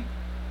 Chappie?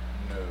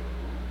 No.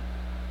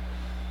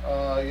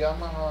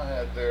 Yamaha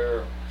had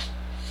their.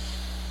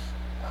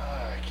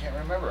 I can't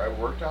remember. I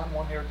worked on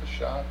one here at the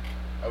shop.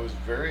 I was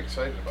very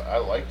excited about it. I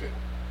liked it.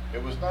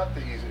 It was not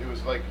the easy. It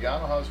was like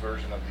Yamaha's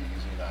version of the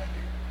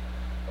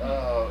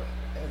EZ90.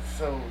 And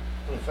so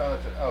we found it.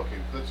 Okay,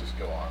 let's just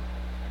go on.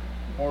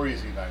 More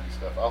EZ90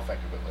 stuff. I'll think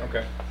of it later.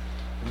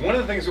 Okay. One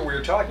of the things that we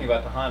were talking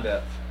about, the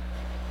Honda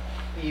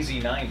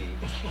EZ90,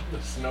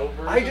 The snow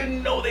version. I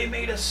didn't know they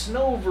made a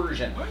snow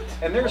version. What?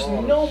 And there's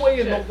Oh, no way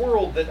in shit. the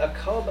world that a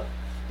Cub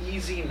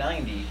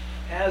EZ90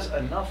 has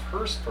enough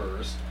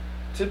HRST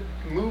to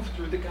move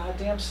through the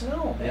goddamn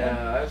snow, man. Yeah,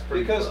 that's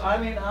pretty. Because cool. I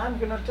mean, I'm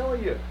gonna tell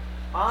you,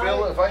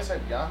 Phil, if I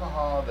said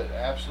Yamaha that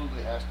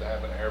absolutely has to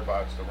have an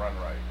airbox to run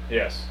right,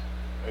 yes,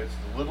 it's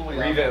the little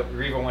Riva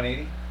Yamaha.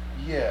 180.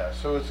 Yeah,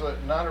 so it's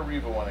not a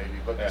Riva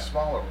 180, but Yeah. the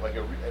smaller, like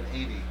an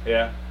 80.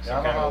 Yeah, some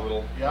Yamaha, kind of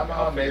little. I'll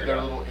Yamaha figure made it their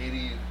out. little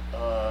 80.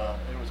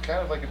 It was kind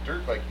of like a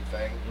dirt bikey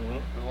thing. Mhm.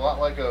 It was a lot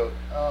like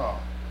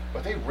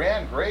but they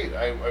ran great.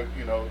 I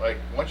like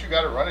once you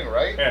got it running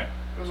right, Yeah.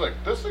 It was like,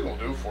 this thing will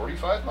do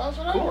 45 miles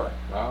an hour. Cool.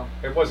 Wow.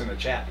 It wasn't a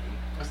chappy.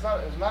 It's not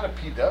a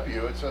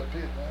PW. It's a P.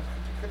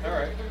 All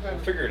right, we'll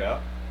figure it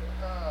out.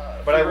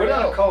 But But I would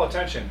want to call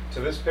attention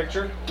to this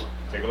picture.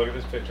 Take a look at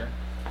this picture.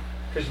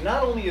 Because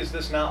not only is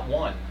this not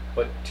one,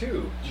 but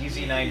two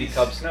Easy 90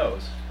 Cub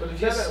Snows. But is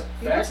Do you that s-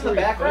 a you know what's in the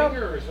factory background?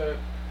 thing, or is that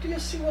Do you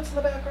see what's in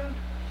the background?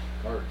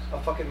 cards? A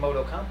fucking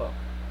Moto Campo.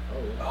 Oh,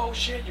 yeah. Oh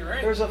shit, you're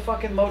right. There's a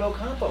fucking Moto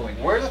Campo in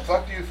here. Where the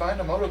fuck do you find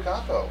a Moto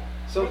Campo?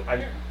 So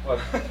I,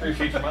 3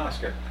 feet from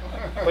Oscar.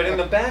 But in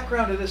the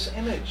background of this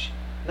image,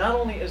 not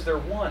only is there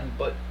one,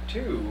 but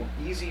two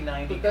Easy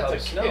 90 But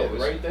that's Cub a kit, Snows.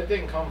 right? That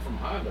didn't come from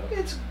Honda.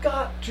 It's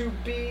got to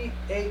be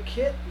a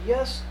kit.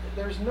 Yes,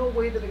 there's no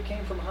way that it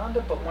came from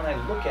Honda, but when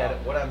I look at it,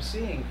 what I'm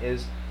seeing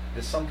is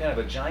this some kind of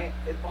a giant.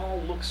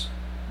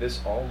 This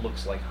all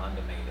looks like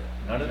Honda made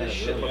it. None of this Yeah, it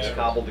shit really looks does.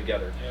 cobbled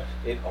together.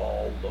 Yeah. It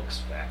all looks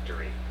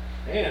factory.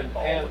 And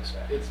all looks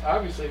factory. it's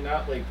obviously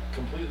not like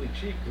completely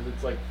cheap because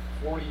it's like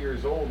 40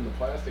 years old and the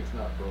plastic's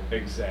not broken.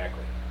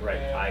 Exactly. Right.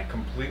 Yeah. I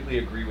completely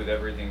agree with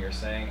everything you're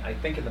saying. I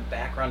think in the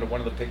background of one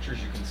of the pictures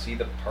you can see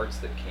the parts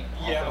that came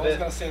off Yeah, I of was it.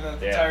 gonna say that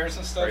the Yeah. tires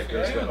and stuff. Right,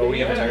 there's yeah. the Dude, OEM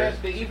they even tires.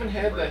 had, they even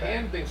had the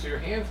hand thing so your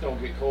hands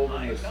don't get cold in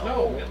I the know,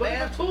 snow. Look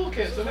man. at the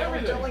toolkits and I'm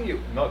everything. telling you.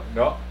 No.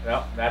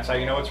 That's how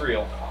you know it's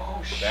real.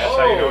 Oh shit. That's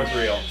how you know it's Oh,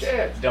 real.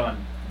 shit.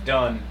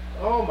 Done.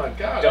 Oh my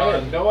god, I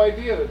Done. had no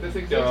idea that this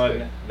existed.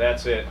 Done.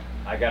 That's it.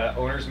 I got an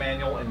owner's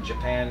manual in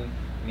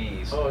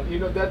Japanese. Oh, you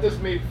know, that just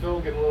made Phil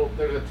get a little,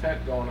 there's a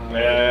tent going on.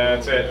 Yeah,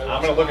 that's it.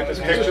 I'm gonna look at this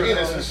Mr. picture.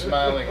 Venus is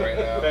smiling right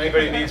now. If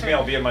anybody needs me,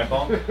 I'll be in my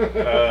bunk.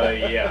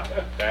 Yeah,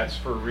 that's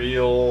for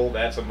real.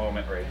 That's a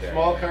moment right there.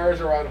 Small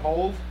cars are on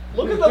hold.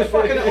 Look at the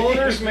fucking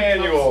owner's Snow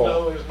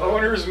manual. is not-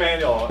 Owner's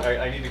manual.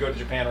 I need to go to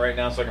Japan right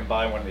now so I can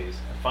buy one of these.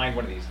 Find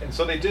one of these. And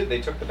so they did.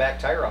 They took the back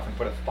tire off and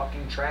put a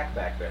fucking track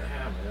back there.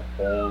 Yeah, man.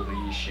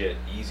 Holy shit.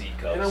 Easy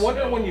Cub And I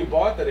wonder Snow. when you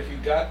bought that if you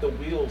got the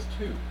wheels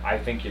too. I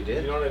think you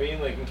did. You know what I mean?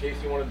 Like in case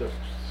you wanted to.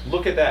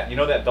 Look at that. You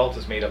know that belt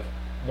is made of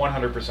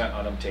 100%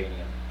 unobtainium.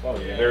 Oh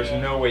yeah. There's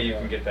no way you Yeah.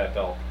 can get that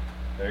belt.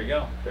 There you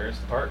go. There's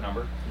the part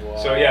number. Wow.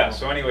 So yeah.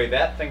 So anyway,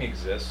 that thing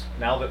exists.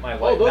 Now that my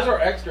Oh, life. those now- are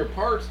extra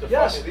parts. To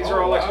Yes, fucking, these oh,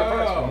 are all extra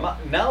wow.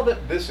 parts. Now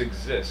that this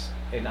exists,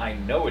 and I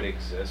know it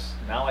exists,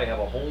 now I have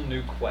a whole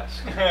new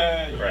quest.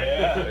 Yeah.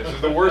 Right. This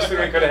is the worst thing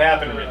that could have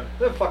happened to me.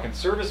 The fucking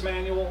service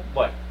manual,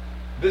 but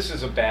this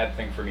is a bad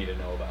thing for me to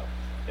know about.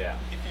 Yeah.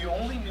 If you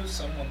only knew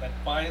someone that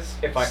buys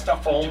If I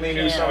stuff from only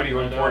knew Japan, somebody who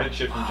I know. imported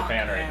shit from Fuck,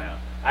 Japan right man. now.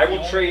 I If you will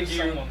only trade knew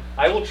you. someone.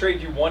 I will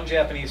trade you one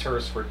Japanese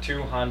hearse for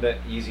 2 Honda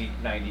Easy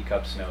 90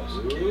 Cub Snows.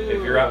 Ooh.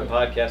 If you're out in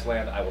podcast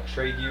land, I will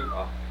trade you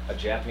a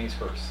Japanese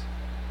hearse,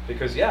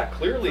 because yeah,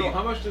 clearly So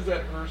how much does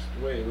that Hearst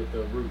weigh with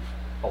the roof?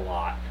 a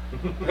lot,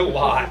 a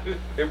lot.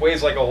 It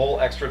weighs like a whole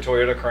extra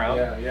Toyota Crown.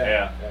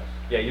 Yeah.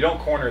 Yeah, you don't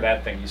corner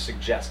that thing. You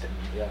suggest it.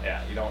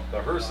 Yeah. You don't.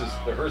 The hearse is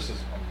a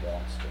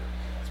monster.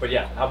 But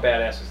yeah, how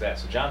badass is that?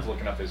 So John's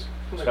looking up his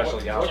Like, special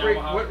what,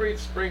 Yamaha. what rate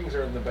springs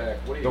are in the back?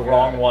 What do you The got?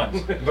 wrong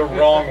ones. The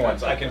wrong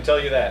ones. I can tell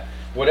you that.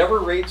 Whatever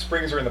rate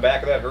springs are in the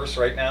back of that hearse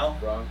right now,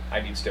 Wrong.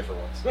 I need stiffer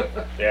ones.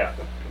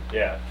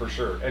 Yeah, for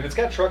sure. And it's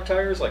got truck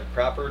tires, like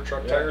proper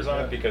truck Yeah, tires on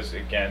yeah. it, because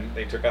again,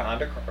 they took a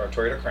Honda or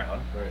Toyota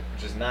Crown, Right.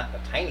 which is not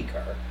a tiny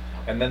car,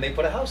 and then they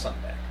put a house on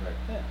the back. Right.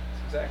 Yeah,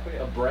 that's exactly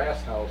it. A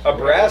brass house. A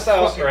brass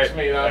house, Fucking right?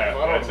 made out of.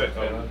 Yeah, I don't that's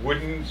know it. what A the-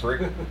 wooden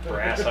brick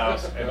brass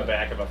house in the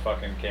back of a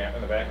fucking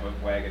in the back of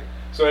a wagon.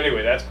 So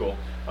anyway, that's cool.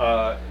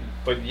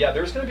 But yeah,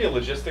 there's going to be a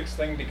logistics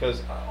thing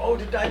because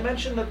did I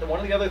mention that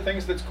one of the other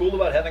things that's cool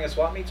about having a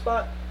swap meet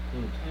spot?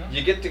 Hmm.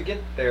 You get to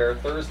get there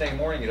Thursday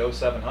morning at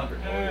 0700.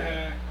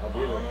 I'll be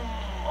there.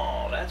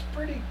 Oh, that's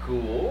pretty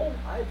cool.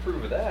 I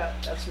approve of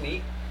that. That's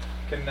neat.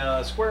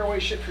 Can square away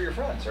shit for your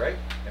friends, right?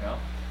 You know,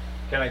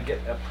 can I get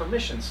a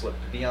permission slip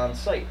to be on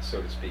site,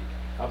 so to speak?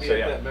 I'll be So, at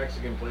yeah. that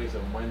Mexican place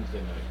on Wednesday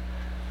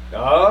night.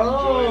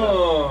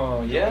 Oh,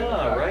 Enjoy yeah, the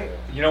right. cocktail.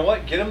 You know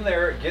what?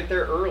 Get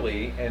there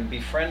early and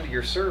befriend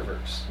your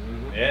servers.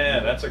 Mhm.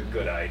 Yeah, that's a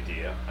good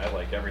idea. I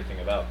like everything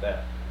about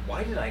that.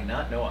 Why did I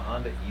not know a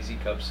Honda Easy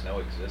Cub Snow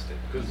existed?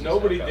 Because Easy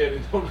nobody Snow did.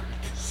 Cub. And nobody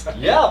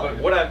decided. Yeah, but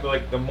what I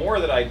like, the more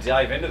that I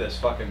dive into this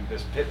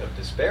pit of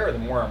despair, the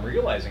more I'm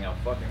realizing how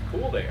fucking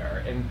cool they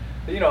are. And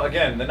you know,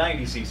 again, the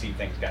 90cc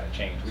thing's got to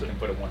change. We can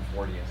put a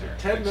 140 in there. and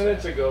 10 fix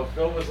minutes that. ago,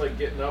 Phil was like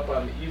getting up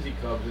on the Easy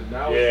Cubs, and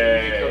now it's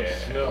Yeah, the Easy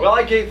Cubs Snow. Well,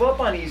 I gave up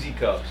on Easy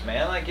Cubs,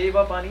 man. I gave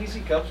up on Easy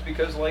Cubs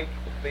because like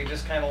they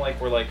just kind of like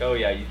were like, oh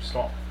yeah,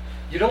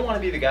 you don't want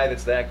to be the guy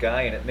that's that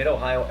guy. And at Mid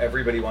Ohio,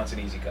 everybody wants an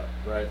Easy Cub.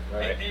 Right,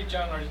 right. Hey,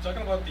 John, are you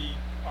talking about the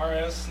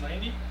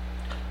RS90?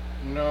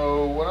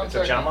 No, what I'm It's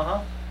a talking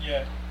Yamaha.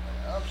 Yeah.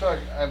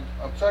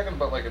 I'm talking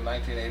about like a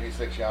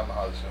 1986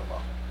 Yamaha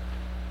Zuma.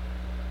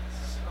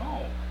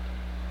 Oh.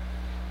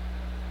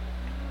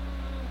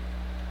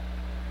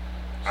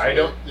 I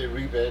don't. They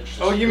rebadged.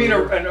 the Oh, you mean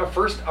a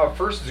scooter.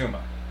 first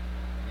Zuma?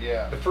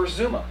 Yeah. The first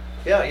Zuma.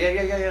 Yeah.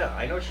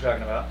 I know what you're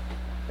talking about.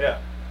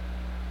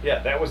 Yeah,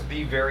 that was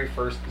the very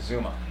first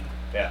Zuma.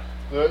 Yeah.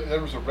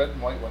 There was a red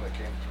and white one that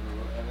came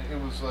through,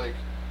 and it was like,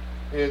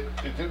 it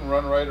didn't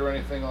run right or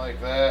anything like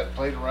that.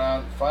 Played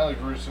around. Finally,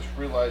 Bruce just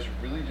realized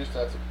you really just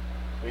have to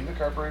Clean the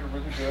carburetor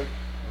really good.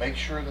 Make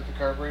sure that the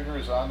carburetor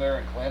is on there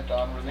and clamped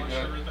on really Flush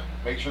good. everything.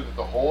 Make sure that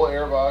the whole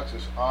airbox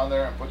is on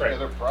there and put Right.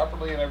 together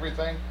properly and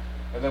everything.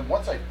 And then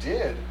once I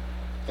did,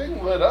 the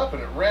thing lit up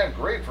and it ran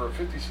great for a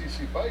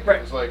 50cc bike. Right.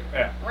 It was like,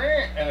 Yeah.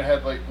 "Meh," and it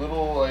had like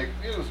little like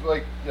it was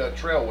like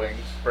trail wings,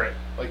 Right.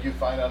 like you'd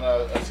find on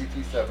a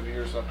CT70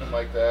 or something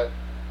like that.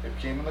 It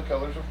came in the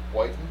colors of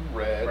white and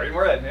red. Right and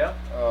red, yeah.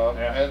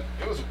 Yeah. And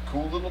it was a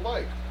cool little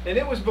bike. And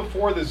it was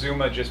before the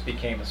Zuma just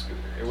became a scooter.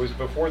 It was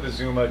before the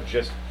Zuma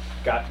just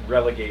got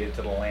relegated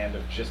to the land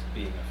of just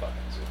being a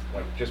fucking Zuma,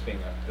 like just being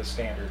the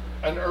standard.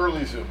 An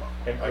early Zuma,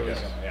 And I early guess.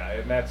 Zuma, yeah,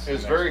 and that's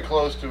It's and very that's-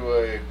 close to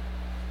a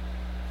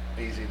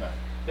EZ9.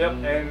 Yep,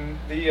 Mm. and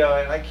the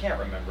I can't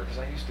remember because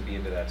I used to be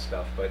into that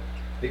stuff, but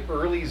the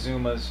early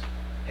Zumas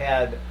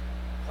had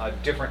a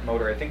different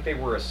motor. I think they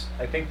were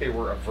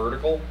a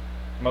vertical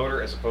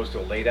motor as opposed to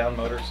a lay down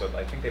motor. So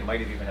I think they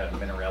might have even had a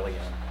Minarelli in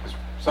them because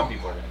some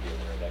people are going to be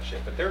aware of that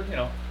shit. But they're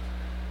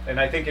and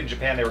I think in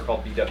Japan they were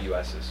called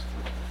BWSs,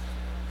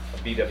 a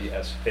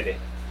BWS fitting.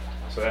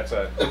 So that's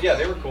but yeah,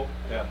 they were cool.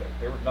 Yeah,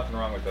 there was nothing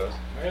wrong with those.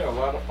 I had a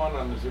lot of fun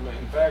on the Zuma.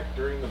 In fact,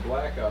 during the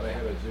blackout, I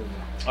had a Zuma.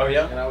 Oh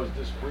yeah. And I was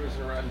just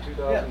cruising around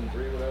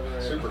 2003, whatever. I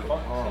had. Super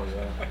fun. Oh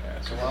yeah.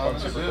 Yeah, super Come on fun,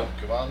 and super zoom, fun.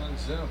 come on and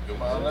zoom,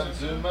 come on and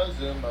Zuma,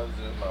 Zuma,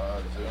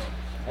 Zuma, zoom.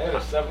 I had a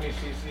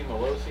 70cc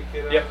Malossi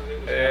kit on Yep. it. It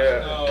was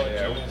Yeah. Oh,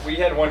 Yeah. geez. We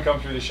had one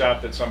come through the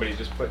shop that somebody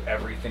just put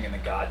everything in the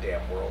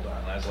goddamn world on.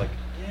 And I was like,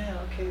 yeah,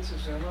 okay, it's a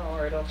Zuma. All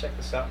right, I'll check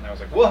this out. And I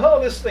was like,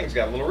 whoa, this thing's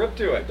got a little rip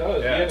to it. It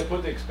does. Yeah. You had to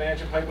put the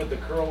expansion pipe with the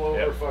curl over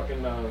Yep.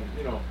 fucking,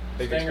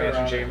 Big stinger expansion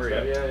on it chamber.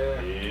 and Yeah.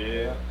 stuff.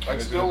 Yeah. Yeah. I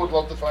still would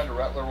love to find a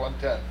Rattler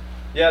 110.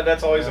 Yeah,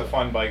 that's always Yeah. a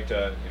fun bike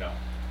to,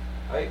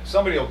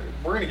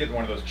 we're going to get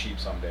one of those cheap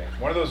someday.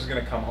 One of those is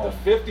going to come The home.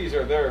 50s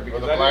are there Or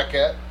because the I Black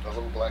Cat, the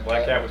little Black Black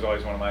Cat. Cat was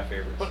always one of my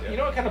favorites. But yeah. you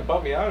know what kind of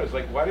bummed me out is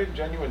like, why did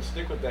Genuine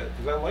stick with that?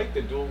 Because I like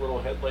the dual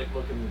little headlight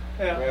looking,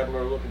 Yeah.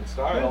 Rattler looking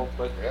style, Yeah.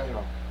 but Yeah.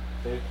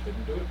 they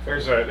didn't do it.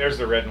 There's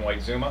the red and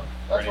white Zuma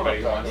for That's what anybody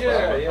I'm who wants talking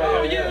to. about. Yeah,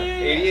 Oh, yeah, yeah, yeah.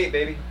 yeah. 88,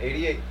 baby.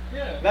 88.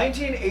 Yeah.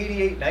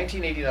 1988,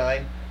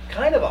 1989,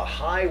 kind of a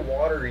high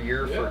water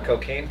year for Yeah.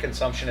 cocaine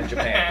consumption in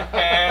Japan.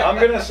 I'm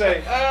going to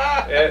say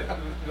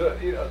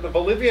the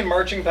Bolivian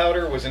marching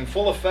powder was in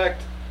full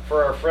effect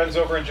for our friends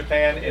over in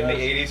Japan in the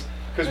Yes. 80s.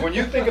 Because when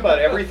you think about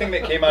everything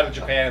that came out of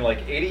Japan in like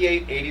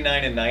 88,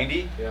 89, and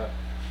 90, Yeah.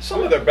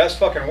 some of their best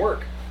fucking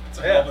work. It's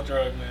a Yeah. hell of a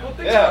drug, man. Well,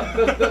 think Yeah.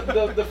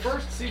 about the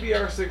first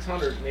CBR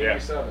 600 in Yeah.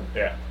 87.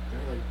 Yeah.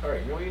 They're like, all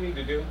right, you know what you need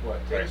to do? What?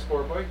 Take Right. a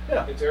sport bike.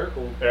 Yeah. It's air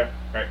cooled. Yeah.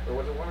 Right. Or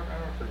was it water? I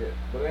don't forget.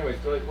 But anyways,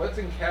 they're like, let's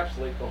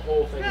encapsulate the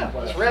whole thing Yeah, in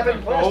plastic. just wrap it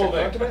in The whole plastic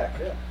front to thing. back.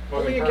 Yeah.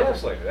 Fucking Fully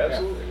perfect. encapsulated.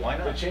 Absolutely. Why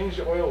not? To change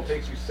the oil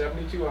takes you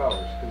 72 hours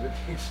because it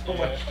takes so Yeah.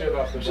 much shit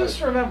off the Just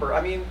bike. remember,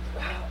 I mean,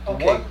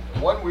 okay.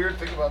 One weird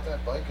thing about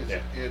that bike is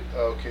Yeah.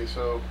 okay,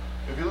 so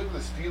if you look at the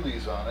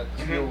steelies on it,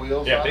 the steel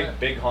wheels Yeah, on big, it,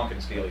 big honking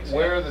steelies.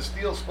 where yeah. the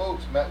steel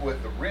spokes met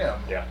with the rim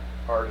Yeah.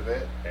 part of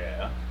it,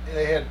 Yeah.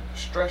 they had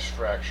stress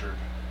fractured,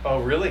 Oh,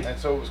 really? and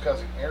so it was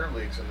causing air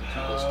leaks in the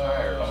tubeless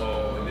tires.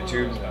 Oh, in the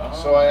tubes. Oh,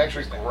 So I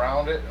actually interesting.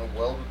 ground it and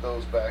welded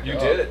those back You up.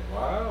 did it. Wow.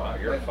 Wow,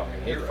 you're a fucking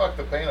It hero. fucked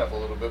the paint up a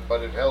little bit,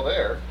 but it held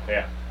air,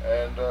 Yeah.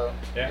 and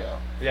Yeah.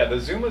 Yeah. The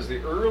Zumas,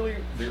 the early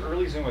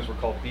Zumas were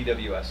called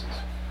BWSs,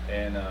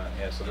 and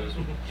so those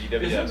were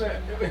BWS.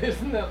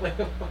 Isn't that like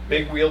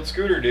Big wheeled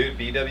scooter, dude.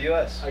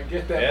 BWS. I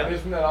get that, Yeah. but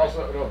isn't that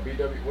also no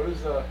BW? What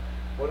is the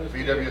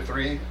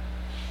VW3.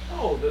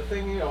 Oh, the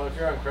thing, if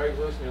you're on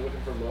Craigslist and you're looking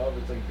for love,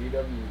 it's like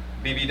BW.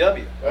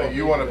 BBW.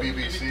 You want a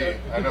BBC?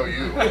 I know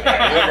you. Yeah, you're looking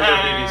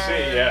for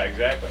BBC. Yeah,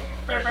 exactly.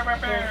 Yeah.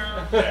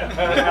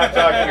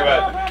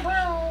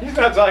 He's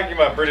not talking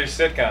about British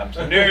sitcoms.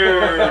 No,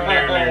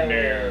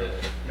 no.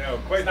 No,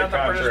 quite It's the not the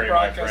British contrary, my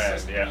broadcast friend.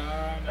 system. Yeah, No,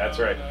 that's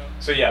no, right. no.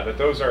 So yeah, but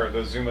those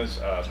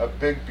Zumas. A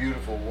big,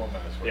 beautiful woman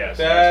is what. Yes,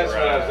 That's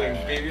what I was right.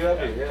 thinking,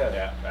 BBW, yeah.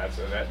 Yeah, that's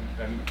that.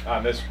 And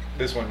on this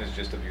one is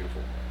just a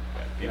beautiful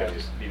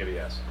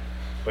BWS.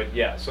 But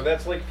yeah, so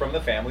that's like from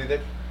the family that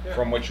Yeah.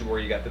 from where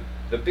you got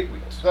the big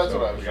wheels. That's So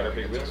what I was We got our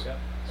trying to big get wheels. to. Yeah.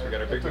 So we got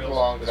our It big took a wheels.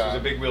 long This was a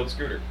time. big wheeled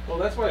scooter. Well,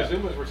 that's why Yeah.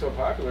 Zumas were so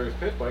popular as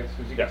pit bikes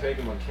because you Yeah. could take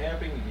them on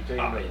camping, you could take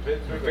them to the pit.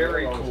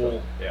 Very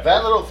cool. Yeah.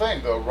 That little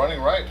thing though,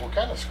 running right, will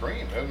kind of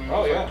scream. I mean,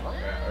 Oh, it's yeah. like, Yeah,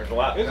 there's a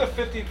lot. It's a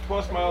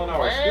 50+ mile an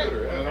hour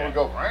scooter. and then Yeah. we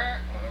go. And then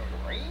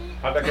we go.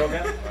 How'd that go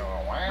again?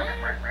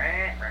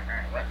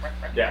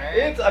 Yeah,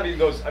 it's. I mean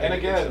those. I mean, And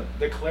again, it's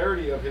the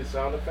clarity of his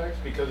sound effects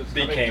because it's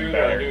coming Became through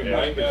better, that new yeah.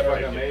 mic is Better,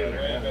 fucking became amazing.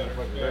 better, man. way It's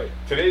fucking better. great.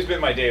 today's been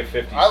my day of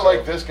 50. I so-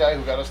 like this guy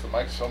who got us the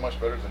mic so much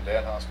better than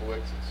Dan Hoskowitz.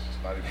 It's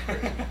just not even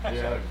crazy. It's not Yeah.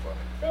 even funny.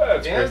 Yeah,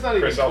 it's Dan's not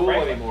even Chris L. cool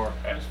Franklin. anymore.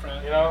 Yeah. His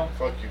friend. You know?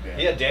 Fuck you, Dan.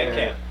 He had Dan Yeah.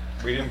 camp.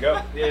 We didn't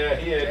go. Yeah,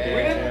 he had. Yeah.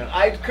 We didn't.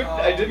 I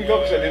didn't go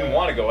because I didn't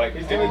want to go. I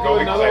He's didn't doing go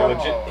because I another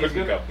legit one. He's,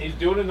 couldn't go. he's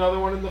doing another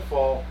one in the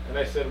fall, and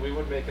I said we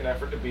would make an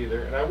effort to be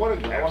there, and I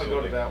want to. I want to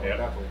go to Absolutely. that one Yeah.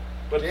 definitely.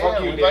 But Dan, fuck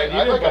you, we'd Dan. like- You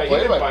I'd didn't like a buy. He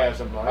didn't play-by- buy us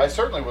a mic. I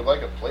certainly would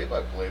like a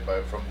play-by-play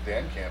from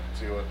Dan Camp and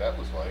see what that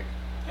was like.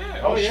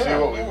 Yeah. Oh, Let's yeah.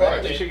 see what we We'll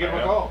made. They should give him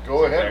I a know. call.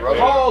 Go ahead, rub it.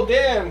 Call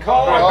Dan.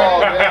 Call. Oh,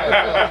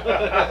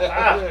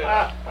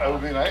 yeah. That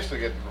would be nice to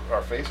get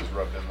our faces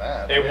rubbed in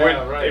that. It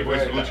Yeah, would. right, It was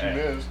right. What you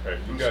missed. Hey, you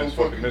It was guys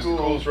so fucking missed the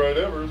cool. coolest ride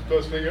ever. It's the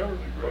best thing ever.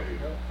 Great.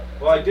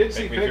 Well, I did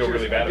see Make me feel pictures.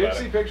 really bad I did about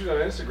see it. pictures on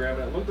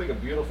Instagram, and it looked like a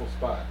beautiful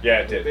spot. Yeah,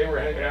 it did. They were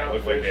hanging Yeah, out, it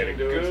looked like they had a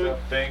fishing, doing good stuff.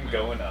 thing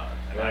going on,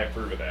 and I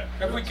approve of that.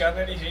 Have we gotten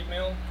any hate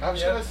mail? I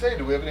was yet? gonna say,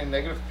 do we have any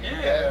negative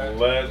feedback? Yeah.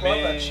 Let Love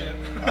me that shit.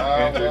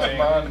 entertain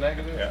my you.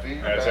 negative Yeah,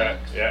 feedback.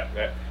 that's it. Yeah,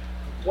 yeah.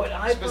 What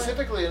I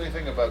Specifically,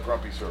 anything about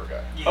Grumpy Sewer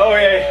Guy. Oh,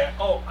 yeah.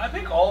 Oh, I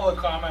think all the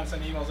comments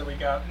and emails that we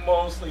got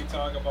mostly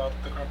talk about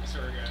the Grumpy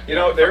Sewer Guy. You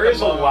know, there Fucking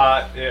is a love him.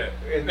 lot. Yeah,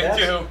 and Me that's,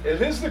 too.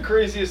 It is the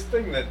craziest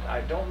thing that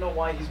I don't know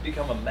why he's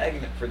become a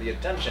magnet for the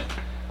attention,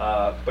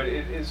 but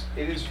it is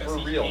Because for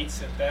he real.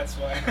 hates it, that's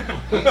why.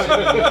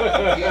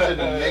 He's an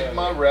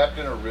enigma wrapped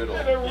in a riddle.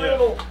 And a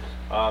riddle.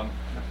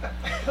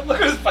 Look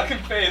at his fucking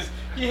face.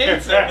 He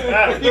hates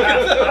it. You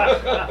can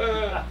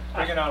tell.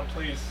 Bring it on,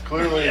 please.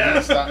 Clearly,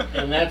 Yes. he's not.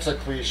 And that's a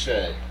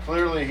cliche.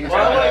 Clearly, he's Well,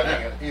 not I like-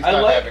 having it. He's I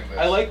not like, having this.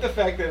 I like the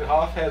fact that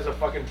Hoff has a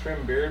fucking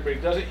trim beard, but he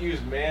doesn't use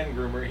man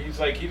groomer. He's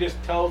like, he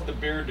just tells the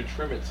beard to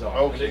trim itself.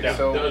 and Okay, it just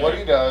so does what it.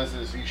 he does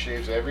is he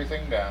shaves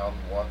everything down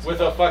once.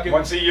 With a fucking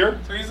Once a year.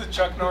 So he's a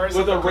Chuck Norris.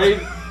 with a of the raid,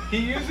 group. he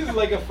uses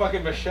like a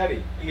fucking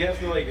machete. He has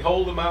to like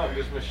hold him out and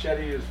just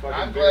machete his fucking.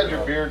 I'm beard glad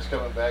your off. beard's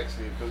coming back,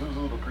 Steve, because it was a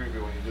little creepy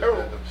when you just Oh.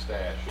 had the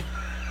mustache.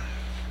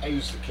 I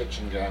use the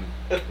kitchen gun.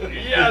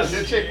 Yes.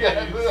 Kitchen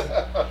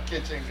gun.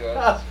 Kitchen gun.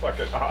 That's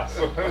fucking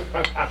awesome.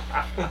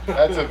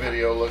 That's a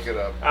video. Look it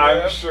up.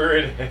 I'm sure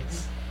it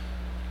is.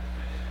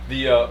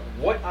 The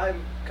what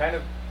I'm kind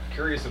of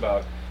curious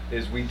about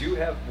is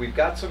we've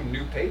got some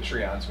new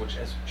Patreons, which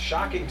is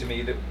shocking to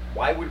me. That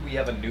why would we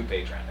have a new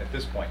Patreon at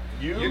this point?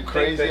 You You'd think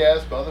crazy that-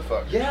 ass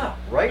motherfucker. Yeah,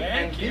 right.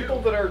 Thank and you.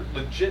 people that are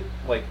legit,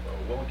 like,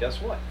 well,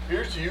 guess what?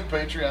 Here's to you,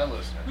 Patreon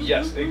listeners.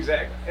 Yes,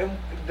 exactly. And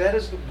that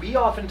is, we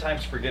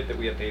oftentimes forget that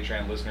we have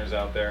Patreon listeners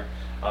out there.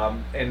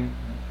 And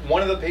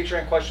one of the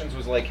Patreon questions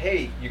was like,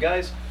 hey, you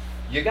guys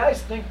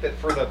think that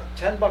for the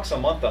 $10 a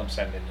month I'm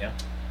sending you,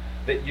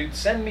 that you'd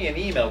send me an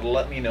email to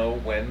let me know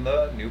when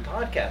the new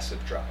podcasts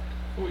have dropped?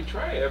 We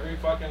try every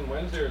fucking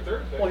Wednesday or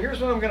Thursday. Well,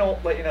 here's what I'm going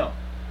to let you know.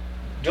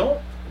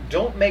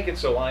 Don't make it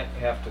so I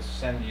have to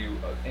send you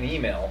an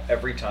email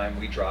every time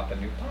we drop a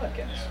new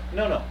podcast.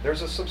 Yeah. No,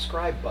 there's a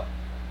subscribe button.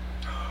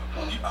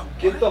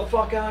 Get the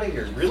fuck out of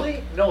here.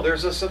 Really? No,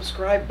 there's a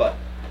subscribe button.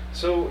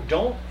 So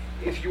don't,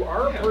 if you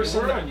are a Yeah,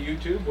 person we're that- on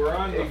YouTube. We're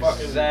on the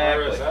Exactly. fucking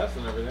RSS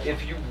and everything.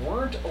 if you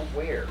weren't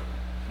aware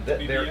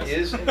that there BBS?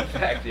 is in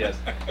fact, yes,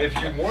 if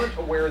you weren't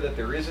aware that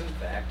there is in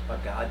fact a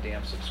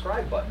goddamn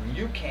subscribe button,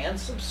 you can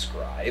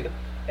subscribe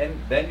and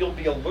then you'll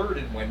be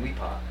alerted when we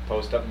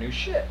post up new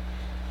shit.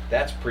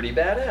 That's pretty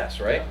badass,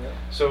 right? Yeah, yeah.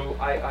 So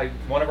I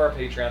one of our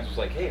Patreons was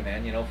like, hey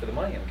man, for the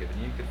money I'm giving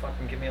you, you could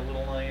fucking give me a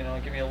little,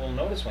 give me a little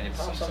notice when you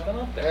pop something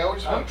up there. Yeah, I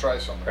just want to try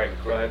something Right, really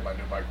go quick ahead. with my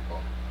new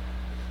microphone.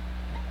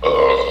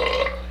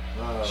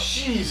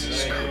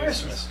 Jesus Thank you.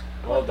 Christmas.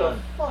 Well What the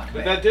done. fuck, But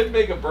man? that did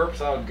make a burp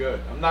sound good.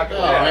 I'm not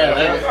gonna Oh, lie.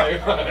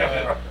 man,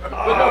 But no, but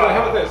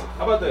how about this?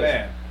 How about this?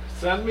 Man.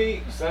 Send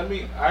me.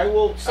 I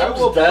will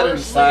Something's dead personally-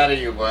 inside of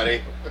you,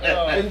 buddy.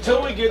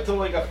 Until we get to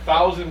like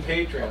 1,000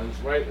 patrons,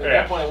 right? At Yeah.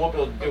 that point, I won't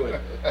be able to do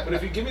it. But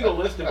if you give me the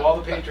list of all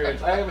the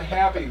patrons, I am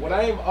happy. When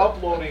I am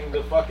uploading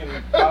the fucking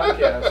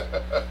podcast,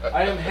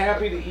 I am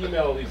happy to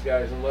email these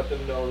guys and let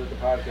them know that the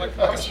podcast Like is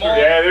a on. small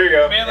Yeah, there you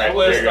go. mailing Right,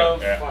 list there you go.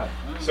 of. Yeah. Fine.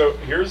 So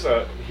here's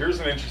an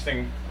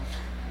interesting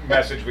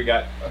message we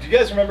got. Do you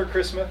guys remember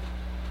Chris Smith?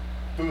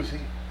 Who's he?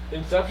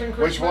 Inception.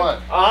 Chris Which Smith?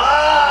 one?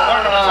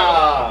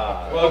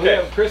 Ah. Well, we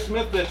okay. have Chris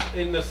Smith that's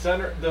in the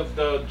center,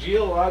 the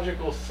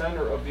geological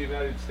center of the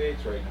United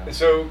States right now.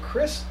 So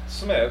Chris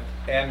Smith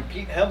and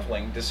Pete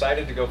Hempling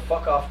decided to go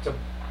fuck off to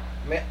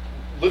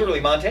literally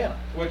Montana.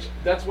 Which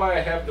that's why I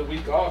have the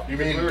week off. You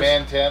because mean we were-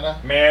 Montana?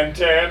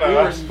 Montana. We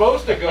were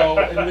supposed to go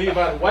and leave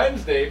on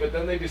Wednesday, but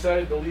then they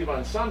decided to leave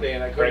on Sunday,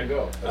 and I couldn't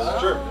go. This is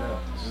true.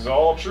 This is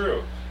all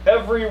true.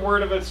 Every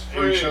word of it's Are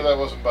free. you sure that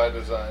wasn't by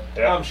design?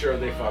 Yeah. I'm sure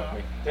they fucked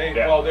me.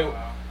 Yeah.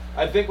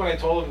 I think when I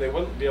told them they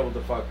wouldn't be able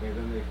to fuck me,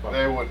 then they fucked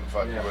They me. wouldn't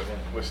fuck Yeah, you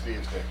yeah. with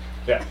Steve's dick.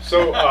 Yeah.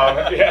 So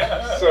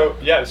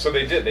so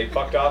they did. They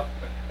fucked off.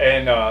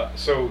 And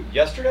so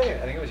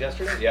yesterday, I think it was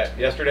yesterday. Yeah,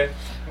 yesterday,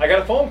 I got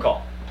a phone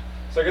call.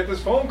 So I got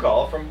this phone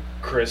call from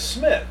Chris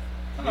Smith.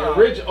 The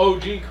original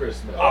OG Chris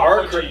Smith.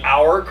 Our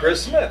OG.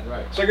 Chris Smith.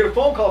 Right. So I get a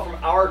phone call from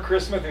our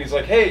Chris Smith, and he's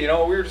like, "Hey, we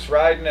were just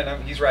riding,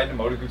 and he's riding to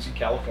Moto Guzzi,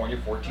 California,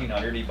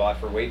 1400. He bought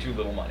for way too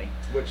little money."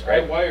 Which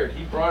Right. I wired.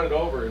 He brought it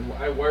over, and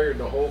I wired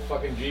the whole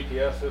fucking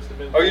GPS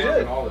system in. Oh, you for it did?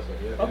 And all this stuff.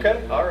 Yeah,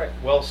 Okay, yeah. all right.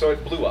 Well, so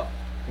it blew up.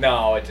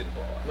 No, it didn't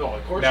blow up. No,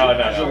 of course. No, you-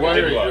 no, Did no. you wire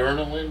didn't a blow up.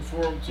 urinal in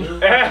for him too?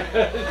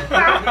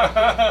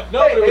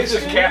 No, it was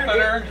Steve, just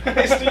catheter.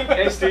 Hey Steve.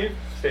 Hey Steve.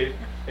 Steve.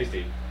 Hey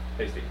Steve.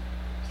 Hey Steve.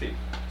 Steve.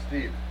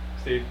 Steve.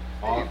 Steve.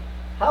 Off.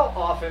 How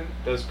often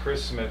does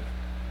Chris Smith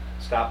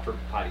stop for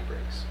potty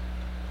breaks?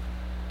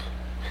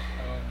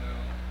 Oh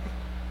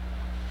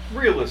no.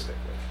 Realistically,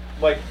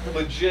 like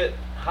legit,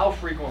 how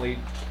frequently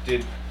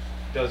did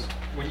does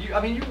when you?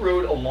 I mean, you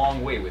rode a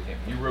long way with him.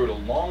 You rode a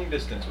long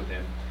distance with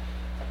him.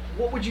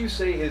 What would you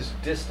say his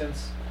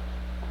distance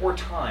or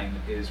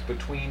time is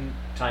between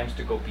times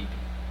to go pee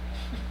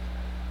pee?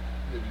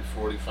 Maybe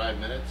 45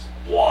 minutes.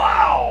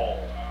 Wow!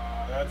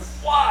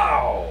 That's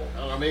Wow! I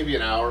don't know, maybe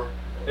an hour.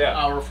 Yeah.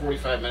 Hour,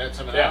 45 minutes.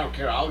 I mean, Yeah. I don't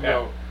care. I'll Yeah.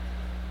 go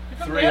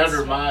even 300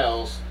 that's-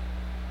 miles.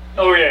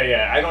 Oh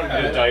yeah. I don't need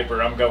Yeah. a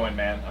diaper. I'm going,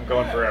 man. I'm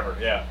going Yeah. forever.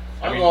 Yeah.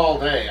 I I'll mean, go all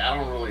day. I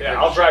don't really yeah. give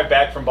a I'll shit. drive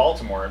back from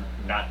Baltimore and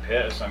not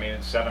piss. I mean,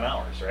 it's 7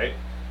 hours, right?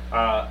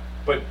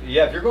 But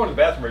yeah, if you're going to the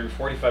bathroom every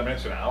 45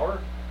 minutes to an hour,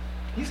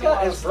 he's That's a got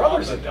lot his of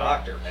brother's a stopping.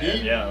 doctor, man.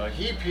 He, Yeah. Like,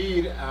 he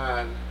peed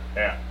on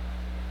yeah.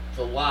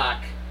 the lock.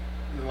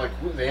 Like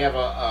they have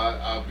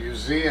a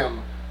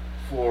museum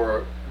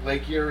for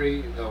Lake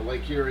Erie, the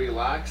Lake Erie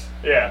locks.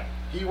 Yeah.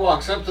 He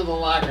walks up to the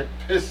lock and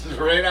pisses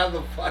right on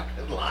the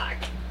fucking lock.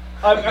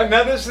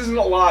 Now this isn't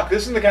a lock.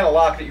 This isn't the kind of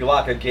lock that you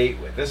lock a gate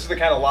with. This is the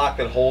kind of lock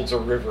that holds a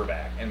river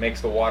back and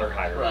makes the water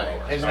higher or Right.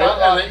 lower. It's Right. not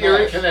on the Erie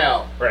Nice.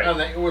 Canal. Right.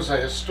 It was a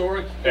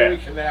historic Yeah. Erie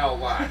Canal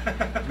lock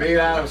made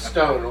out of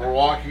stone. And we're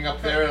walking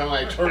up there, and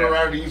I turn Yeah.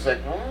 around, and he's like,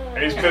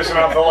 And he's pissing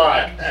off the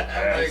lock.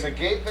 It's a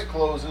gate that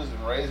closes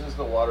and raises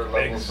the water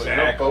level so your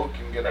Exactly. boat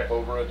can get up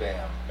over a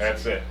dam.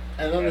 That's it.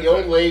 And then That's the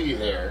old it. lady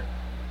there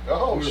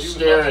Oh, was she was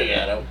staring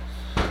at him.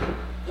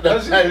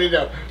 Does he? I mean,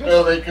 no,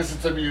 because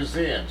it's a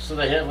museum, so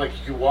they have like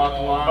you can walk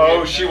along.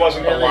 Oh, it, she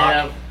wasn't the and they lock.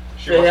 have-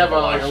 She They wasn't have the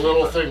like a lock.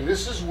 little thing.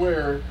 This is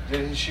where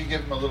Did she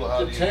give him a little how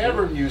the do you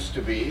tavern used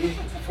to be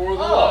for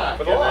the Oh, lock,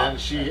 for the and lock.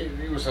 then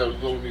it was a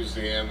little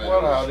museum. do? And Well,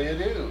 it how was- do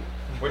you do?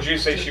 Would you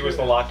say she was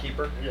the lock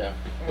keeper? Yeah.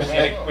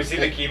 Was he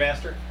the key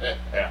master?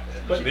 Yeah.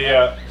 But-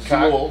 The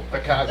Cool. The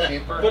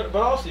cockkeeper. But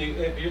also,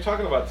 if you're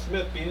talking about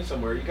Smith being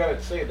somewhere, you got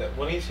to say that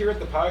when he's here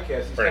at the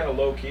podcast, he's Right. kind of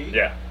low key.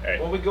 yeah.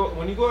 Right.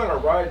 When you go on a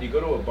ride, you go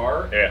to a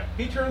bar. Yeah.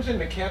 He turns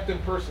into Captain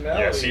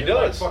Personality. Yes, he and, like,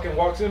 does. fucking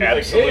walks in and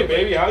he's Absolutely. like, "Hey,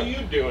 baby, how you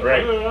doing?"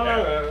 Right.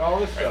 And all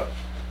this stuff.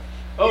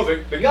 Oh,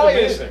 the He's guy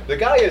is amazing. the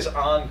guy is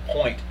on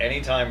point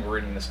anytime we're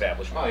in an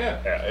establishment. Oh yeah.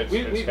 It's, we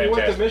it's went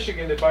fantastic. to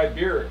Michigan to buy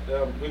beer.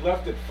 We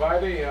left at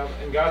 5 a.m.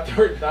 and got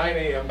there at 9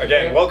 a.m.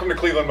 Again, welcome to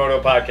Cleveland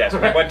Moto Podcast.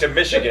 We went to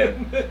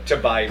Michigan to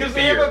buy Because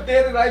they have a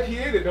beer. banded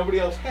IPA that nobody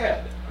else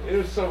had.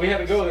 So we had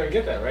to go there and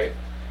get that, right?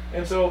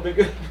 And so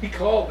we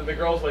called, and the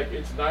girl's like,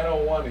 "It's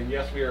 9:01, and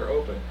yes, we are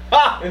open."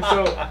 And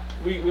so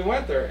we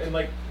went there, and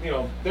like, you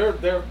know, they're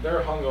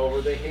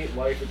hungover. They hate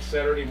life. It's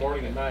Saturday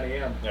morning at 9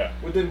 a.m. Yeah.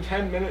 Within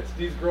 10 minutes,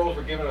 these girls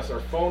were giving us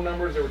our phone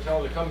numbers. They were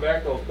telling us to come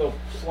back. They'll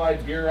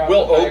slide beer out.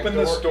 We'll the back open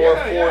the door. store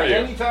Yeah, for yeah, you.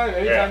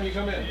 Anytime Yeah. you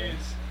come in.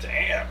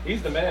 Damn.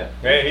 He's the man.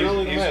 Yeah,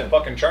 really the he's man.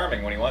 fucking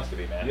charming when he wants to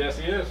be, man. Yes,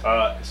 he is.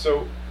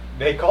 So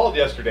they called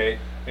yesterday,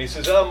 and he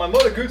says, "Oh, my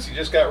Moto Guzzi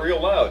just got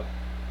real loud."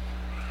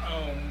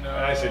 Oh no.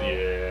 And I said,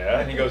 "Yeah."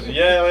 And he goes,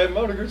 "Yeah,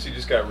 my Moto Guzzi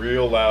just got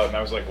real loud." And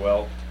I was like,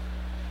 "Well,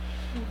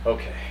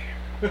 okay."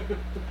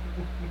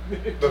 The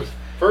There's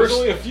first,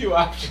 only a few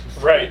options.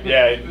 right?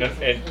 Yeah. And,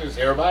 Did his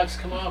airbox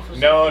come off? Or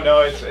no, something?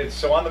 no, it's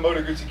so on the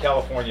Moto Guzzi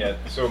California.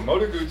 So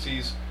Moto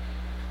Guzzis,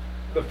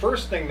 the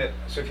first thing that,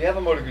 so if you have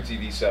a Moto Guzzi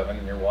V7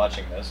 and you're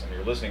watching this and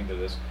you're listening to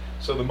this,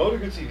 so the Moto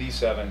Guzzi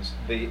V7s,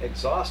 the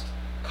exhaust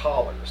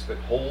collars that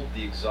hold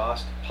the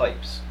exhaust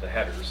pipes, the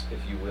headers, if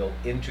you will,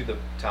 into the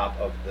top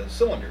of the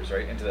cylinders,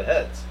 right, into the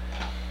heads,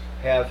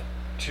 have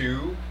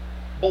two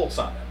bolts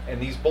on them.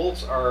 And these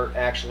bolts are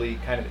actually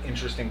kind of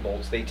interesting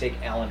bolts. They take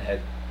Allen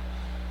head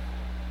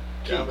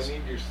John, we keys.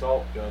 need your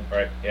salt gun.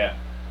 Right, yeah.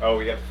 Oh,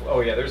 we have,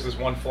 oh yeah, there's this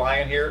one fly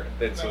in here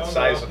that's the No,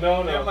 size of,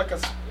 No, You have no. like a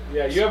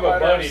Yeah, you have a spider or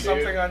buddy, dude.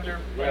 something on your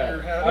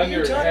Yeah. head. On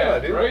your talking head,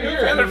 about, dude? right You've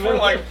here. had it for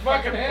like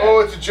fucking head. Oh,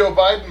 it's a Joe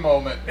Biden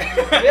moment. yeah,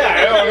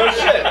 I don't know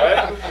shit,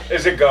 right?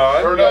 Is it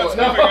gone? Or no, it's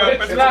no, moving up.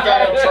 it's it's a not.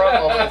 Donald Trump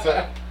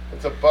moment.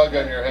 It's a bug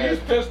on your He's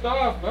head. pissed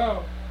off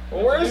now.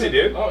 Well, where is he,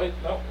 dude? Oh,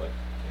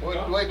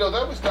 Wait, no,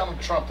 that was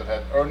Donald Trump that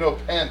had, or no,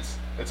 Pence.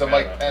 It's a No,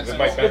 Mike no, Pence. it's a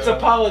Mike moment. It's a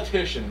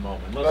politician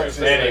moment. Let's Let's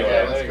see. say Anyway,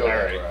 that. Let's go. all that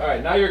right. route. All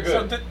right, now you're good.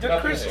 So did Nothing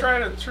Chris to try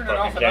to turn it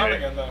off and on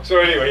again though? So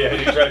anyway, yeah,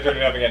 he tried to turn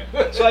it up again.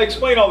 So I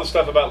explained all the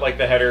stuff about like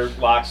the header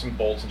locks and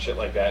bolts and shit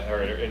like that,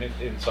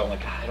 and so I'm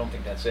like, "God, I don't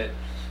think that's it."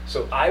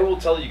 So I will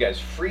tell you guys,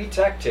 free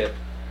tech tip,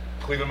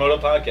 Cleveland Moto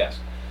Podcast,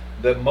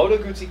 the Moto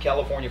Guzzi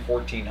California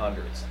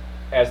 1400s,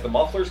 as the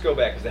mufflers go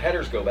back, as the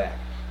headers go back,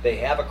 they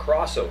have a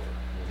crossover.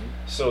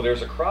 So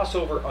there's a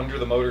crossover under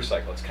the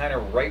motorcycle. It's kind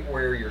of right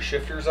where your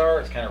shifters are.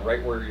 It's kind of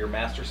right where your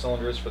master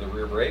cylinder is for the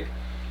rear brake.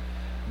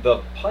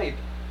 The pipe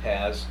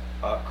has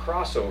a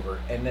crossover,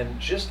 and then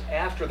just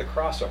after the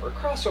crossover, a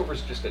crossover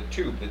is just a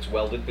tube that's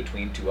welded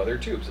between two other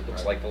tubes. It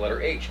looks Right. like the letter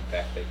H. In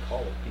fact, they call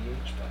it the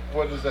H pipe.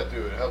 What does that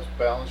do? It helps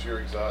balance your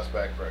exhaust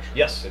back pressure.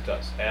 Yes, it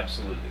does.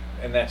 Absolutely.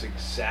 And that's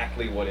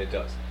exactly what it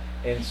does.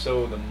 And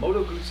so the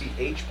Moto Guzzi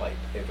H pipe,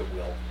 if it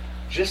will,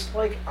 just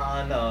like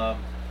on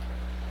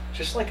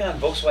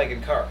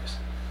Volkswagen cars,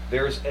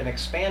 there's an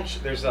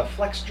expansion, there's a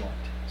flex joint.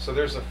 So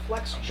there's a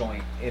flex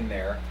joint in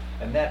there,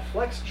 and that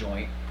flex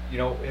joint, you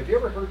know, have you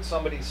ever heard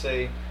somebody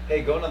say,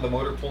 "Hey, go into the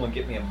motor pool and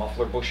get me a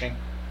muffler bushing"?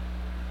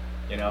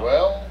 You know?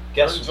 Well,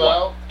 Guess turns what?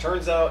 out,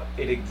 Turns out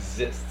it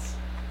exists.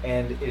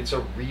 and it's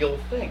a real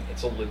thing.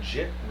 It's a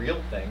legit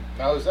real thing.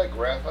 Now, is that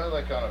graphite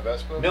like on a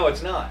Vespa? No,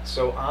 it's not.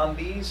 So on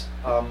these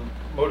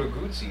Moto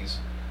Guzzi's,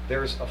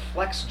 there's a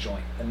flex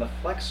joint, and the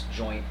flex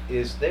joint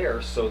is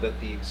there so that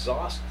the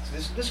exhaust.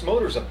 This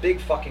motor is a big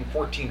fucking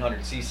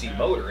 1400cc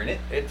motor, and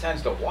it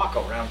tends to walk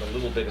around a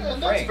little bit in the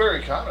And frame. that's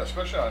very common,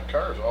 especially on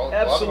cars.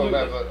 Absolutely. A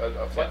lot of them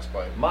have a flex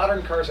pipe.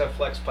 Modern cars have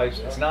flex pipes.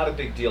 Yeah. It's not a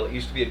big deal. It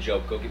used to be a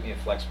joke. Go get me a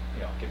flex.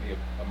 Give me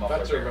a muffler.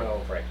 Flexor barrel.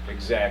 valve. Right.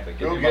 Exactly.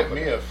 Go a get muffler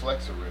me barrel. a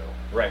Flexor reel.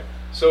 Right.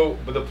 So,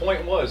 but the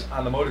point was,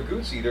 on the Moto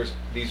Guzzi, there's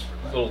these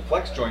little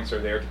flex joints are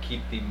there to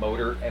keep the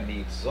motor and the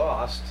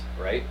exhaust,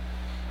 right,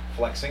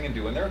 flexing and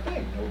doing their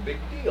thing. No big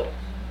deal.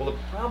 Well, the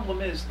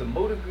problem is the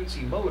Moto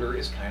Guzzi motor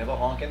is kind of a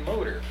honking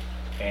motor.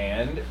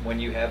 And when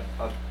you have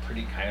a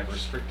pretty kind of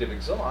restrictive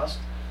exhaust,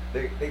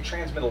 they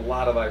transmit a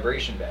lot of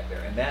vibration back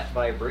there. And that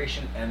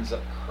vibration ends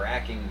up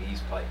cracking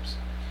these pipes.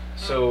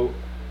 So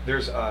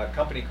there's a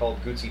company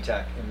called Guzzi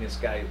Tech, and these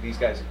guys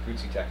at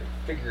Guzzi Tech have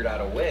figured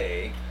out a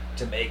way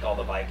to make all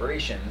the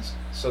vibrations,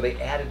 so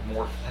they added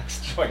more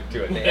flex joint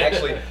to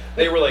it.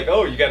 They were like,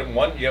 oh, you got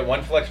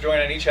one flex joint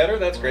on each header?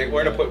 That's great.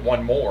 We're gonna put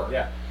one more.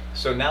 Yeah.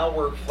 So now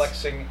we're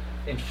flexing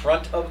in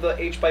front of the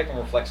H pipe and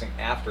we're flexing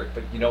after it.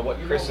 But you know what?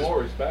 Chris's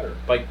more is better.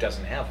 bike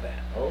doesn't have that.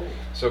 Oh.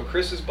 So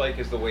Chris's bike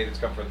is the way that's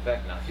come from the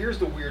fact. Now here's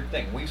the weird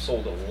thing: we've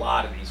sold a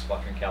lot of these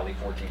fucking Cali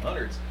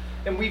 1400s,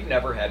 and we've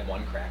never had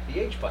one crack the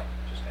H pipe.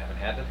 Just haven't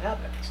had it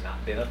happen. It's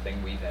not been a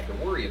thing we've had to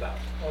worry about.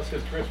 Well, it's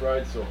because Chris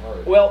rides so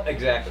hard. Well,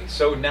 exactly.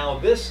 So now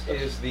this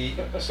is the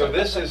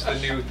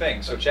new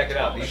thing. So check it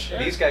out.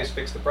 These guys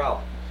fixed the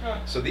problem.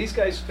 So these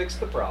guys fixed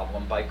the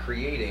problem by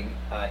creating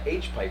a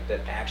H pipe that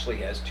actually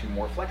has two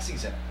more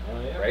flexes in it,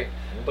 Oh, yeah. right?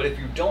 Yeah. But if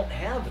you don't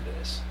have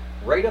this,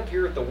 right up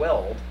here at the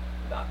weld,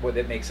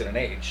 that makes it an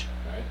H,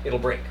 Right. it'll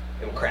break,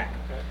 it'll crack.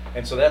 Okay.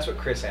 And so that's what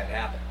Chris had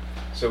happen.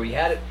 So he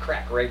had it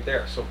crack right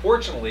there. So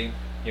fortunately,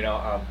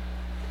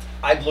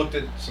 I'd looked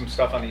at some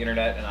stuff on the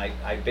internet, and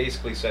I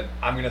basically said,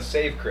 I'm going to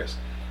save Chris.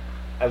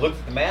 I looked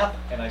at the map,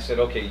 and I said,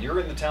 okay, you're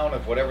in the town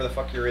of whatever the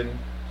fuck you're in,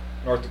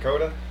 North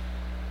Dakota.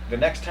 The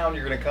next town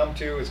you're going to come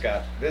to has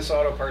got this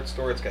auto parts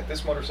store, it's got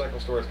this motorcycle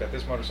store, it's got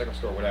this motorcycle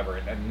store, whatever.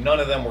 And none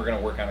of them were going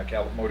to work on a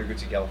Moto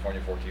Guzzi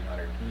California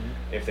 1400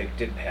 if they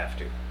didn't have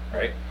to,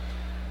 right?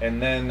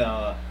 And then,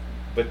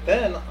 but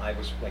then I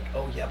was like,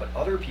 oh yeah, but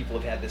other people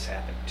have had this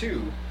happen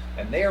too,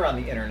 and they're on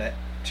the internet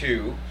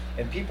too,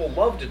 and people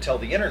love to tell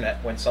the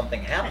internet when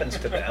something happens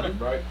to them,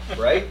 Right.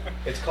 right?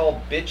 It's called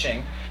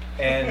bitching.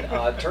 And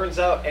it turns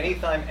out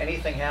anytime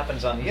anything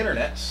happens on the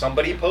internet,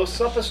 somebody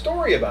posts up a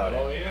story about it.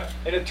 Oh, yeah.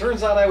 And it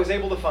turns out I was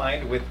able to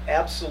find, with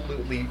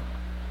absolutely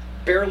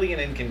barely an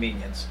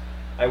inconvenience,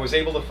 I was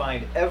able to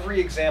find every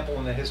example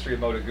in the history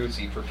of Moto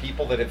Guzzi for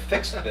people that have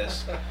fixed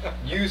this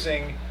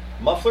using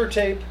muffler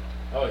tape,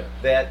 Oh, yeah.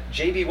 that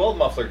JB Weld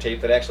muffler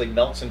tape that actually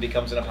melts and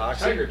becomes an epoxy.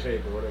 Tiger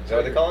tape or whatever. Is that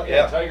what they call it? Yeah.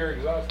 Yeah. Tiger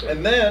exhaust tape.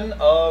 And then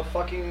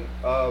fucking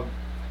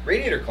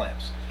radiator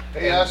clamps.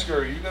 Hey, And- Oscar,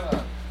 are you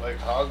gonna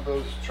hog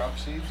those Trump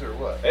seeds or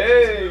what?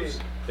 Hey!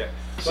 Yeah.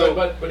 So,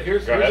 but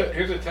here's Go ahead.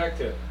 here's a tech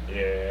tip.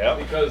 Yeah.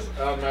 Because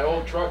on my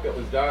old truck that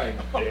was dying,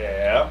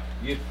 Yeah.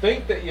 you'd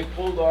think that you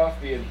pulled off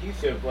the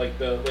adhesive, like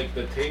the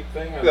tape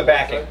thing on The one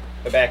backing. side,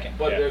 The backing.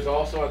 but yeah. there's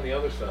also on the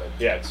other side.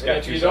 Yeah, it's And got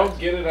if two you sides. don't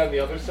get it on the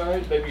other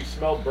side, then you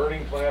smell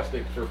burning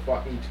plastic for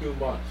fucking 2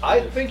 months. I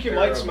It's think you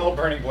might terrible. smell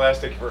burning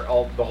plastic for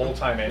the whole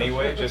time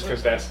anyway, just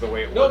because that's the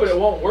way it works. No, but it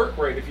won't work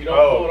right if you don't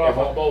Oh, pull it it off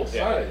won't- on both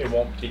yeah, sides. it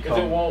won't because become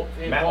it won't.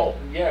 It metal. won't.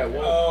 Yeah, it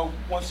won't.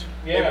 Once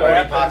you Yeah. It won't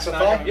wrap it, it's not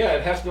epoxify? gonna- Yeah,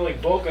 it has to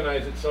like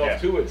vulcanize itself Yeah.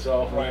 to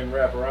itself Right. and then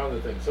wrap around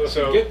the thing. So if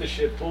So- you get the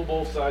shit, pull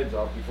both sides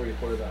off before you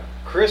put it on.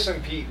 Chris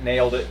and Pete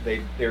nailed it.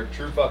 They're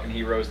true fucking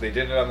heroes. They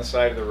did it on the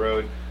side of the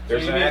road.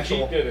 There's so an you mean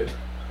actual. Pete did it.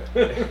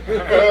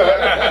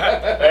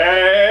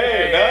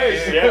 Hey,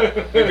 nice. Yeah.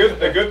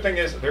 The good thing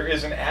is there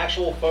is an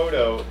actual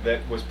photo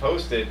that was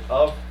posted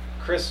of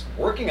Chris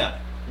working on it.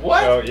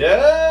 What? So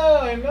yeah,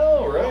 I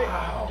know, right?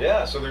 Wow.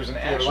 Yeah. So there's an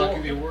You're actual.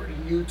 lucky they weren't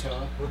in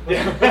Utah.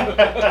 Yeah.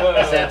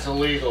 'Cause that's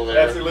illegal there.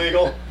 That's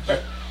illegal.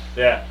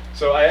 Yeah.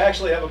 So I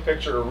actually have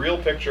a real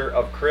picture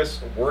of Chris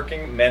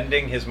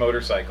mending his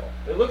motorcycle.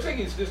 It looks like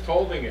he's just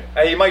holding it.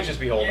 He might just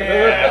be holding it.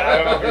 Yeah. I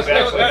don't know if he's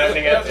actually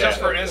mending it. That's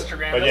just Yeah. for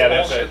Instagram. But yeah,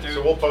 that's bullshit, it. dude.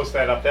 So we'll post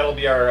that up. That'll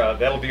be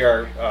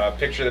our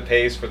picture that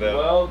pays for the.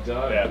 Well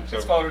done. Yeah. It's So,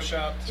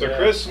 photoshopped. so Yeah.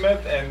 Chris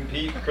Smith and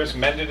Chris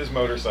mended his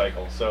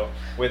motorcycle. So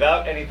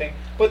without anything,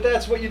 but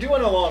that's what you do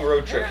on a long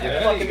road trip.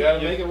 Yeah, you gotta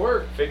make it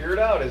work. Figure it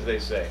out, as they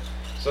say.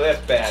 So that's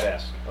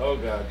badass. Oh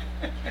god.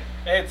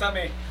 Hey, it's not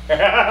me.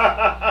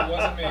 it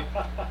wasn't me.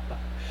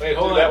 Wait,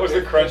 hold on. That was the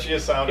If-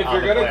 crunchiest sound If on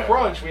you're the gonna planet.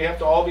 crunch, we have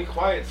to all be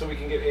quiet so we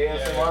can get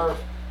ASMR.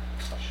 What's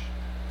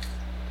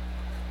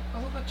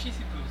all that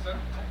cheesy poos? That-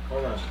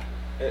 Hold on.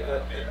 Yeah,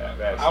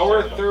 that's Hour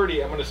terrible.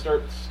 30. I'm gonna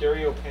start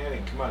stereo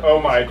panning. Come on. Oh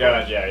my This is god,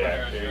 crunch. yeah, yeah.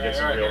 Alright, Here you alright, get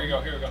some alright, real. here we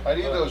go. Here we go. I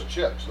need those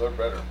chips. They're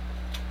better.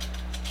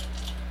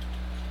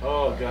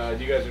 Oh god,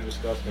 you guys are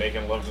disgusting.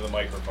 Making love to the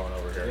microphone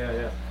over here. Yeah,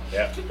 yeah.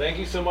 Yeah. Thank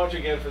you so much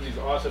again for these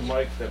awesome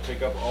mics that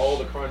pick up all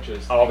the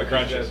crunches. All the that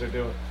crunches. you guys are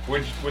doing.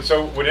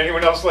 Would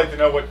anyone else like to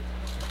know what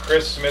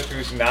Chris Smith,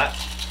 who's not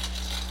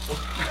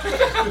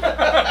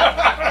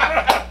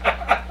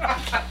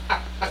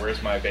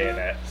Where's my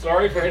bayonet?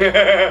 Sorry for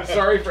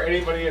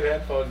anybody in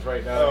headphones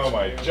right now. Oh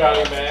my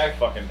Johnny God, Mac. it's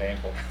fucking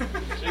painful.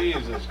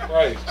 Jesus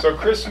Christ. So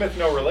Chris Smith,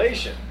 no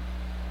relation,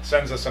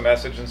 sends us a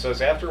message and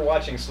says, after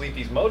watching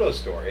Sleepy's Moto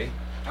Story,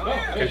 Oh,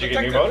 yeah, because you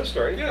get new detective. Moto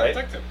Story, Yeah, right?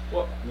 detective.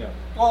 Well, yeah.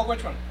 Well,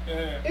 which one?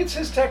 Yeah. It's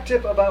his tech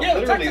tip about Yeah,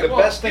 literally detective. the Well,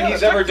 best thing yeah,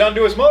 he's ever detective. done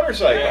to his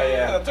motorcycle,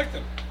 Yeah.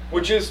 detective.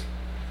 which is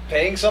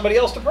paying somebody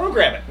else to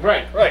program it.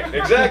 Right. Right,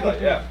 exactly,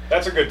 yeah.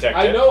 That's a good tech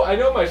I tip.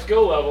 know my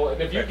skill level,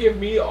 and if you Right. give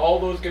me all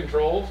those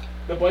controls,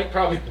 the bike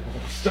probably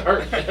won't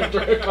start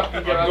after I fucking get on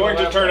I'm the going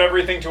to laptop. turn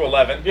everything to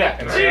 11 Yeah.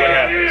 and see what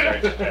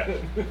happens. Right?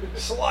 Yeah.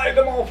 Slide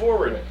them all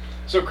forward. Right.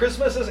 So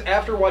Christmas is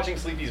after watching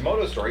Sleepy's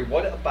Moto Story,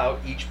 what about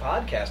each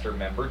podcaster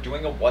member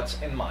doing a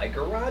What's in My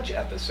Garage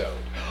episode?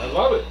 I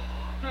love it.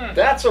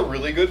 That's a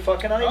really good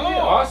fucking idea. Oh,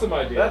 Awesome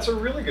idea. That's a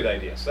really good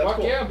idea. So that's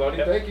Fuck cool. yeah, buddy.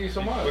 Yep. Thank you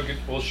so much.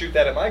 We'll shoot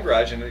that at my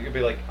garage, and you'll be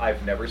like,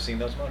 I've never seen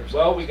those motorcycles.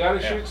 Well, we got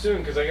to Yeah. shoot soon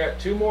because I got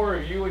 2 more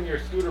of you and your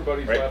scooter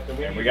buddies Right. left, and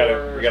we And need we gotta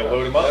more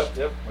load them up.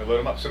 Yep. We load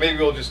them up. So maybe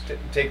we'll just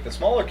take the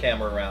smaller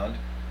camera around,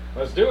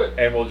 Let's do it.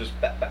 and we'll just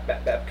bat,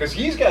 because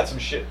he's got some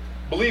shit.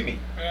 Believe me,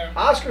 Yeah.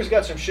 Oscar's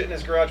got some shit in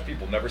his garage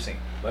people never seen.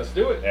 Let's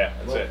do it. Yeah,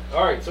 that's it.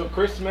 All right, so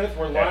Chris Smith,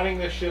 we're Yeah. lining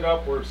this shit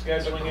up. We're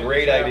scheduling it.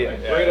 Great It's idea.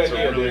 happening. Yeah, Great that's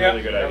idea. a really, Yeah.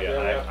 really good Yep, idea.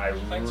 yep, yep. I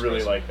Thanks, really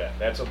Chris. like that.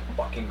 That's a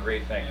fucking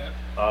great thing.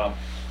 Yeah.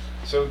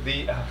 So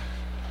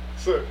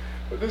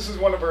this is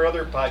one of our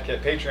other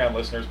podcast Patreon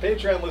listeners.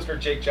 Patreon listener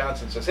Jake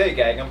Johnson says, "Hey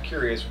gang, I'm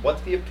curious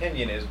what the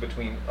opinion is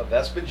between a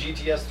Vespa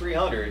GTS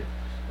 300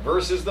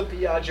 versus the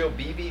Piaggio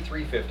BV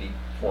 350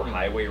 for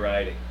highway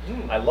riding.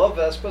 I love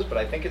Vespas, but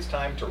I think it's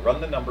time to run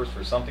the numbers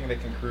for something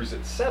that can cruise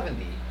at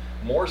 70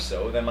 more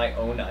so than my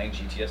 09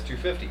 GTS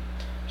 250.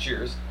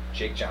 Cheers,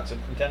 Jake Johnson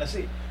from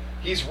Tennessee."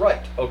 He's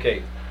right.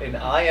 Okay, and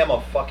I am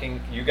a fucking,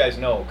 you guys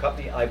know,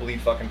 company, I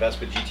believe fucking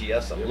Vespa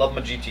GTS. I love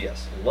my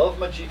GTS. Love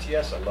my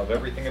GTS. I love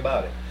everything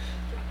about it.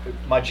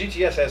 My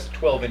GTS has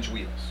 12-inch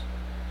wheels.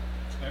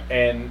 Yeah.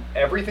 And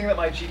everything that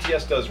my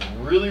GTS does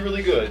really,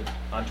 really good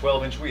on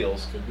 12-inch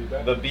wheels, Could be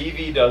better. the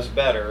BV does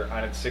better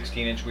on its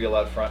 16-inch wheel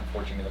out front and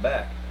 14 in the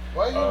back.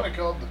 Why you want to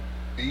call it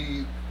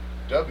the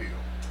BW?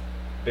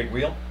 Big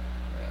wheel.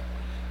 Yeah.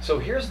 So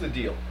here's the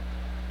deal.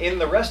 In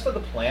the rest of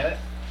the planet,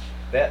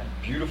 that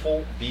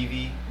beautiful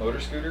BV motor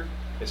scooter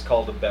is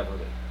called a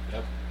Beverly.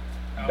 Yep.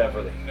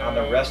 Beverly on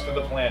the rest of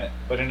the no. planet.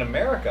 But in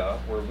America,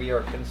 where we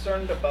are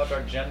concerned about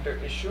our gender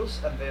issues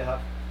and they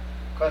have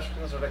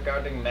questions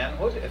regarding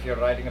manhood, if you're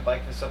riding a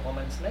bike with a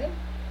woman's name,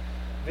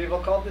 we will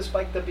call this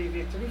bike the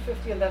BV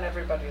 350 and then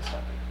everybody is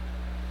happy.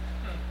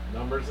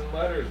 Numbers and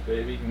letters,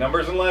 baby.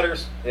 Numbers and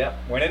letters. Yeah.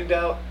 When in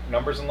doubt,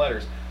 numbers and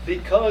letters.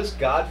 Because,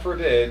 God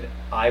forbid,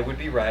 I would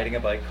be riding a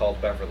bike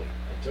called Beverly.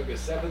 I took a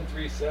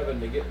 737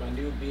 to get my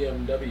new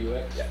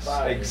BMW X5.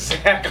 Yes,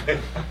 exactly.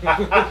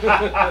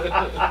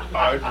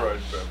 I'd ride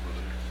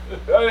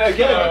Beverly.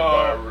 Again,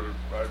 I'd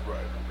ride her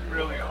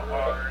Really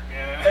hard.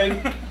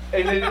 Yeah.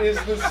 and it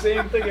is the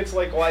same thing. It's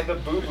like why the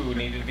Boo Boo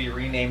needed to be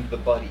renamed the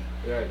Buddy.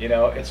 Right. You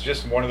know, it's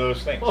just one of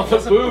those things. Oh,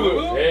 Was the it boo Boo boo.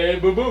 Boo? Hey,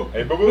 boo boo.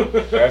 Hey, Boo Boo.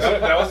 That's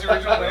it. That was the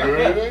original name.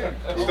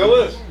 Really? Still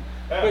is.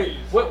 Yeah. Wait,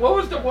 what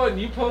was the one?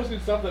 You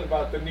posted something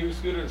about the new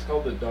scooter. It's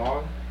called the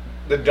Dong.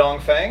 The Dong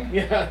Fang?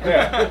 Yeah.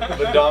 Yeah.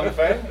 The Dong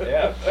Fang?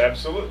 Yeah,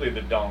 absolutely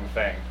the Dong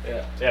Fang.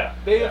 Yeah. Yeah.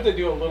 They have yeah. to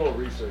do a little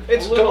research.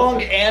 It's a little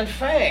Dong and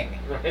Fang.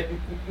 Right.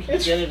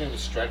 It's- Get it in a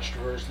stretched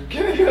version.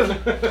 Can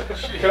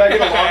I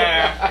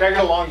get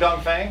a long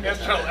Dong Fang?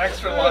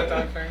 Extra long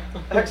time thing.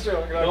 Extra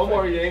long Dong No Fang.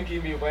 more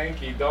Yankee me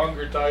wanky. Dong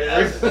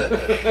retires.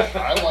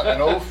 I want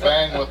no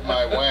fang with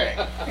my wang.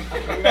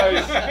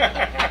 Nice.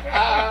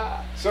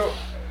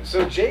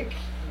 So Jake,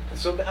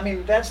 I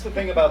mean that's the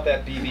thing about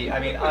that BV. I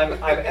mean I'm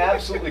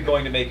absolutely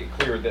going to make it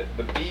clear that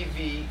the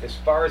BV, as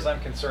far as I'm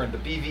concerned, the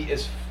BV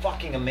is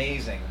fucking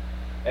amazing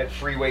at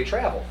freeway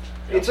travel.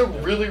 It's a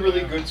really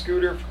good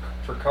scooter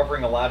for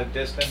covering a lot of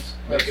distance.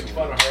 Making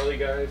fun of Harley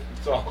guys.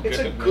 It's all good. It's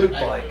a good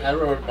I, bike. I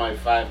rode my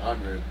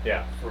 500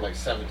 Yeah. for like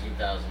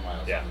 17,000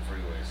 miles Yeah. on the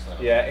freeway.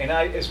 So. Yeah, and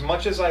as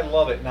much as I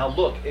love it, now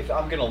look, if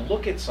I'm gonna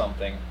look at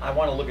something, I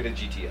want to look at a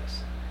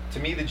GTS. To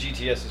me, the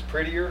GTS is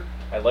prettier.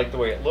 I like the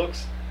way it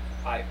looks.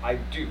 I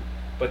do.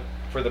 But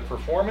for the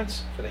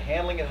performance, for the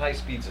handling at high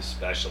speeds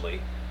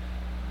especially,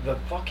 the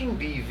fucking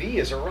BV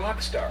is a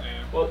rock star.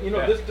 Yeah. Well, you know,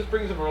 Yeah. this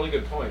brings up a really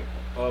good point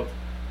of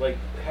like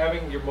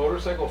having your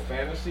motorcycle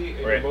fantasy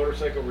and Right. your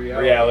motorcycle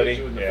reality hit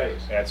you in the yeah,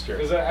 face. that's true.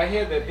 Because I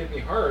had that hit me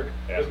hard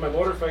Yeah. because my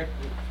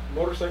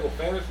motorcycle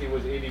fantasy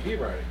was ADV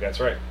riding. That's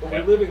right. But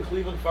Yeah. we live in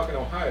Cleveland, fucking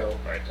Ohio,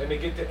 Right. and to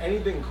get to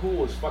anything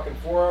cool is fucking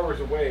 4 hours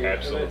away,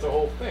 Absolutely. and it's a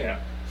whole thing. Yeah.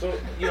 So,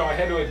 you know, I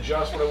had to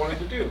adjust what I wanted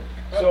to do.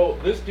 So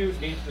this dude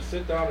needs to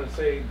sit down and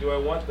say, do I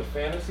want the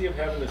fantasy of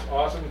having this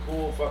awesome,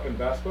 cool fucking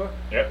Vespa?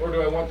 Yep. Or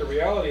do I want the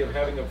reality of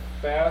having a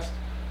fast,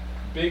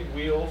 big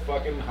wheel,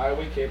 fucking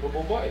highway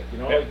capable bike? You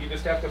know, Yep. like you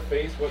just have to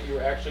face what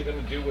you're actually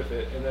going to do with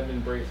it and then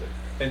embrace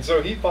it. And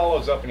so he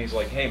follows up and he's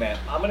like, "Hey man,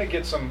 I'm gonna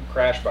get some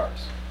crash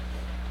bars,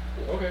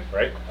 Okay.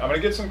 right? I'm gonna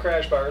get some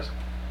crash bars."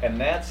 And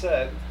that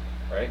said,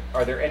 right?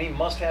 Are there any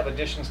must-have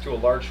additions to a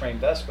large frame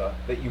Vespa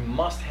that you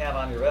must have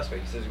on your Vespa?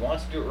 He says he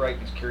wants to do it right.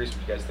 He's curious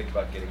what you guys think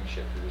about getting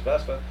shit for his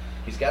Vespa.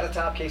 He's got a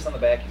top case on the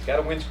back. He's got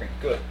a windscreen.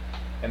 Good.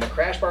 And the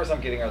crash bars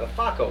I'm getting are the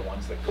Faco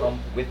ones that come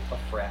with a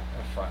front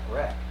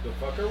rack. The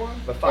fucker one?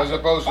 The Faco. As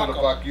opposed to the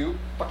Faco. fuck you.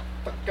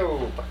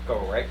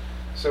 Faco, right?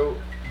 So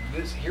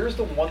here's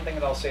the one thing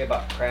that I'll say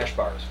about crash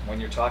bars when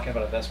you're talking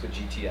about a Vespa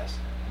GTS.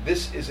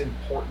 This is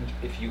important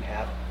if you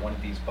have one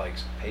of these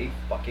bikes. Pay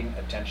fucking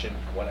attention to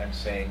what I'm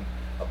saying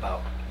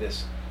about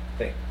this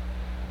thing.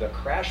 The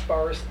crash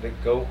bars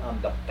that go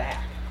on the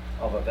back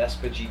of a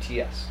Vespa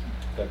GTS,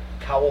 the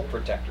cowl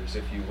protectors,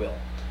 if you will,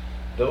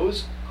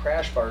 those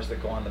crash bars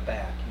that go on the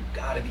back, you've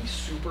got to be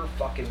super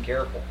fucking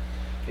careful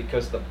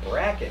because the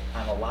bracket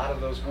on a lot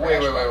of those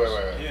crash bars.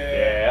 Wait.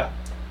 Yeah.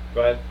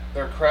 Go ahead.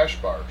 They're crash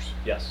bars.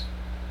 Yes.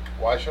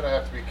 Why should I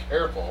have to be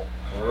careful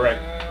Right.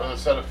 with a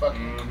set of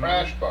fucking Mhm.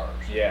 crash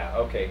bars? Yeah,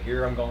 okay,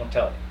 here I'm going to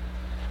tell you.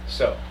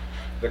 So,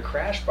 the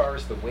crash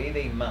bars, the way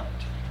they mount,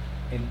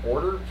 in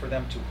order for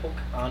them to hook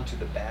onto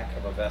the back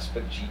of a Vespa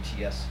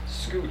GTS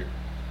scooter,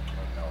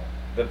 No.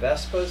 the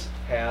Vespas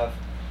have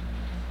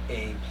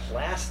a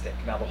plastic.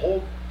 Now, the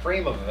whole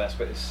frame of a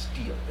Vespa is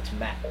steel, it's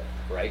metal,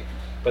 right?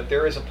 But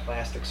there is a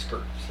plastic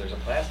skirt. So there's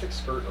a plastic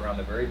skirt around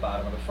the very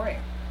bottom of the frame.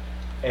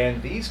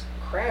 And these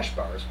crash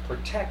bars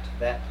protect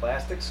that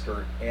plastic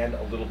skirt and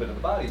a little bit of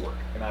the bodywork.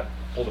 And I've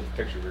pulled up a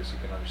picture here so you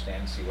can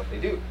understand and see what they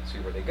do, see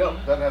where they go.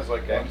 That has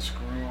like Okay. one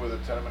screw with a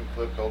tenement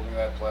clip holding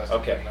that plastic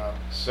Okay, thing on.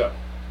 so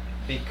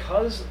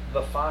because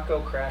the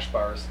Faco crash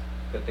bars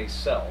that they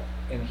sell,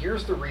 and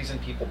here's the reason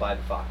people buy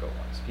the Faco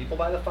ones. People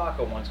buy the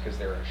Faco ones because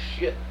they're a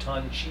shit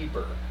ton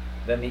cheaper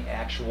than the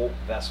actual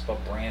Vespa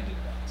branded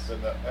ones.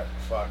 Then the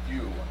fuck you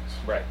ones.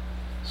 Right.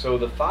 So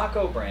the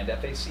Faco brand,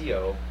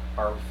 FACO,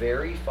 are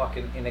very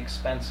fucking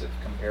inexpensive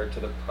compared to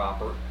the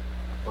proper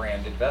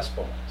branded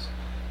Vespa ones.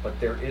 But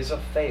there is a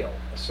fail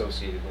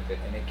associated with it,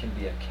 and it can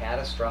be a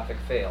catastrophic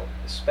fail,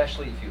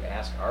 especially if you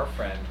ask our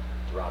friend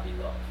Robbie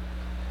Love.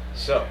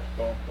 So,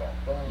 Bum, bum,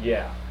 bum.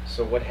 yeah.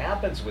 So what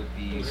happens with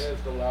Who these?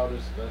 has the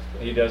loudest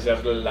Vespa? He does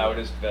have the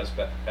loudest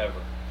Vespa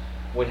ever.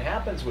 What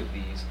happens with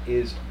these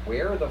is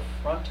where the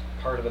front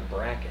part of the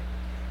bracket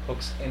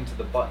hooks into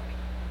the bike,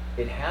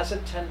 it has a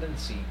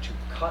tendency to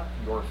cut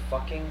your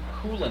fucking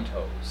coolant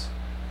hose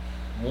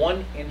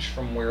 1 inch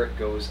from where it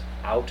goes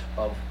out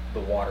of the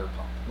water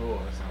pump. Oh,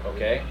 that's not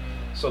Okay?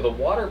 So the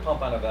water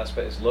pump on a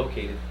Vespa is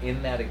located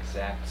in that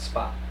exact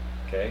spot.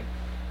 Okay?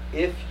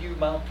 If you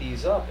mount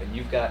these up and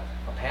you've got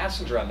a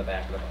passenger on the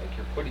back of the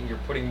bike, you're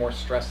putting more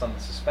stress on the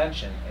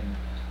suspension and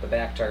the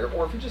back tire,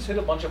 or if you just hit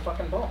a bunch of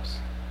fucking bumps.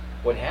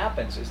 What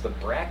happens is the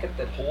bracket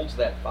that holds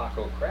that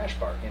Faco crash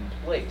bar in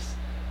place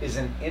is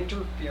an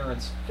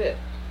interference fit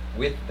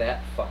with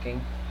that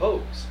fucking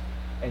hose.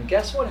 And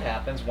guess what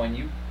happens when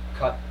you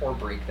cut or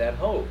break that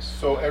hose?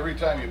 So every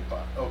time you,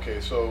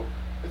 okay, so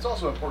it's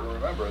also important to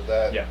remember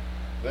that Yeah.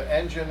 the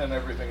engine and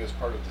everything is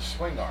part of the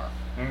swing arm.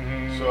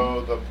 Mm-hmm.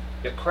 So the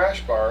Yep. crash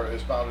bar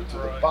is mounted to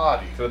the Right.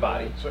 body. To the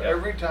body. So Yep.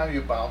 every time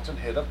you bounce and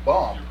hit a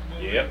bump,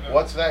 Yep.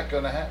 what's that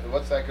gonna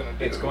What's that gonna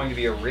do? It's going to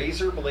be a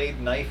razor blade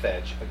knife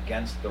edge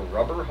against the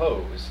rubber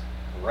hose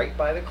right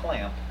by the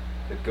clamp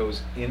that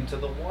goes into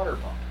the water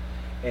pump.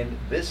 And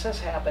this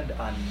has happened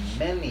on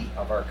many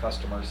of our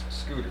customers'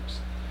 scooters.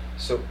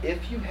 So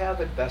if you have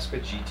a Vespa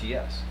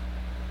GTS,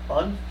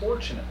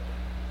 unfortunately,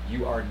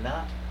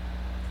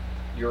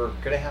 you're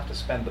going to have to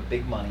spend the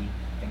big money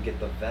and get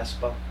the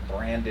Vespa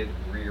branded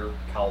rear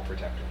cowl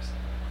protectors.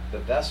 The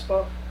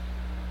Vespa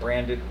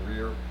branded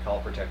rear cowl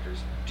protectors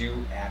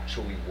do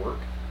actually work,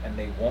 and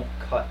they won't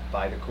cut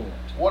by the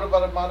coolant. What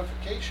about a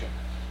modification?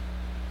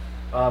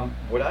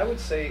 What I would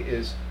say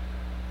is,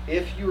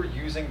 if you're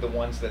using the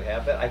ones that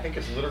have that, I think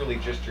it's literally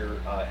just your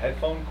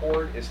headphone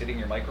cord is hitting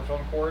your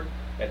microphone cord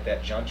at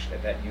that junction,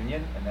 at that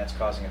union, and that's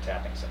causing a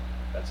tapping sound.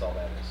 That's all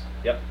that is.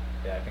 Yep.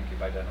 Yeah, I think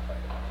you've identified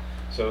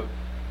it. So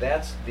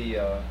that's the.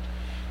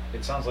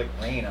 It sounds like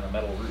rain on a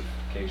metal roof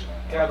occasionally.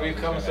 God, we've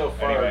come so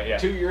far. Anyway, yeah.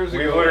 2 years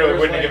We ago, literally there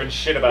was wouldn't have like- given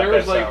shit about there that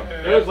was like, sound.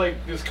 There was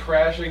like this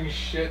crashing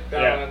shit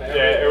down on yeah,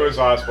 everything. it was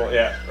possible.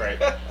 Yeah, right.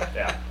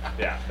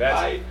 Yeah.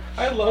 That's.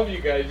 I love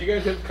you guys. You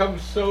guys have come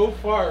so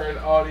far in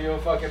audio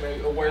fucking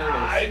awareness.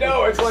 I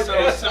know it's like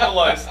so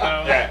civilized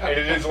now. Yeah, it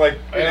is like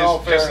In it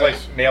all is just like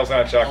fairness, nails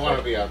on a I want chalkboard.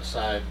 to be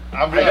outside.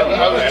 I was know.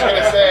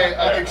 gonna say,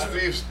 I think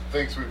Steve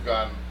thinks we've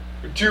gone.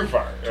 Too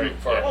far. Too right?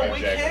 far. Yeah, Well, we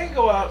exactly. can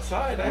go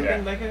outside. I Yeah.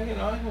 can, like, you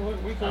know,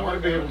 we I can want work to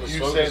be it. able to You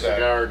smoke say a that.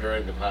 cigar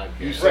during the podcast.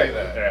 You say Right.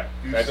 that. Yeah,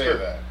 You that's say true.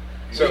 that.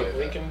 You So- say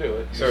We that. can do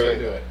it. So- we can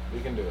do it. We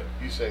can do it.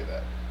 You say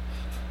that.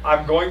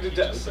 I'm going to. We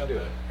can do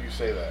it. You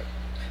say that.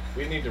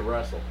 We need to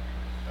wrestle.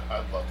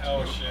 I'd love to.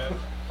 Oh, shit.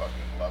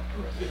 Fucking love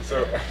to wrestle.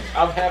 So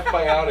I'm half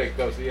biotic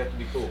though, so you have to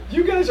be cool.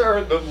 you guys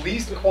are the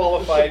least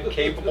qualified,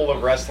 capable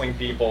of wrestling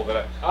people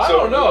that I so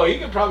don't know. He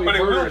could probably. But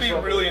it murder will be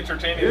somebody. really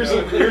entertaining. Here's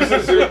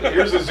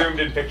though. a zoomed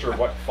in picture of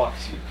what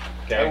fucks you.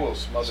 Okay. I will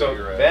smother so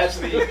your ass.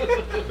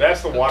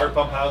 that's the water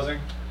pump housing.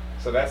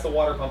 So that's the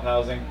water pump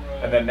housing,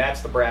 and then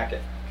that's the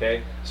bracket.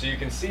 Okay. So you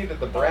can see that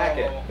the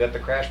bracket Oh. that the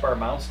crash bar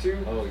mounts to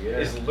Oh, yeah.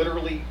 is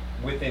literally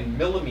within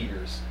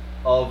millimeters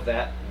of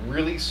that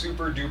really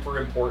super duper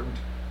important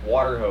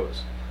water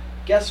hose.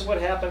 Guess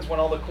what happens when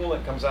all the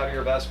coolant comes out of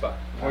your Vespa?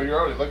 Well, you're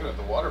already looking at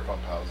the water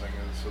pump housing,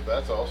 and so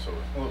that's also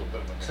a little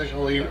bit of an It's like issue. a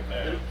lean,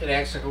 it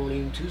acts like a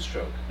lean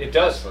two-stroke. It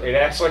does. It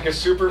acts like a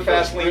super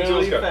fast lean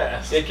really tool.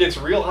 fast. It gets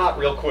real hot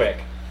real quick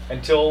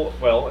until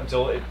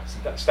it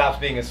stops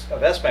being a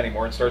Vespa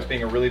anymore and starts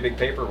being a really big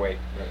paperweight.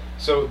 Right.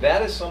 So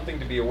that is something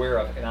to be aware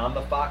of. And on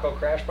the FACO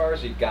crash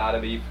bars, you gotta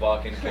be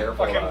fucking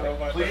careful Fucking about it.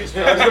 robot. Please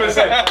I was gonna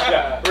say,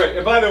 yeah, right.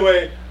 And by the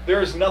way,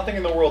 there is nothing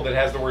in the world that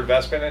has the word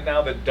Vespa in it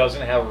now that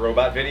doesn't have a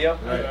robot video.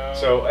 Right.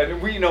 So,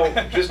 and we know,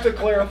 just to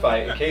clarify,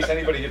 in case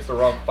anybody gets the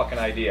wrong fucking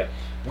idea,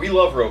 we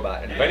love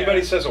robot. And if Yeah.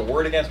 anybody says a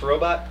word against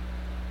robot,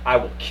 I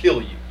will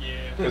kill you. Yeah.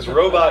 Because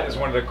robot is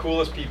one of the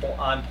coolest people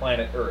on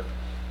planet Earth.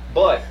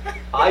 But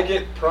I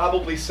get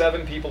probably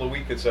 7 people a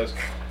week that says,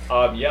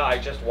 yeah, I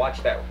just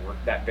watched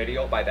that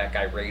video by that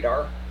guy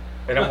Radar.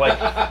 And I'm like,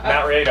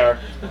 not Radar.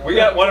 We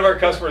got one of our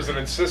customers that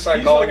insists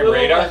on calling him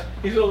Radar.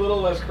 He's a little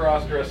less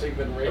cross-dressing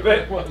than Radar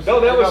But- was. no,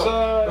 that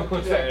was,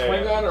 was yeah, that yeah,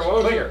 Klingon yeah. or what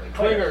was Klinger. it?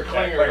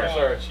 Klinger. Yeah,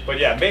 Sorry. But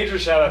yeah, major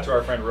shout out to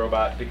our friend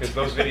Robot, because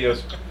those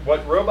videos,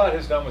 what Robot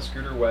has done with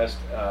Scooter West,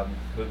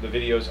 the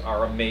videos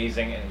are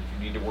amazing, and if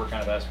you need to work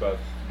on a Vespa,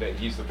 that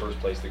he's the first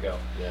place to go.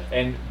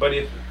 Yeah.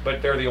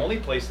 But they're the only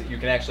place that you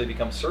can actually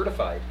become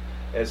certified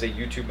as a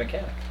YouTube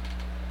mechanic.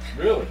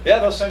 Really? Yeah,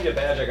 they'll send you a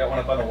badge. I got one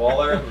up on the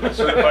wall there.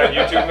 Certified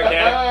YouTube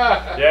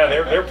mechanic. Yeah,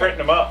 they're printing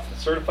them up.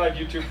 Certified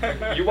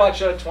YouTube. You watch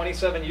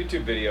 27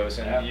 YouTube videos,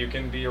 and Yeah. you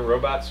can be a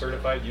Robot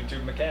certified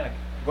YouTube mechanic.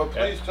 But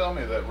please tell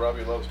me that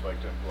Robbie Love's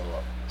bike didn't blow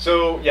up.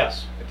 So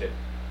yes, it did.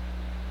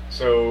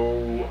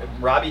 So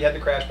Robbie had the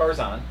crash bars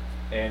on,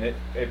 and it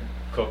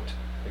cooked.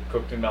 It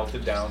cooked and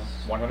melted down,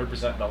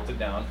 100% melted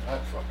down.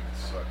 That fucking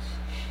sucks.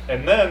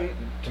 And then,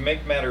 to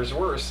make matters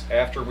worse,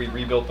 after we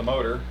rebuilt the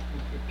motor,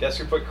 guess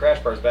who put crash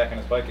bars back on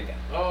his bike again?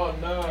 Oh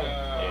no.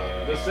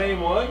 Yeah. The same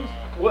one?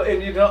 Well,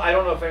 and you know, I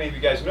don't know if any of you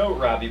guys know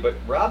Robbie, but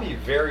Robbie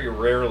very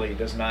rarely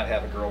does not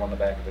have a girl on the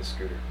back of his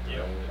scooter.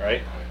 Yep.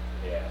 Right?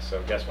 Yeah,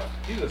 so guess what?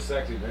 He's a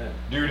sexy man.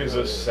 Dude is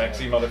a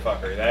sexy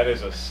motherfucker. That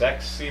is a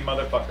sexy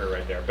motherfucker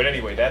right there. But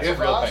anyway, that's If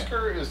a real thing.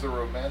 Oscar is the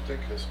romantic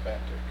Hispanic,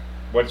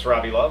 What's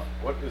Robbie Love?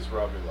 what is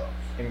Robbie Love?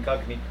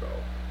 Incognito.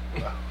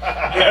 yeah.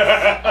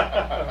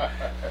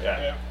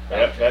 Yeah.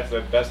 That's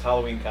the best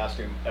Halloween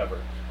costume ever.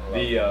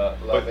 Love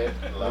But it,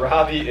 love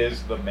Robbie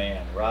is the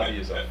man. Robbie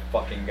is a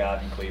fucking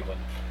god in Cleveland.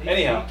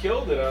 Anyhow, He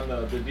killed it on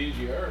the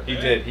DGR. he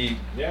right? did. He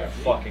Yeah,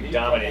 fucking he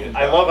dominated.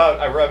 fucking I love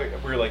how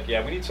we were like,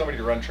 yeah, we need somebody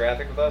to run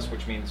traffic with us,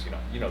 which means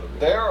you know the rules.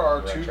 There are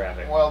Run two.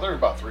 traffic. Well, there are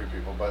about 3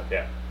 people, but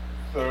Yeah.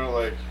 they're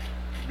like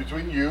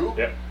between you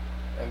Yep.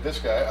 and this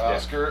guy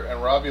Oscar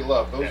and Robbie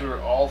Love. Those Yeah.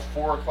 are all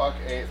 4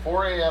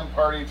 a.m.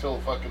 party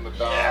till fucking the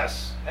dawn.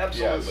 Yes.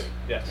 Absolutely.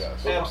 Yes.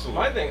 Yes. So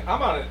Absolutely. My thing,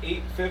 I'm on an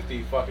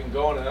 850 fucking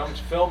going and I'm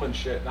filming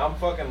shit and I'm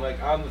fucking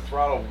like on the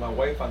throttle with my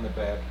wife on the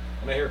back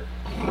and I hear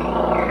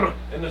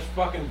and this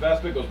fucking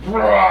Vespa goes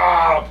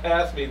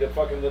past me the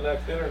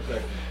next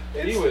intersection. He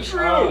It's was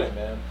true. on it,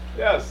 man.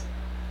 Yes.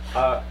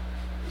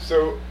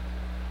 So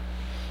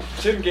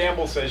Tim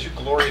Gamble says, "You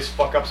glorious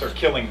fuck ups are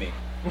killing me."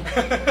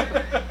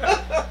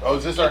 Oh,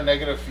 is this our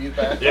negative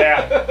feedback?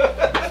 Yeah.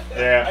 I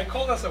Yeah.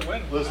 call this a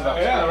win. Listen up.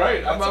 Yeah,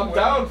 right. I'm That's a win.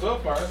 down so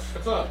far.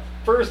 What's up?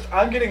 First,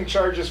 I'm getting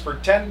charges for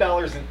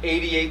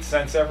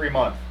 $10.88 every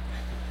month.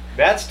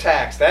 That's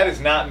tax. That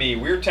is not me.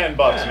 We're $10,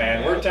 Yeah, man.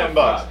 yeah, We're what the $10.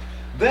 fuck?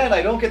 Then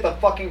I don't get the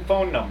fucking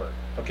phone number.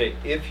 Okay,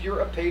 if you're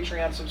a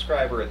Patreon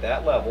subscriber at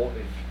that level,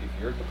 if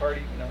you're at the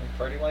party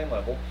line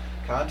level,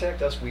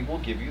 contact us. We will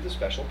give you the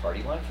special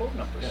party line phone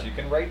number, so Yeah. you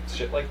can write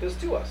shit like this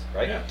to us,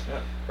 right? Yeah.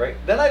 Right?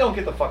 Then I don't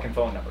get the fucking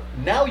phone number.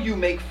 Now you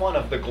make fun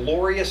of the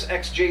glorious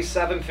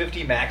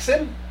XJ750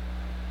 Maxim,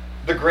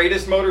 the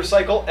greatest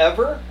motorcycle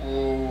ever.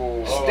 Ooh.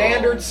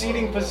 Standard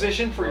seating whoa,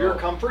 position for your whoa.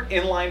 comfort,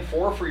 inline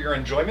 4 for your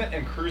enjoyment,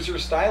 and cruiser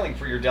styling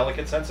for your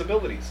delicate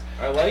sensibilities.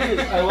 I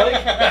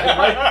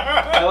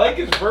like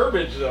his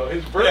verbiage though.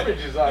 His verbiage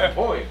is on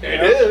point.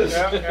 It is.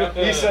 Yeah.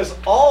 He says,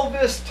 all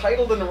this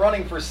titled and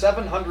running for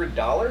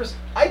 $700?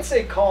 I'd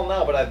say call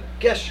now, but I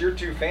guess you're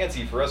too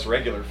fancy for us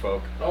regular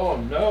folk. Oh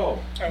no.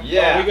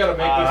 Yeah. Oh, we gotta make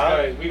this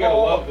guy. We gotta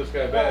Whoa, love this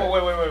guy back.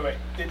 Wait.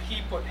 Did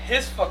he put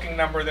his fucking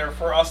number there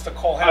for us to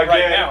call him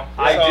right now?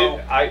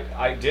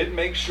 I did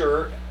make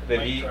sure that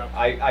Mic drop.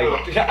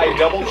 I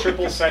double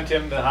triple sent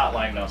him the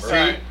hotline number. See,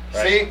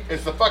 Right. see,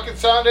 it's the fucking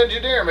sound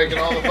engineer making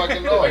all the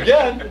fucking noise.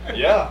 Again,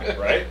 yeah,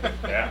 right?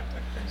 Yeah,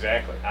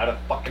 exactly. Out of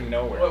fucking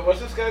nowhere. What's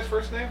this guy's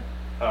first name?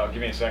 Give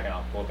me a second,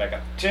 I'll pull it back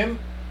up. Tim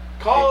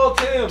Call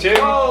Tim. Tim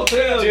Call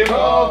Tim. Tim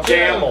Call Tim.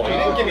 Gamble. He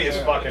didn't give me his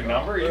fucking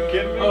number. Are you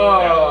kidding me?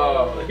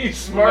 Oh, he's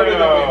smarter than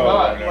we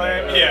thought.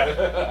 No.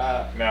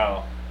 Yeah.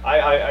 No.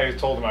 I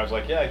told him, I was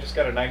like, yeah, I just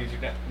got a 92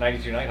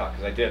 Nighthawk,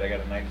 because I did. I got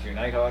a 92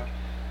 Nighthawk,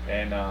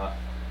 and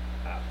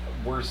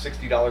we're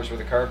 $60 worth of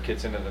carb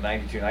kits into the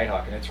 92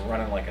 Nighthawk, and it's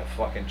running like a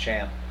fucking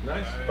champ.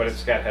 Nice. But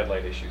it's got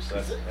headlight issues. So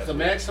that's The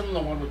Maxim, the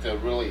one with the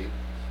really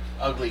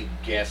ugly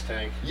gas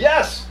tank.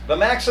 Yes, the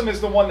Maxim is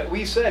the one that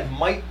we said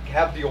might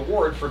have the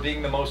award for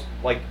being the most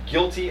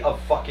guilty of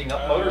fucking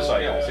up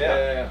motorcycles.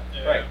 yeah.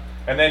 Right.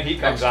 And then he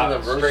comes Next to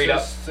out the straight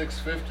up. Versys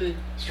 650.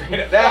 Straight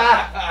up.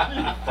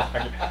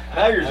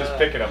 Now you're just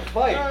picking a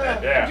fight.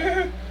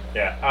 Yeah.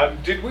 Yeah.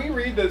 Did we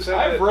read this?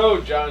 I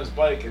rode John's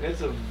bike, and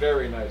it's a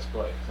very nice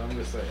bike. So I'm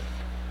just saying.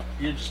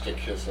 You just a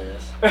kiss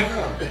ass.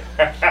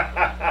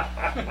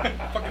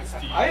 Fucking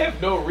Steve. I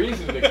have no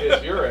reason to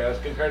kiss your ass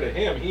compared to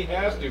him. He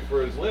has to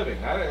for his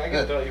living. I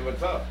can tell you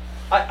what's up.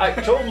 I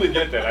totally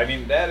get that. I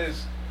mean,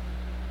 that's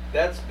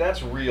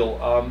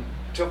real.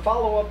 To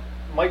follow up,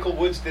 Michael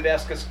Woods did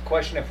ask us a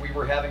question if we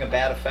were having a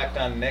bad effect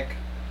on Nick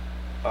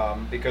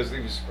because he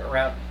was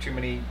around too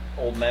many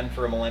old men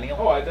for a millennial.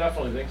 Oh, I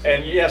definitely think so.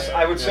 And yes,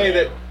 I would say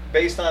that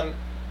based on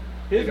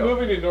his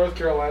moving to North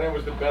Carolina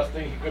was the best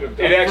thing he could have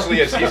done. it actually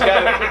is. He's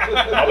got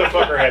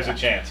motherfucker has a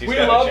chance. He's we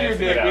got love a you, chance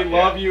to Nick. get out. We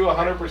love you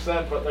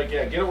 100%. But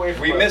get away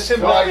from We us. miss him.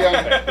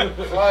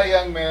 Fly,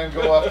 young man,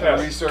 go off the Yes,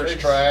 research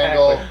exactly.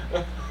 triangle.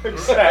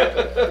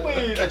 Exactly.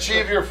 Please.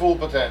 Achieve your full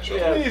potential.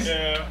 Yeah. Please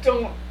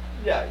don't.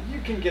 Yeah, you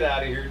can get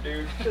out of here,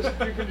 dude. You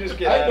can just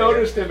get out I of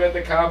noticed here. him at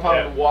the compound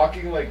Yeah.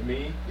 walking like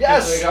me.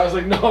 Yes! I was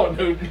like, no.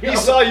 He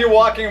saw you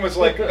walking and was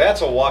like, that's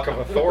a walk of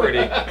authority.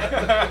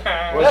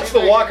 That's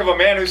the walk of a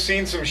man who's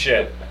seen some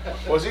shit.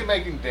 Was he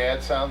making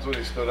dad sounds when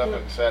he stood up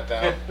and sat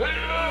down?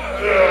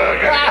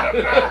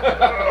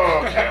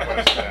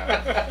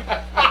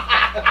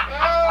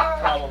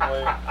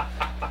 Probably.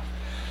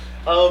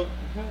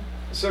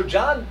 So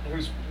John,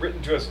 who's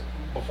written to us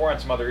before on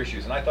some other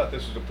issues, and I thought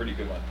this was a pretty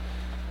good one.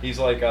 He's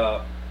like,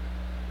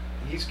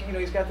 he's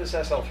got this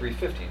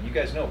SL350, and you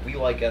guys know we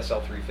like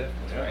SL350s,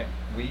 right?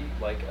 We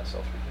like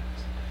SL350s.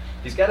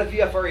 He's got a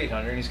VFR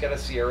 800 and he's got a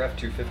CRF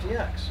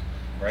 250X,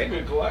 right?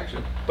 Good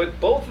collection. But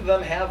both of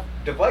them have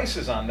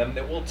devices on them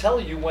that will tell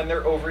you when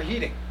they're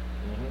overheating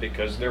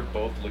because they're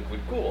both liquid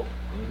cooled.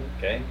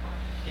 Okay.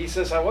 He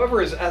says, however,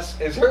 his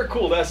air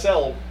cooled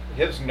SL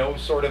gives no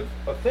sort of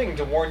a thing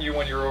to warn you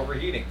when you're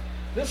overheating.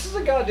 This is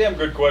a goddamn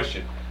good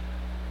question.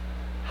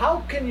 How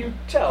can you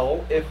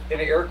tell if an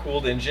air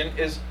cooled engine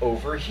is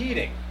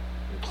overheating?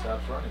 It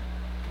stops running.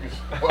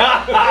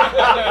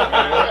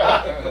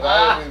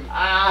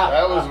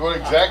 That was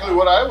exactly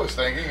what I was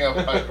thinking of.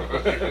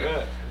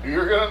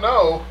 You're gonna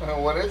know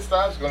when it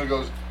stops. Gonna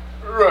go.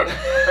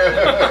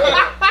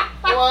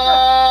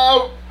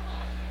 Wow.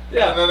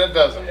 Yeah. And then it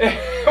doesn't.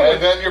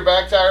 And then your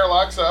back tire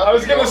locks up. I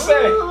was and gonna goes,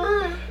 say,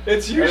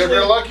 it's And usually. if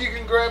you're lucky, you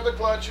can grab the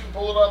clutch and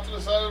pull it off to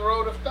the side of the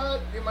road. If not,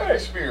 you might be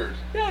Right. smeared.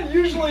 Yeah,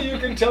 usually you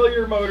can tell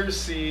your motor's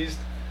seized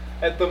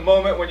at the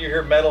moment when you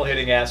hear metal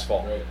hitting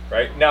asphalt.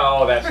 Right?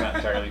 No, that's not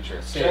entirely true.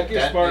 Check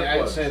your spark I'd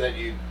plugs. say that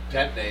you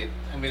detonate.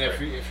 I mean, if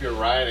you're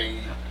riding,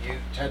 you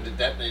tend to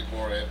detonate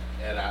more if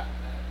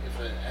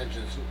the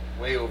engine's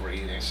way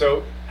overheating.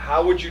 So,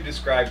 how would you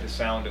describe the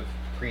sound of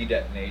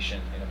pre-detonation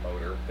in a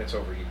motor that's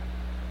overheating?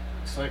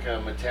 It's like a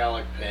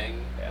metallic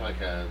ping,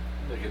 Yeah.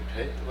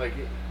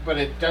 but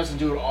it doesn't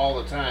do it all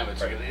the time.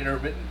 It's like Right. an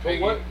intermittent But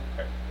ping.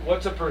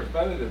 what's a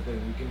preventative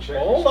thing? You can check.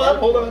 Well, your hold on, spark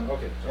hold plug. on.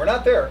 Okay. We're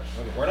not there.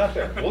 Okay. We're not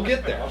there. We'll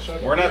get there. I'll shut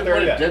up. We're not there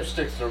Put a yet.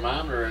 dipstick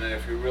thermometer in it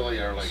if you really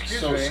are Excuse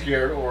so me.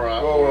 scared or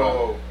Whoa, whoa,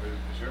 whoa.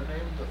 Is your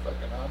name the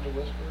fucking Honda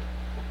Whisperer?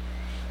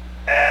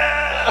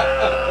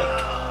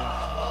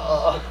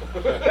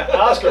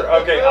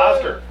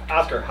 Oscar,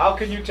 Oscar, how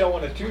can you tell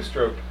when a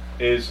two-stroke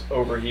is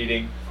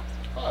overheating,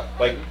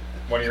 like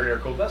one of your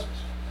air-cooled Vespas?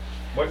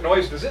 What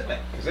noise does it make?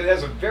 Because it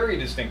has a very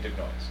distinctive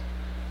noise.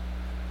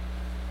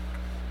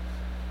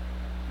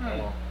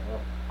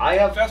 I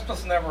have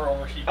Vespa's never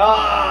overheat.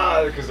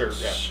 because they're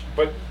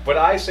but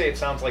I say it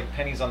sounds like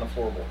pennies on the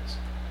floorboards.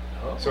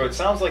 Oh. So it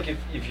sounds like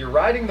if you're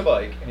riding the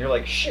bike and you're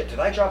like, shit, did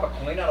I drop a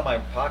coin out of my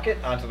pocket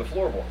onto the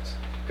floorboards?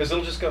 Because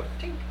it'll just go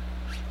tink.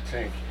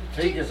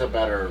 Tink is a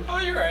better. Oh,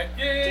 you're right.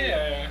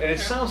 Yeah. And it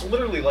sounds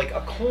literally like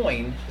a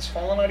coin has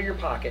fallen out of your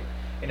pocket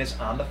and is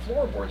on the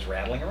floorboards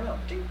rattling around.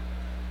 Ding,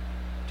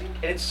 ding.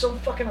 And it's so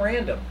fucking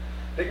random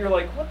that you're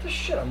like, what the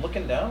shit? I'm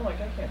looking down,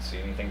 like I can't see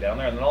anything down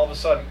there. And then all of a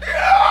sudden,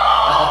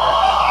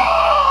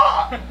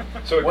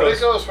 so it When goes,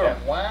 it goes from yeah.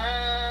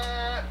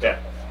 wah to Yeah.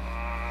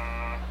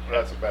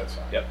 that's a bad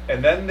sign. Yep.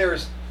 And then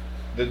there's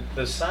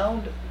the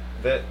sound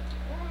that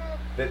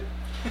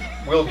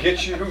will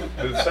get you.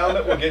 The sound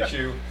that will get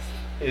you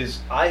is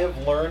I have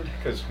learned,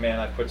 because man,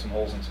 I put some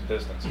holes in some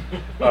pistons.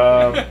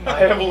 I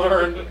have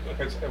learned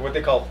it's what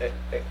they call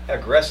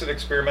aggressive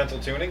experimental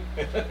tuning.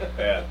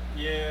 Yeah.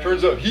 Yeah.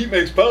 Turns out heat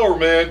makes power,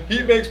 man.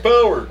 Heat makes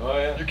power. Oh,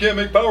 yeah. You can't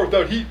make power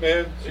without heat,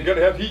 man. So you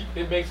gotta have heat.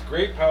 It makes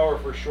great power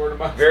for short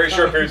amounts. Very of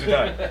short time. periods of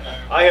time.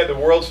 I had the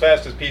world's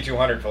fastest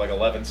P200 for like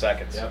 11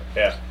 seconds. Yep.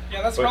 Yeah.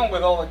 Yeah, that's But- wrong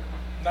with all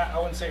the. I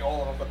wouldn't say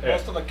all of them, but Yeah.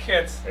 most of the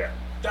kids. Yeah.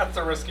 That's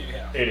the risk you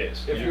have. It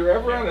is. If you're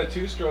ever on a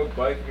two-stroke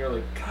bike and you're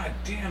like, God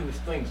damn, this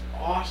thing's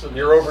awesome.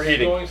 You're It's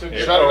overheating. going so You're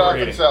good." Shut it off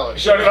overheating. and sell it.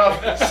 Shut it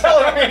off and sell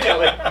it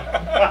immediately.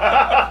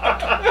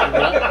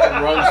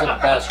 It runs the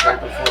best right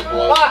before it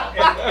blows up. It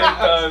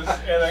does.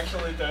 It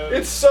actually does.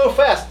 It's so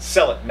fast.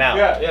 Sell it now.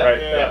 Yeah, yeah,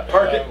 Right. yeah.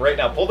 Park it right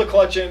now. Pull the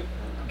clutch in.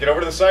 get over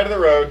to the side of the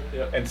road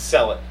Yep. and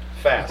sell it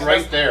fast.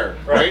 Right there,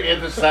 Right. right in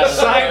the side of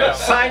the road.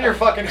 Sign your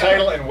fucking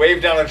title and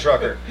wave down a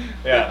trucker.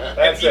 Yeah,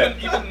 that's and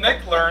it. even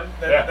Nick learned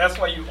that Yeah. that's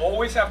why you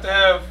always have to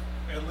have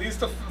at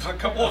least a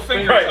couple of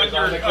fingers Right. on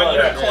your, On the on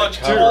your clutch.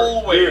 clutch Dude,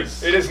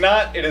 always. dude, it is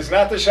not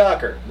the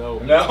shocker. No.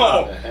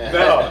 No.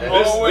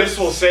 Always. This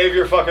will save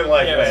your fucking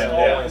life, Yes, man.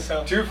 always Yeah.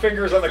 have 2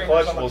 fingers on the fingers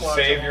clutch on the will clutch,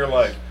 save your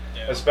always. life,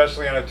 Yeah.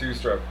 especially on a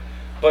 2-stroke.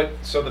 But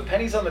so the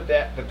pennies on the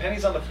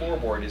pennies on the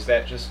floorboard, is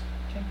that just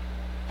ting,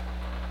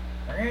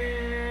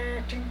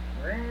 ting,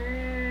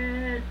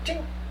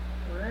 ting,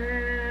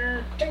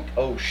 ting.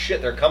 Oh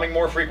shit, they're coming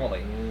more frequently.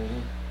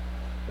 Mhm.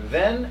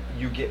 Then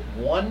you get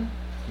one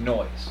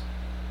noise,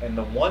 and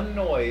the one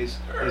noise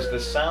is the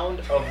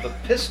sound of the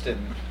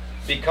piston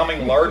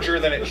becoming larger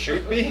than it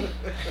should be,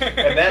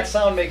 and that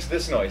sound makes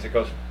this noise. It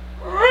goes,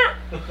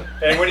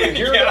 and when you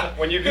hear Yeah.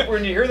 when you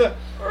hear the,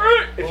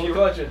 Full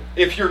clutching.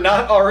 if you're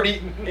not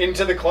already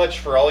into the clutch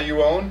for all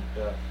you own,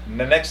 Yeah.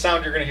 the next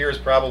sound you're going to hear is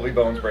probably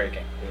bones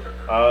breaking.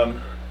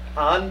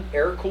 On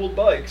air-cooled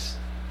bikes,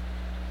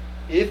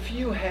 if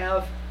you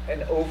have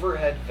an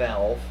overhead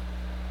valve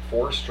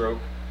 4-stroke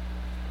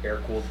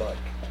air-cooled bike,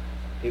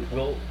 it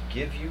will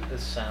give you the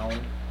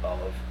sound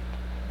of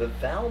the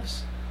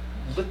valves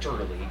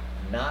literally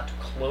not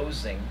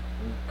closing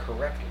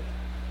correctly.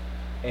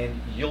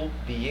 And you'll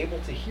be able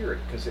to hear it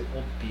because it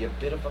will be a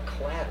bit of a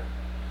clatter.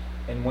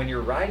 And when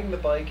you're riding the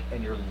bike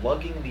and you're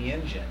lugging the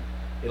engine,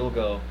 it'll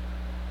go,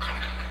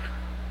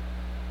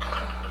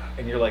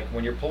 and you're like,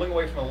 when you're pulling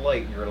away from the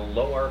light and you're at a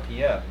low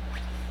RPM,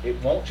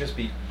 it won't just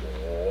be,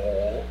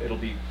 it'll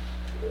be,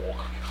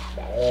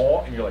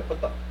 and you're like,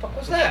 what the fuck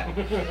was that?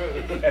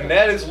 And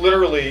that is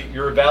literally,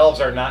 your valves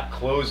are not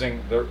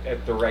closing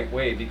at the right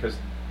way because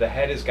the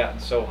head has gotten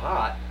so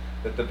hot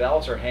that the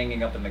valves are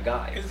hanging up in the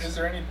guides. Is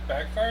there any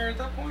backfire at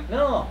that point?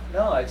 No,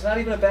 it's not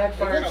even a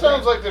backfire. It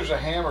sounds like there's a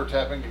hammer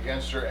tapping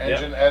against your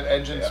engine at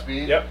engine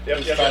speed. Yep.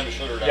 It's time to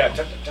shut her down.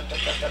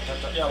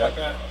 Yeah, Yeah, like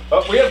that.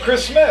 Oh, we have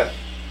Chris Smith.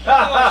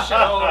 Oh, shit.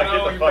 Oh, Get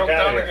no, the he fuck broke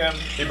outta down here. again.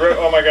 He broke.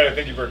 Oh my god, I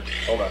think he broke.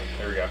 Hold on.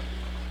 There we go.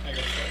 I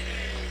guess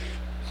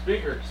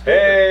Speaker.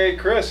 Hey,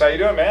 Chris, how you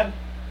doing, man?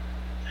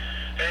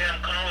 Hey,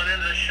 I'm calling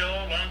into the show.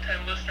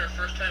 Long-time listener,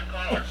 first-time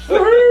caller.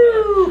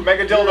 Woohoo!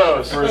 Mega You're not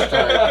a dildos. first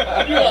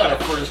time. You're not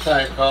a first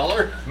time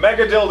caller.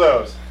 Mega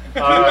dildos. Do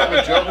you have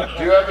a joke?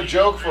 Do you have a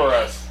joke for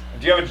us?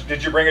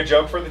 Did you bring a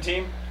joke for the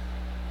team?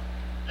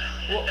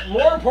 Well,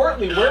 more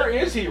importantly, where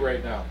is he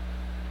right now?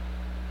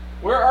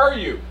 Where are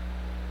you?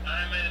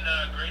 I'm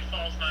in Great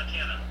Falls,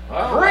 Montana.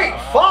 Oh. Great so.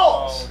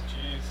 Falls. Oh,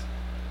 jeez.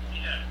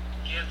 Yeah,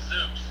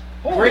 Gadzooks.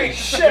 Great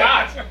shit.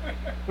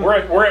 We're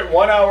at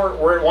 1 hour.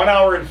 We're at 1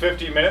 hour and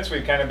 50 minutes.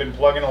 We've kind of been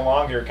plugging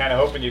along here, kind of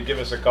hoping you'd give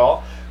us a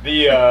call.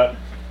 The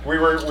we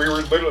were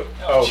literally.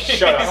 Oh, shut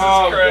Jesus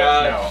up! Oh, Christ.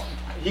 God. No,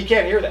 he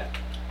can't hear that.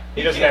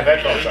 He doesn't have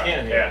headphones He on.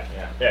 can't hear Yeah,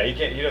 it, yeah. He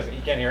can't. He doesn't.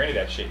 He can't hear any of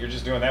that shit. You're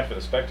just doing that for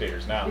the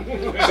spectators now.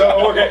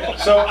 So okay.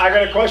 So I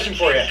got a question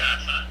for you. Shots,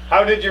 huh?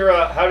 How did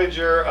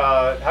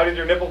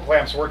your nipple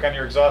clamps work on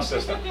your exhaust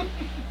system?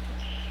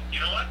 You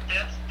know what?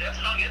 That's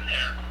hung in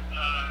there.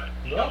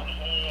 You know, the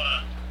whole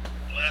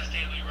last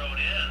day we rode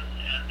in,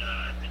 and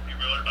I think we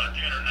rode about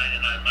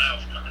 399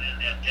 miles coming in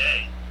that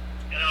day.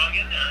 And it hung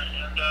in there,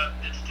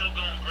 and it's still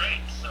going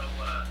great. So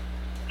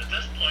at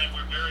this point,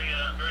 we're very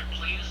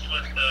pleased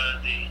with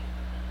the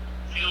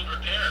field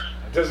repair.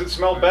 Does it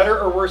smell better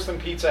or worse than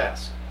Pete's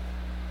ass?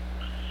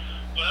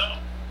 Well,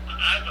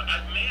 I've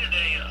made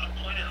it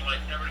a point in life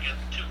never to get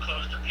too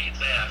close to Pete's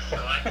ass, so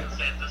I can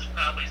say this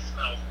probably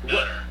smells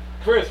better.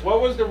 Chris,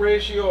 what was the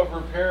ratio of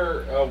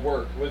repair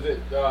work? Was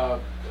it to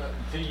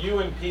you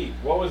and Pete?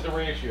 What was the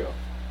ratio?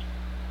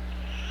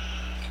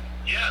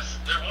 Yes,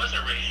 there was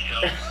a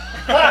ratio,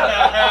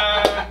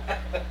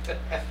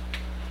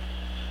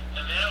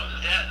 and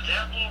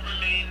that will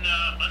remain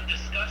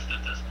undiscussed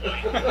at this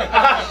point.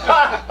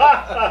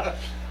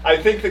 I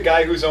think the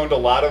guy who's owned a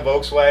lot of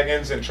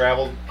Volkswagens and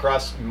traveled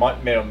across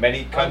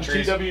many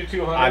countries On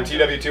TW200s. on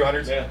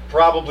TW200s Yeah.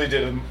 probably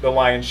did the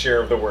lion's share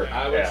of the work.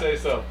 I would Yeah. say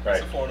so. Right.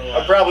 It's a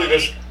 4-to-1. Probably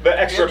the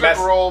extra mess.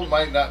 Integral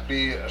might not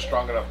be a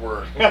strong enough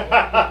word.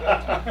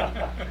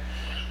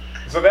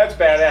 So that's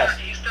badass.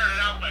 He started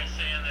out by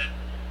saying that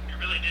it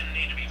really didn't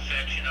need to be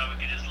fixed, you know,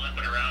 we could just limp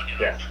it around, you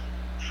know, Yeah.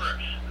 for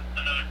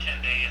another 10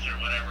 days or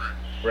whatever.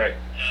 Right.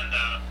 And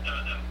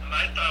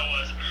my thought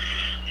was,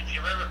 if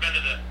you've ever been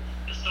to the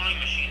sewing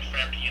machine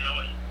factory, you know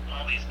what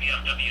all these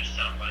BMWs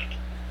sound like.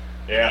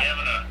 Yeah.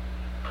 Having a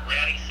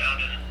ratty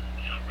sounding,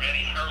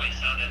 ratty Harley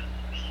sounding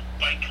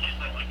bike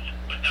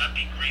would not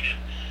be greeted,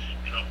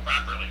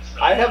 properly.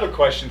 So, I have a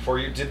question for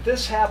you. Did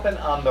this happen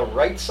on the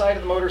right side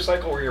of the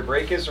motorcycle where your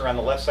brake is, or on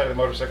the left side of the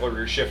motorcycle where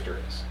your shifter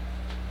is?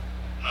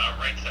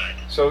 right side.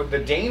 So the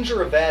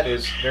danger of that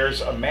is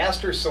there's a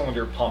master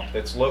cylinder pump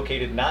that's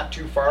located not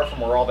too far from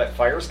where all that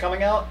fire is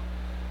coming out.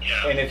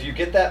 Yeah. And if you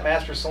get that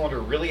master cylinder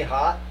really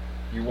hot,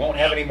 you won't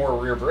have any more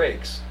rear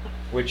brakes,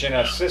 which in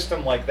a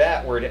system like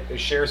that where it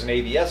shares an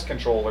ABS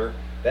controller,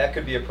 that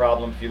could be a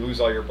problem if you lose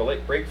all your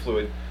brake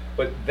fluid.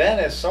 But then,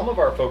 as some of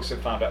our folks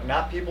have found out,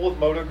 not people with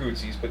Moto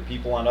Guzzi's, but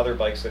people on other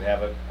bikes that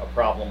have a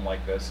problem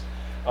like this,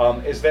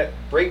 is that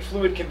brake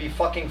fluid can be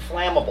fucking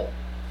flammable.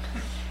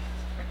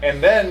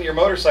 And then your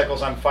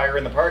motorcycle's on fire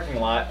in the parking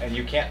lot and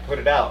you can't put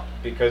it out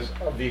because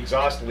of the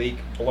exhaust leak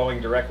blowing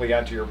directly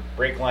onto your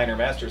brake line or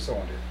master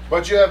cylinder.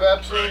 But you have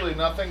absolutely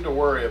nothing to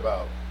worry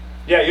about.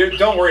 Yeah,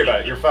 don't worry about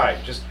it. You're fine.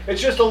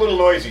 It's just a little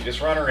noisy. Just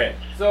run her in.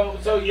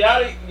 So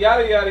yada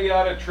yada yada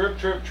yada trip.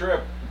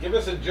 Give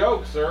us a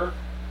joke, sir.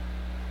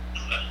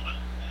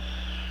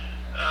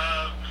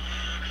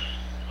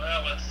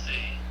 Well, let's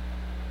see.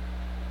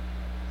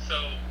 So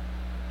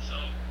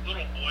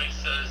little boy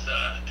says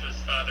to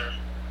his father,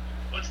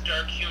 "What's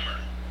dark humor?"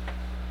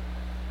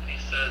 And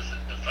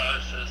the father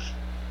says,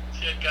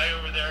 "See that guy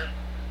over there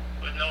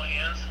with no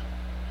hands?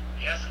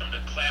 You ask him to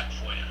clap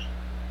for you."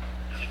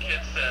 And the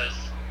kid says,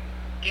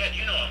 "Dad,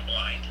 you know I'm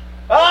blind."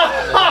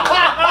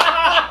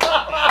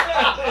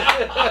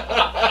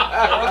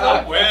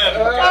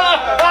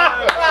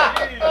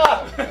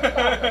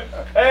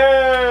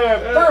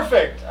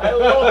 Perfect. I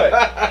love it.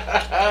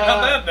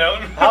 On that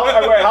note.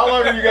 How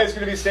long are you guys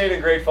going to be staying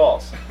in Great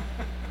Falls? We're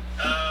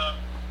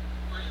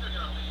either going to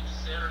leave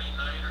Saturday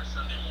night or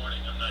Sunday morning.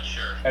 I'm not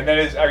sure. And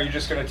then are you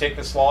just going to take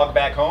the slog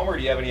back home, or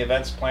do you have any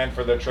events planned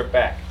for the trip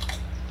back? He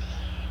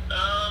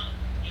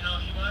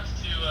wants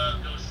to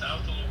go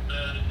south a little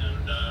bit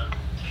and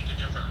take a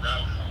different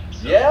route home.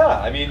 So. Yeah,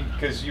 I mean,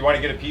 because you want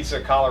to get a piece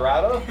of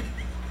Colorado?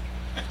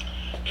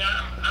 Yeah,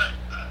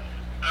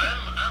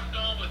 I'm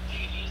going with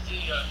Pete.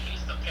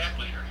 He's the pack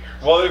leader here.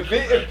 Well,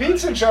 if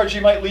Pete's in charge, he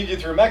might lead you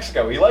through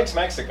Mexico. He likes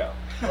Mexico.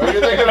 Are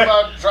you thinking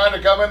about trying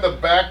to come in the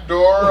back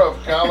door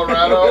of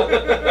Colorado?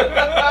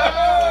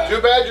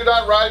 Too bad you're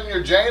not riding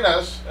your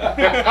Janus. Boy,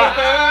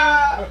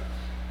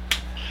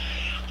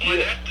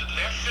 that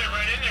fit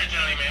right in there,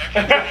 Johnny Mac.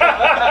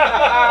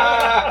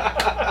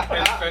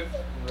 It fit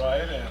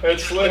right in. It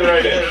slid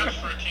right in.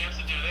 For a chance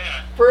to do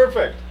that.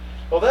 Perfect.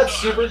 Well, that's So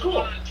I super was cool.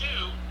 wondering,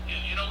 too, we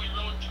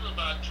rode through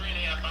about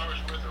 3.5 hours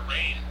worth of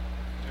rain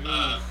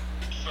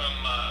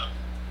from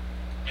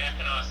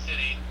Mackinac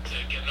City to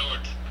get over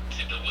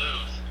to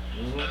Duluth,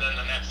 and then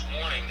the next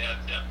morning that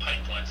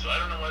pipeline. So I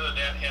don't know whether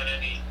that had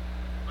any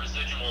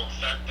residual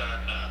effect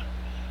on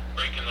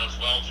breaking those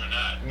welds or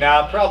not.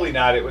 Nah, probably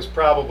not. It was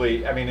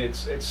probably, I mean,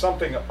 it's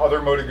something other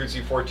Moto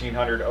Guzzi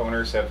 1400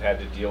 owners have had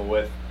to deal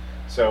with.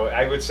 So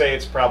I would say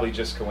it's probably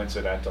just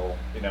coincidental,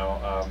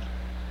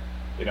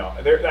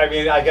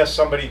 I guess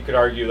somebody could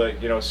argue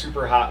that,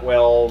 super hot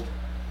weld,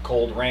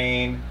 cold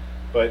rain,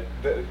 but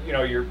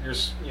your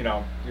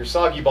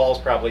soggy balls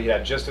probably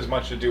had just as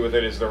much to do with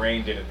it as the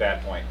rain did at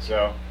that point.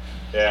 So,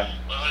 yeah.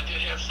 Well, I did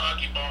have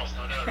soggy balls,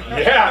 no doubt about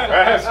it.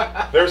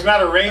 Yeah, there's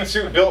not a rain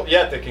suit built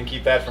yet that can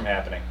keep that from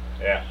happening.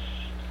 Yeah.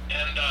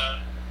 And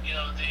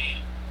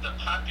the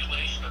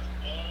population of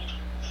old,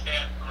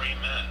 fat, gray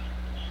men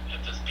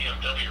at this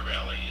BMW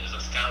rally is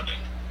astounding.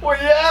 Well,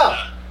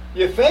 yeah.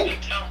 You think?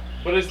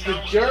 But it's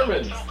the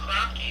Germans. Tell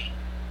Kromke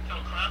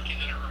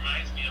that it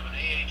reminds me of an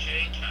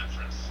AHA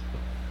conference.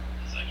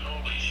 It's like,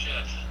 holy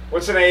shit.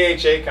 What's an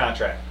AHA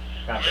contract?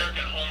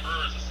 American Home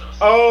Brewers Association.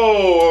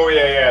 Oh,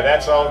 yeah.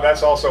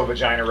 That's also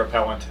vagina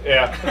repellent.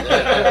 Yeah.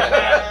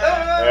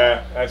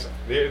 Yeah.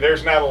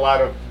 There's not a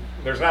lot of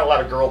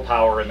girl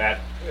power in that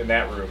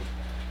room.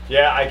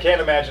 Yeah, I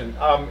can't imagine.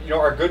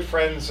 Our good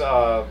friends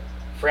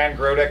Fran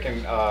Grodek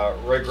and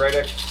Roy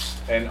Grodek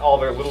and all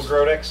their little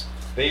Grodeks,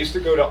 they used to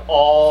go to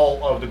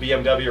all of the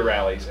BMW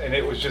rallies, and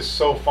it was just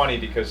so funny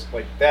because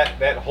like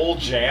that whole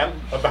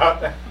jam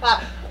about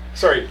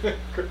sorry,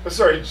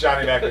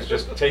 Johnny Mac was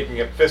just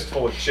taking a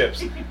fistful of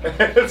chips.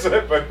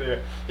 But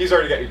he's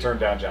already got you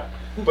turned down, John.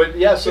 But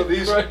yeah, so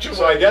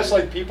I guess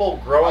like people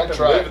grow up and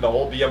live in the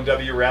whole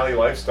BMW rally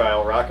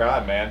lifestyle. Rock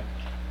on, man.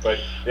 But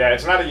yeah,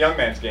 it's not a young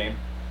man's game.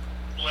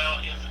 Well,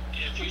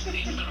 if you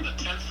see some of the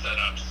tent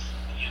setups,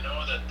 you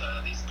know that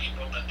these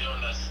people have been doing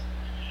this,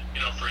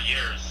 for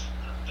years.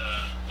 And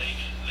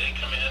they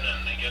come in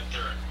and they get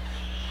their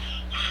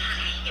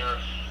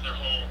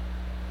whole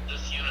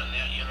this unit and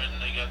that unit,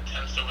 and they got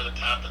tents over the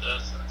top of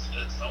this.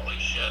 It's holy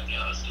shit.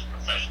 This is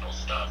professional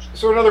stuff.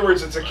 So in other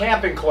words, it's a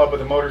camping club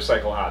with a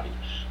motorcycle hobby.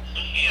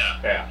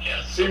 Yeah.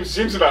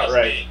 Seems about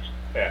right.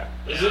 Yeah.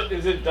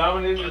 Is it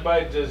dominated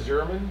by the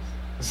Germans?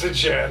 The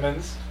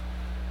Germans.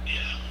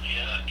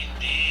 Yeah,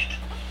 indeed.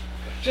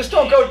 Just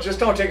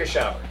don't take a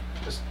shower.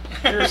 Just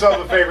do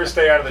yourself a favor,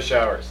 stay out of the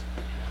showers.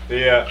 Well,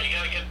 you gotta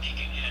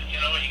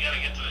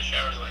get to the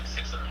showers at like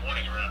 6 in the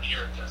morning around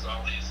here because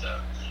all these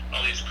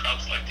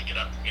crowds like to get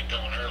up and get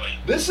going early.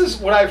 This is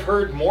what I've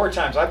heard more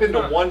times. I've been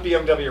to one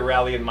BMW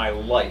rally in my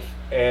life,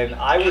 and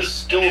I was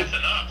still. That's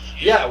enough.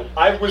 Yeah,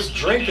 I was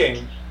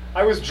drinking.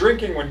 I was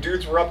drinking when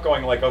dudes were up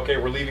going like, okay,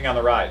 we're leaving on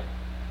the ride.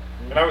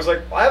 And I was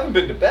like, I haven't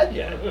been to bed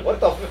yet. What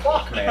the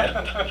fuck,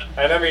 man?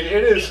 And I mean,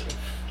 it is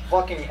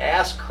fucking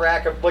ass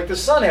crack. Like the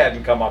sun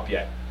hadn't come up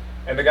yet.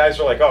 And the guys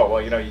are like, oh,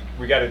 well,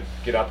 we got to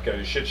get up, get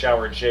a shit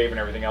shower and shave and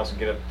everything else and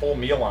get a full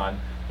meal on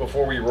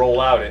before we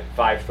roll out at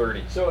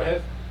 5:30. So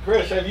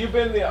Chris, have you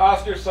been the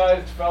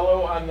ostracized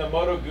fellow on the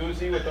Moto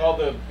Guzzi with all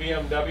the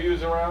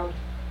BMWs around?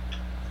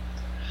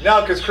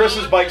 No, because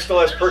Chris's bike still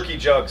has perky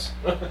jugs.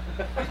 You know what?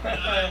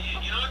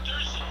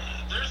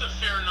 There's a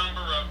fair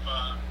number of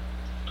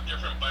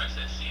different bikes.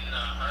 I've seen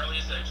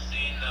Harleys. I've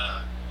seen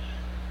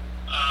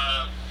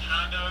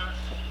Honda.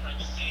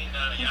 I've seen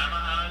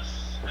Yamahas.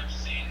 I've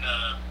seen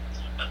a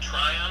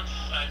Triumph.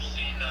 I've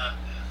seen a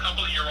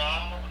couple of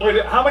Ural.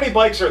 Wait, how many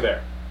bikes are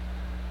there?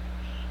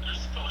 There's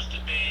supposed to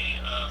be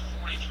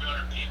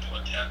 4,300 people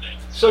attending.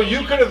 So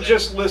you could have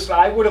just listed,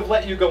 I would have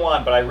let you go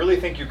on, but I really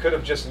think you could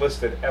have just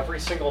listed every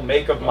single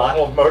make of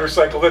model of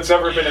motorcycle that's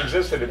ever been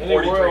existed at Any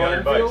Royal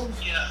 4,300 bikes.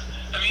 Enfields? Yeah,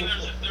 I mean,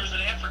 there's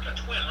an Africa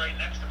Twin right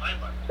next to my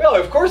bike. Well,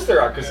 of course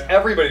there are, because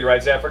everybody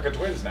rides Africa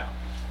Twins now.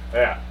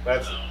 Yeah,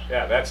 that's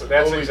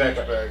Holy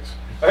exactly. douchebags.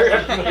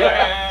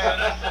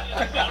 Yeah.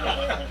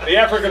 The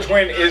Africa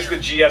Twin is the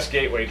GS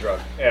gateway drug.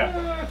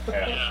 Yeah.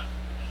 Yeah. Yeah.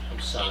 I'm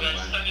So selling did I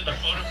send you the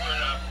photo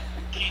where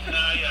Keith and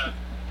I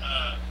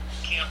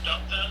camped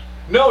up then?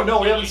 No,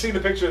 we haven't seen the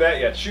picture of that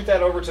yet. Shoot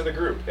that over to the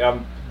group.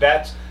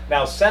 That's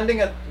now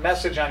sending a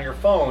message on your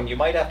phone. You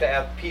might have to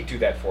have Pete do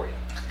that for you.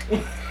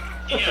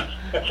 Yeah.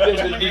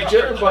 The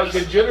jitterbug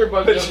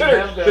doesn't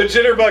have that. The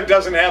jitterbug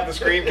doesn't have the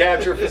screen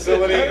capture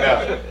facility.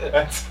 No,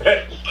 that's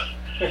it. But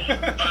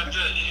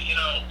you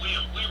know, we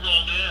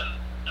rolled in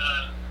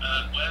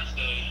on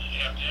Wednesday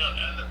afternoon,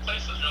 and the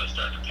place was really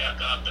starting to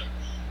pack up, and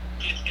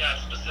Pete's got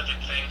specific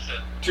things that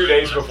 2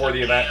 days before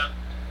the event.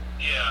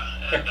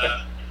 Yeah,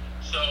 and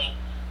so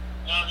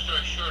long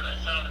story short, I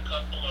found a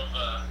couple of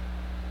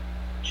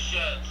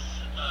sheds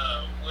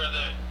where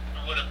there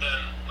would have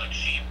been like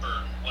sheep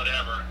or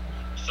whatever.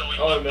 So we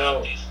Oh, moved no.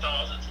 out these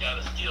stalls. It's got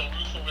a steel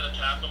roof over the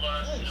top of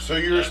us. So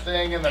you were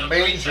staying in the Three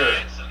manger.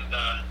 sides, and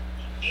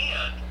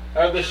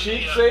Are the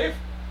sheep safe?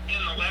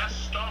 in the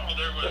last stall,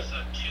 there was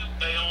 2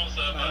 bales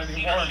of Not cedar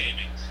anymore.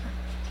 shavings.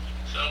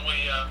 So we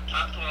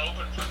popped one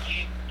open for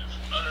Pete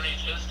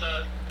underneath his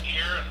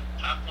gear, and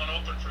popped one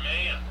open for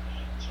me, and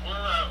so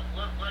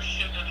we're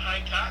shitting in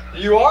high cotton.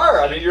 You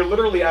are. I mean, you're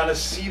literally on a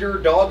cedar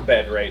dog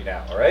bed right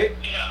now, right?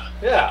 Yeah.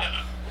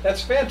 Yeah.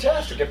 That's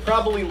fantastic. It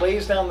probably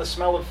lays down the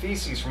smell of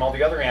feces from all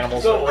the other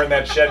animals So, that were in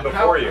that shed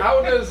before you.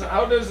 How does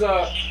Yeah.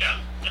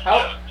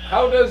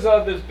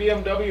 this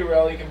BMW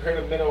rally compare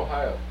to Mid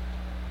Ohio?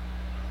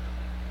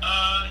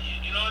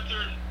 You know what?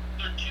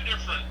 They're two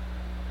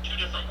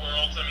different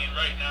worlds. I mean,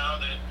 right now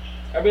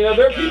I mean, are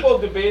there they've got people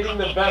a debating couple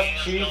the best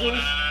bands cheeses? going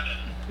on, and,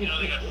 you know,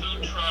 they got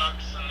food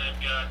trucks, and they've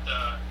got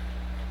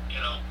you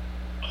know,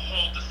 a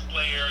whole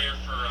display area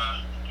for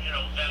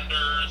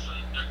vendors, and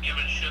they're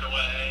giving shit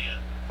away. And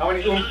How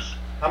many there's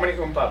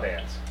Oompa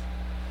bands?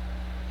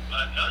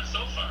 none so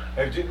far.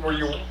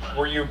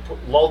 Were you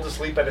lulled to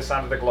sleep by the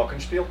sound of the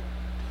glockenspiel?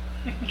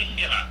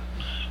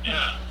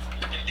 Yeah,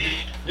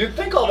 indeed. You'd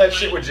think all that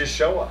shit would just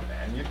show up,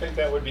 man. You'd think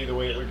that would be the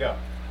way it would go.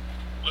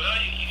 Well,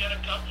 you got a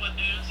couple of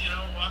dudes,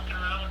 walking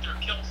around with their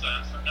kilts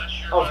on, so I'm not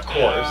sure. Of about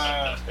course.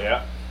 that.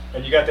 Yeah.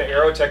 And you got the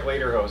Aerotech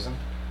Lederhosen.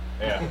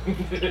 Yeah. And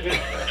then you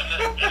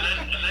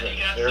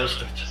got There's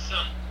just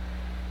some.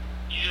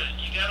 You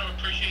got to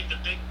appreciate the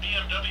big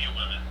BMW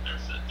women.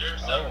 There's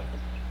some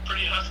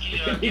pretty husky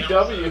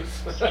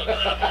BMWs.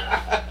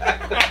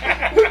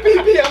 The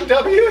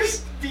BBMWs?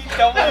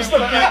 There's the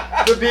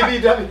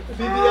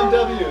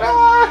BBMWs.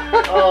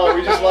 Oh,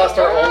 we just lost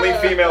our only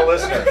female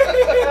listener.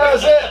 That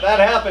was it. That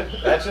happened.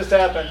 That just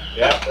happened.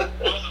 Yeah.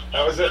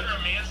 That was it. Send her a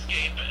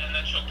Manscaped, and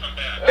then she'll come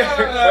back.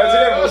 That's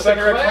it. We'll send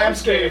her a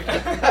Clamscape.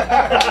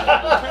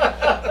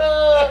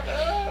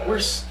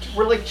 Clamscape.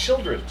 We're like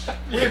children.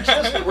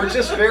 We're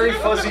just very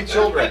fuzzy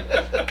children.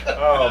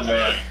 Oh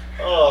man.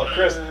 Oh,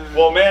 Chris.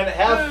 Well, man,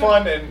 have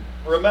fun and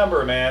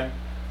remember, man.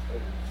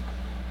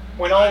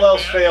 When all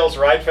else fails,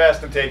 ride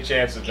fast and take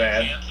chances,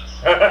 man.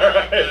 All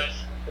right.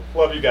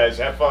 Love you guys.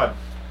 Have fun.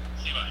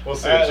 See you, bye. We'll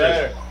see you. All right,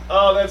 Cheers. later.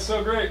 Oh, that's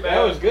so great, man.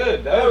 That was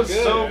good. That was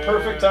good. so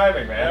perfect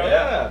timing, man.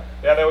 Yeah.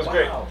 Yeah, that was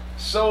great. Wow.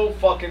 So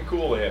fucking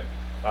cool of him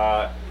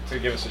to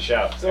give us a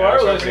shout. So Yeah, I our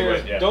was hoping he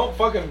listeners, would, yeah. don't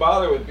fucking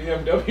bother with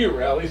BMW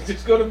rallies.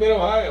 Just go to Mid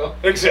Ohio.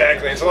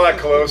 Exactly. It's a lot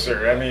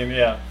closer. I mean,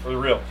 yeah, for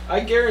real. I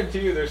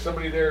guarantee you, there's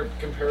somebody there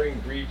comparing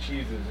brie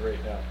cheeses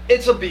right now.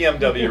 It's a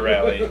BMW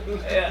rally.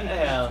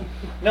 Yeah.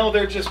 No,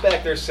 they're just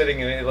back there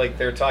sitting and like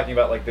they're talking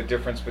about like the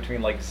difference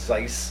between like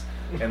Zeiss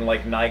and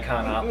like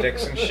Nikon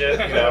optics and shit.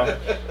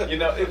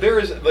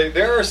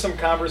 There are some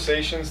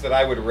conversations that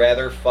I would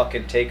rather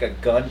fucking take a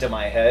gun to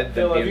my head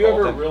than Phil, be have you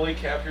involved ever in. really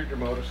captured your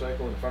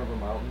motorcycle in front of a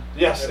mountain?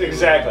 Yes, Have you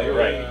exactly.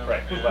 really-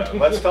 Right.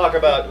 Let's talk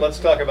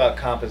about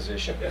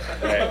composition.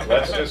 Right.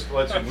 Let's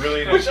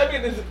really. Which I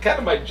mean, is kind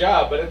of my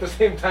job, but at the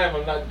same time,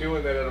 I'm not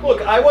doing that at a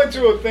Look, I motorcycle. went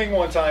to a thing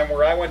one time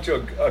where I went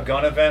to a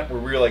gun event where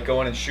we were like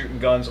going and shooting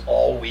guns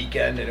all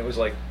weekend, and it was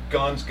like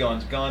guns,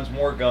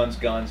 more guns,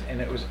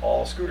 and it was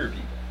all scooter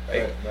people.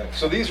 Right? Right.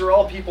 So these are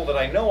all people that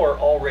I know are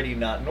already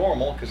not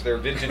normal because they're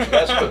vintage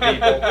Vespa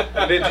people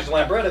and vintage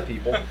Lambretta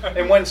people.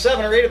 And when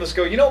 7 or 8 of us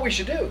go, you know what we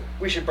should do?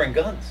 We should bring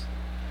guns.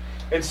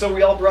 And so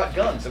we all brought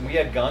guns, and we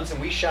had guns, and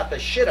we shot the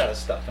shit out of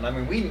stuff. And I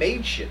mean, we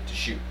made shit to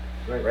shoot,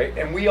 right?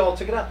 And we all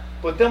took it out.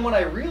 But then what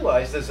I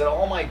realized is that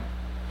all my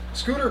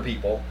scooter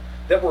people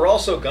that were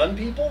also gun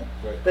people,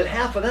 Right. that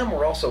half of them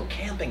were also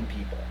camping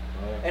people.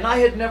 And I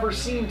had never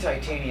seen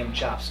titanium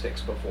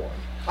chopsticks before.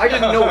 I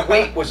didn't know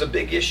weight was a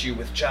big issue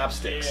with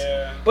chopsticks.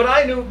 Yeah. But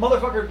I knew,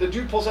 motherfucker, the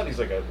dude pulls out, he's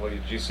like, well,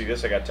 did you see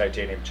this? I got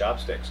titanium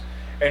chopsticks.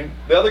 And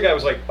the other guy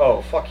was like,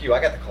 oh, fuck you,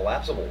 I got the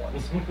collapsible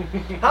ones.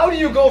 How do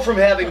you go from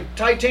having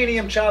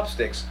titanium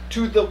chopsticks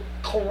to the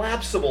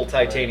collapsible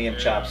titanium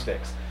Right, yeah.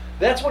 chopsticks?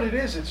 That's what it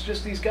is. It's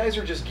just these guys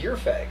are just gear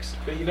fags.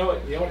 But you know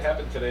what? You know what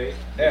happened today?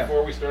 Yeah.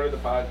 Before we started the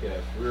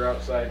podcast, we were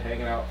outside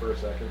hanging out for a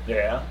second.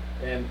 Yeah.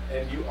 And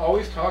you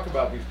always talk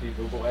about these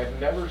people, but I've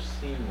never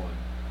seen one,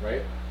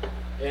 right?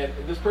 And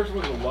this person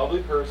was a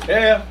lovely person.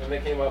 Yeah. And they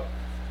came up,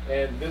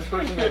 and this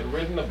person had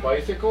ridden a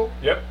bicycle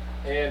Yep.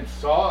 and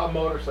saw a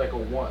motorcycle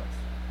once.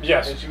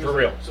 Yes, And she was for like,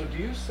 real. So do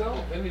you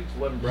sell vintage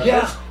Lembrettas?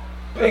 Yeah.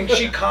 And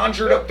she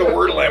conjured up the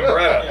word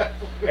Lambretta.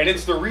 And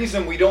it's the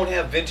reason we don't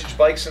have vintage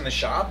bikes in the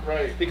shop.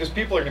 Right. Because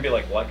people are going to be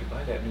like, well, I could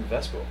buy that new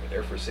Vespa over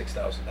there for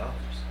 $6,000.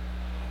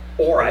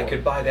 Or I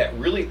could buy that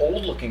really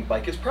old looking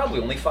bike. It's probably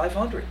only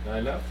 $500.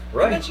 I know.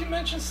 Right? And then you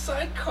mentioned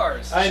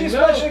sidecars. I She's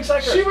know. mentioning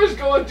sidecars. She was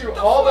going through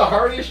all the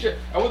hardest shit.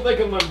 I would like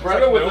a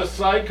Lembretta like, with nope. a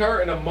sidecar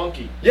and a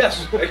monkey.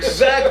 Yes,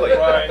 exactly.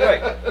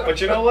 Right.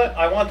 But you know what?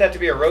 I want that to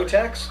be a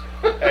Rotex.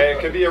 It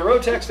could be a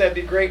Rotex, that'd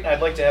be great.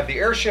 I'd like to have the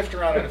air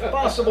shifter on it if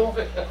possible.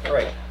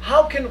 Right.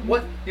 How can,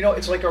 what, you know,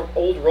 it's like an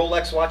old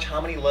Rolex watch.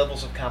 How many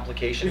levels of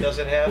complication does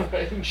it have?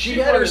 Right. She She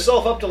had wanted-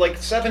 herself up to like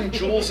 7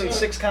 joules and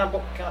 6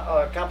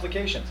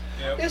 complications.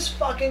 Yep. It's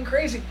fucking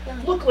crazy.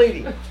 Look,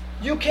 lady,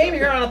 you came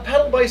here on a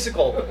pedal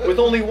bicycle with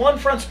only one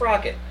front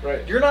sprocket.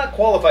 Right. You're not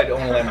qualified to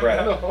own a I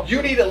Lambretta. know.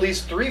 You need at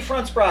least 3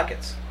 front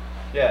sprockets.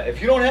 Yeah,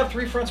 if you don't have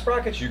 3 front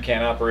sprockets, you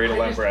can't operate a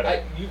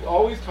Lambretta. You've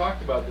always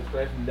talked about this,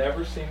 but I've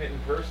never seen it in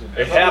person.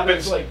 It Other than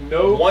happens like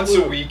no once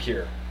clue. a week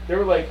here. They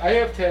were like, I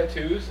have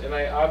tattoos, and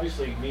I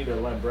obviously need a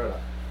Lambretta.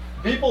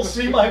 People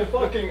see my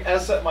fucking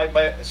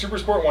my Super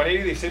Sport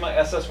 180. They see my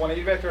SS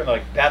 180 back there, and they're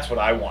like, "That's what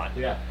I want."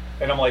 Yeah.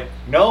 And I'm like,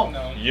 "No,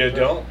 No. you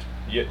don't.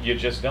 You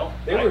just don't."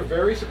 They were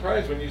very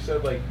surprised when you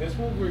said, like, this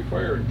will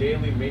require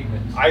daily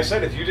maintenance. I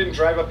said, if you didn't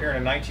drive up here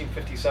in a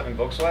 1957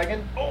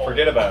 Volkswagen, Oh.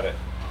 forget about it.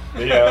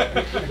 Yeah.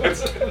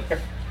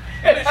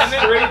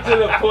 Straight to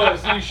the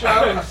puss. You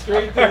shot him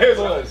straight to the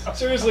puss.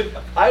 Seriously,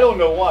 I don't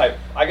know why.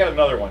 I got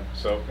another one.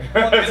 So.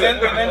 Well, and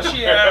then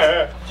she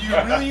asked, do you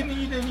really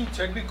need any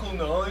technical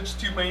knowledge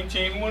to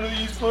maintain one of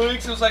these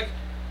bikes? I was like,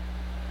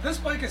 this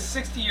bike is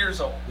 60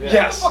 years old. Yeah.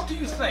 Yes. What the fuck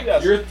do you think?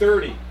 Yes. You're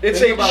 30. It's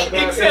Think a- about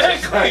that.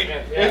 Exactly.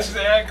 Yeah.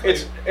 Exactly.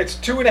 It's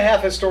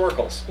 2.5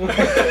 historicals.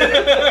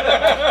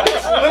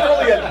 It's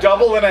literally a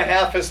double and a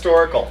half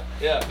historical.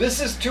 Yeah.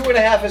 This is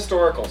 2.5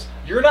 historicals.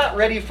 You're not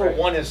ready for Right.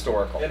 1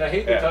 historical. And I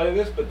hate to Yeah. tell you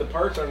this, but the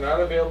parts are not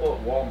available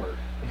at Walmart.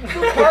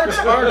 The parts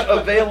aren't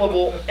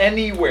available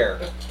anywhere.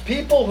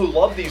 People who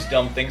love these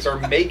dumb things are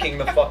making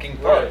the fucking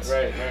parts.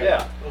 Right.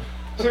 Yeah.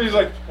 So he's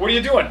like, "What are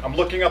you doing?" I'm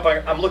looking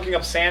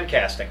up sand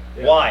casting.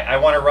 Yeah. Why? I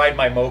want to ride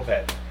my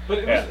moped. But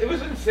it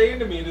was insane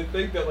to me to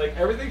think that like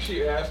everything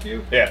she asked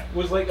you Yeah.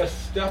 was like a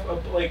step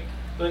of like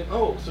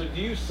oh, so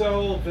do you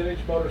sell vintage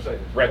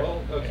motorcycles? Right.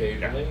 Well,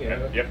 occasionally, Yeah.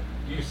 yeah. Yep.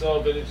 Do you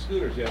sell vintage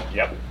scooters? Yeah.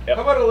 Yep.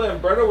 How about a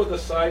Lambretta with a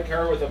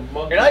sidecar with a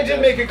monkey? And I did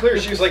make it clear.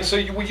 She was like, "So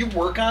will you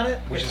work on it?"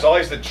 Which is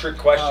always the trick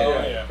question.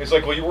 Oh, yeah. It's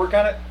like, "Will you work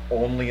on it?"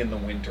 Only in the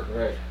winter.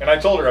 Right. And I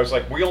told her, I was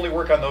like, "We only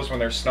work on those when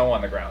there's snow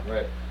on the ground."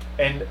 Right.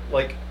 And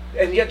like,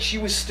 and yet she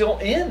was still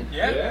in.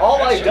 Yeah. All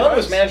yeah, I'd she done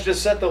was manage to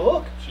set the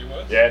hook. She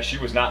was. Yeah, she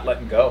was not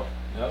letting go.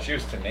 No. She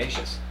was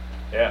tenacious.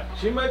 Yeah.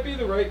 She might be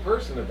the right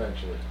person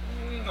eventually.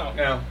 No.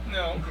 No.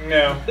 No.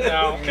 No.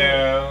 No.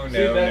 No. See,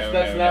 No.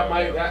 that's no, not no,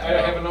 my. no, I no.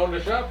 haven't owned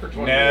a shop for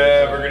 20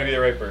 years. Never so- gonna be the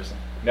right person.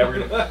 Never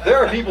gonna. There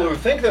are people who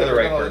think they're the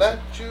right Gonna person.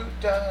 let you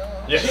down.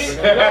 Yes.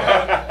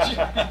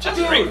 Just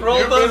Dude, rickrolled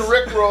You've us. been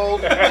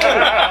rickrolled.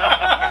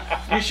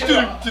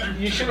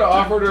 You should have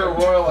offered her a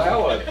Royal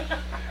Alloy.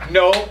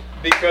 No,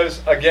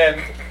 because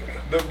again,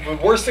 the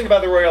worst thing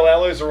about the Royal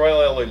Alloy is the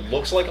Royal Alloy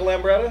looks like a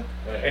Lambretta,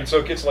 Right. and so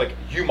it gets like,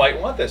 you might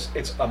want this.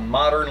 It's a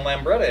modern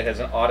Lambretta. It has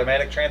an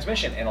automatic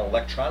transmission and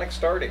electronic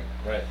starting.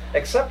 Right.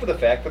 Except for the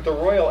fact that the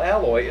Royal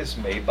Alloy is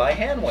made by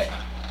Hanway.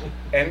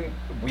 And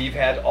we've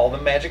had all the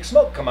magic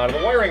smoke come out of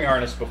the wiring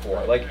harness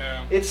before. Like,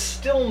 Yeah. it's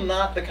still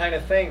not the kind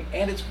of thing,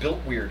 and it's built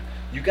weird.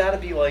 You gotta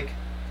be like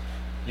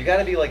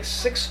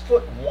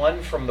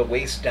 6'1" from the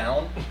waist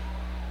down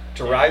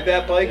to ride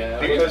that bike. Yeah.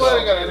 Are we Because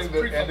planning on It's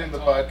pretty ending the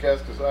fucking podcast?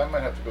 Because I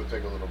might have to go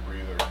take a little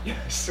breather.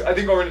 yes, I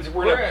think we're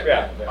We're at-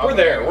 yeah, yeah. we're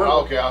there.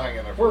 Okay, I'll hang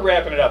in there. We're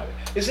wrapping it up.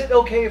 Is it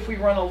okay if we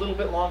run a little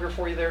bit longer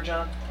for you there,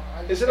 John?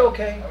 Is it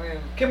okay? I mean,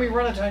 Can we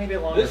run a tiny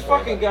bit longer? This for you?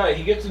 fucking guy,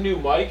 he gets a new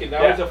mic and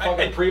now Yeah. he's a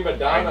fucking I- prima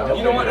donna. I know.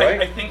 You know what?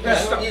 Right? I think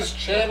this stuff. He's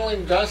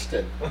channeling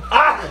Dustin. I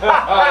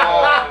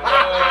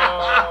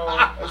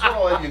just want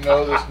to let you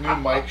know this new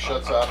mic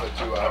shuts off at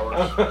 2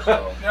 hours.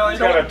 So. No, It's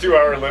you know got a what?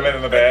 2-hour limit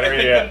in the I battery.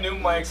 think Yeah. the new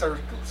mics are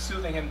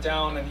soothing him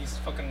down, and he's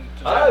fucking.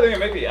 Just I think it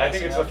may be. I think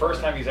passing it's the out first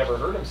for it. time he's ever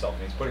hurt himself,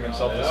 and he's putting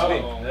himself to Oh,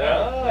 sleep.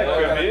 yeah. It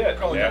could be it.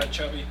 Probably Yeah. got a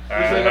chubby. He's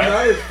like, Uh-huh. I'm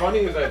not as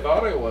funny as I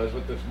thought I was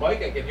with this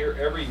mic. I can hear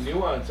every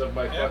nuance of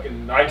my Yeah.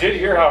 fucking. I did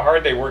hear how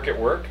hard they work at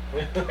work.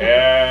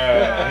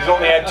 Yeah. He's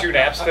only had 2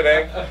 naps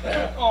today.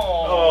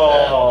 Oh.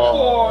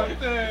 Oh.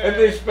 And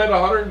they spent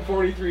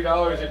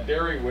 $143 at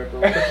Dairy Whip or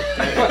whatever.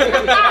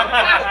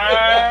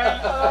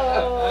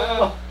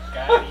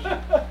 Got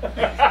him.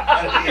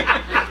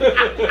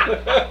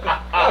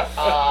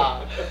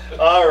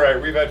 All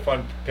right, we've had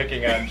fun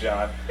picking on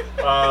John.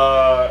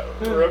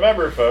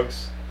 Remember,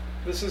 folks,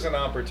 this is an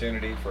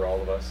opportunity for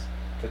all of us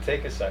to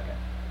take a second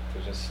to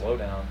just slow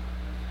down,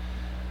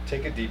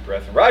 take a deep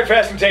breath, and ride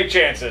fast and take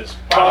chances.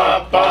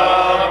 Ba,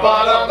 ba, ba,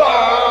 da,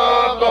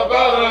 ba, ba,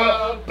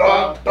 ba,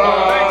 ba, ba, ba, ba.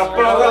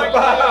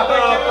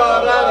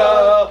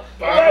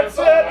 That's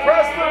it.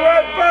 Press the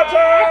red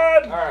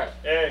button. All right.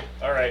 Hey,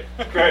 all right,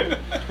 good.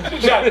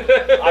 John,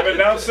 I'm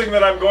announcing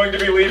that I'm going to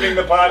be leaving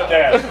the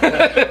podcast.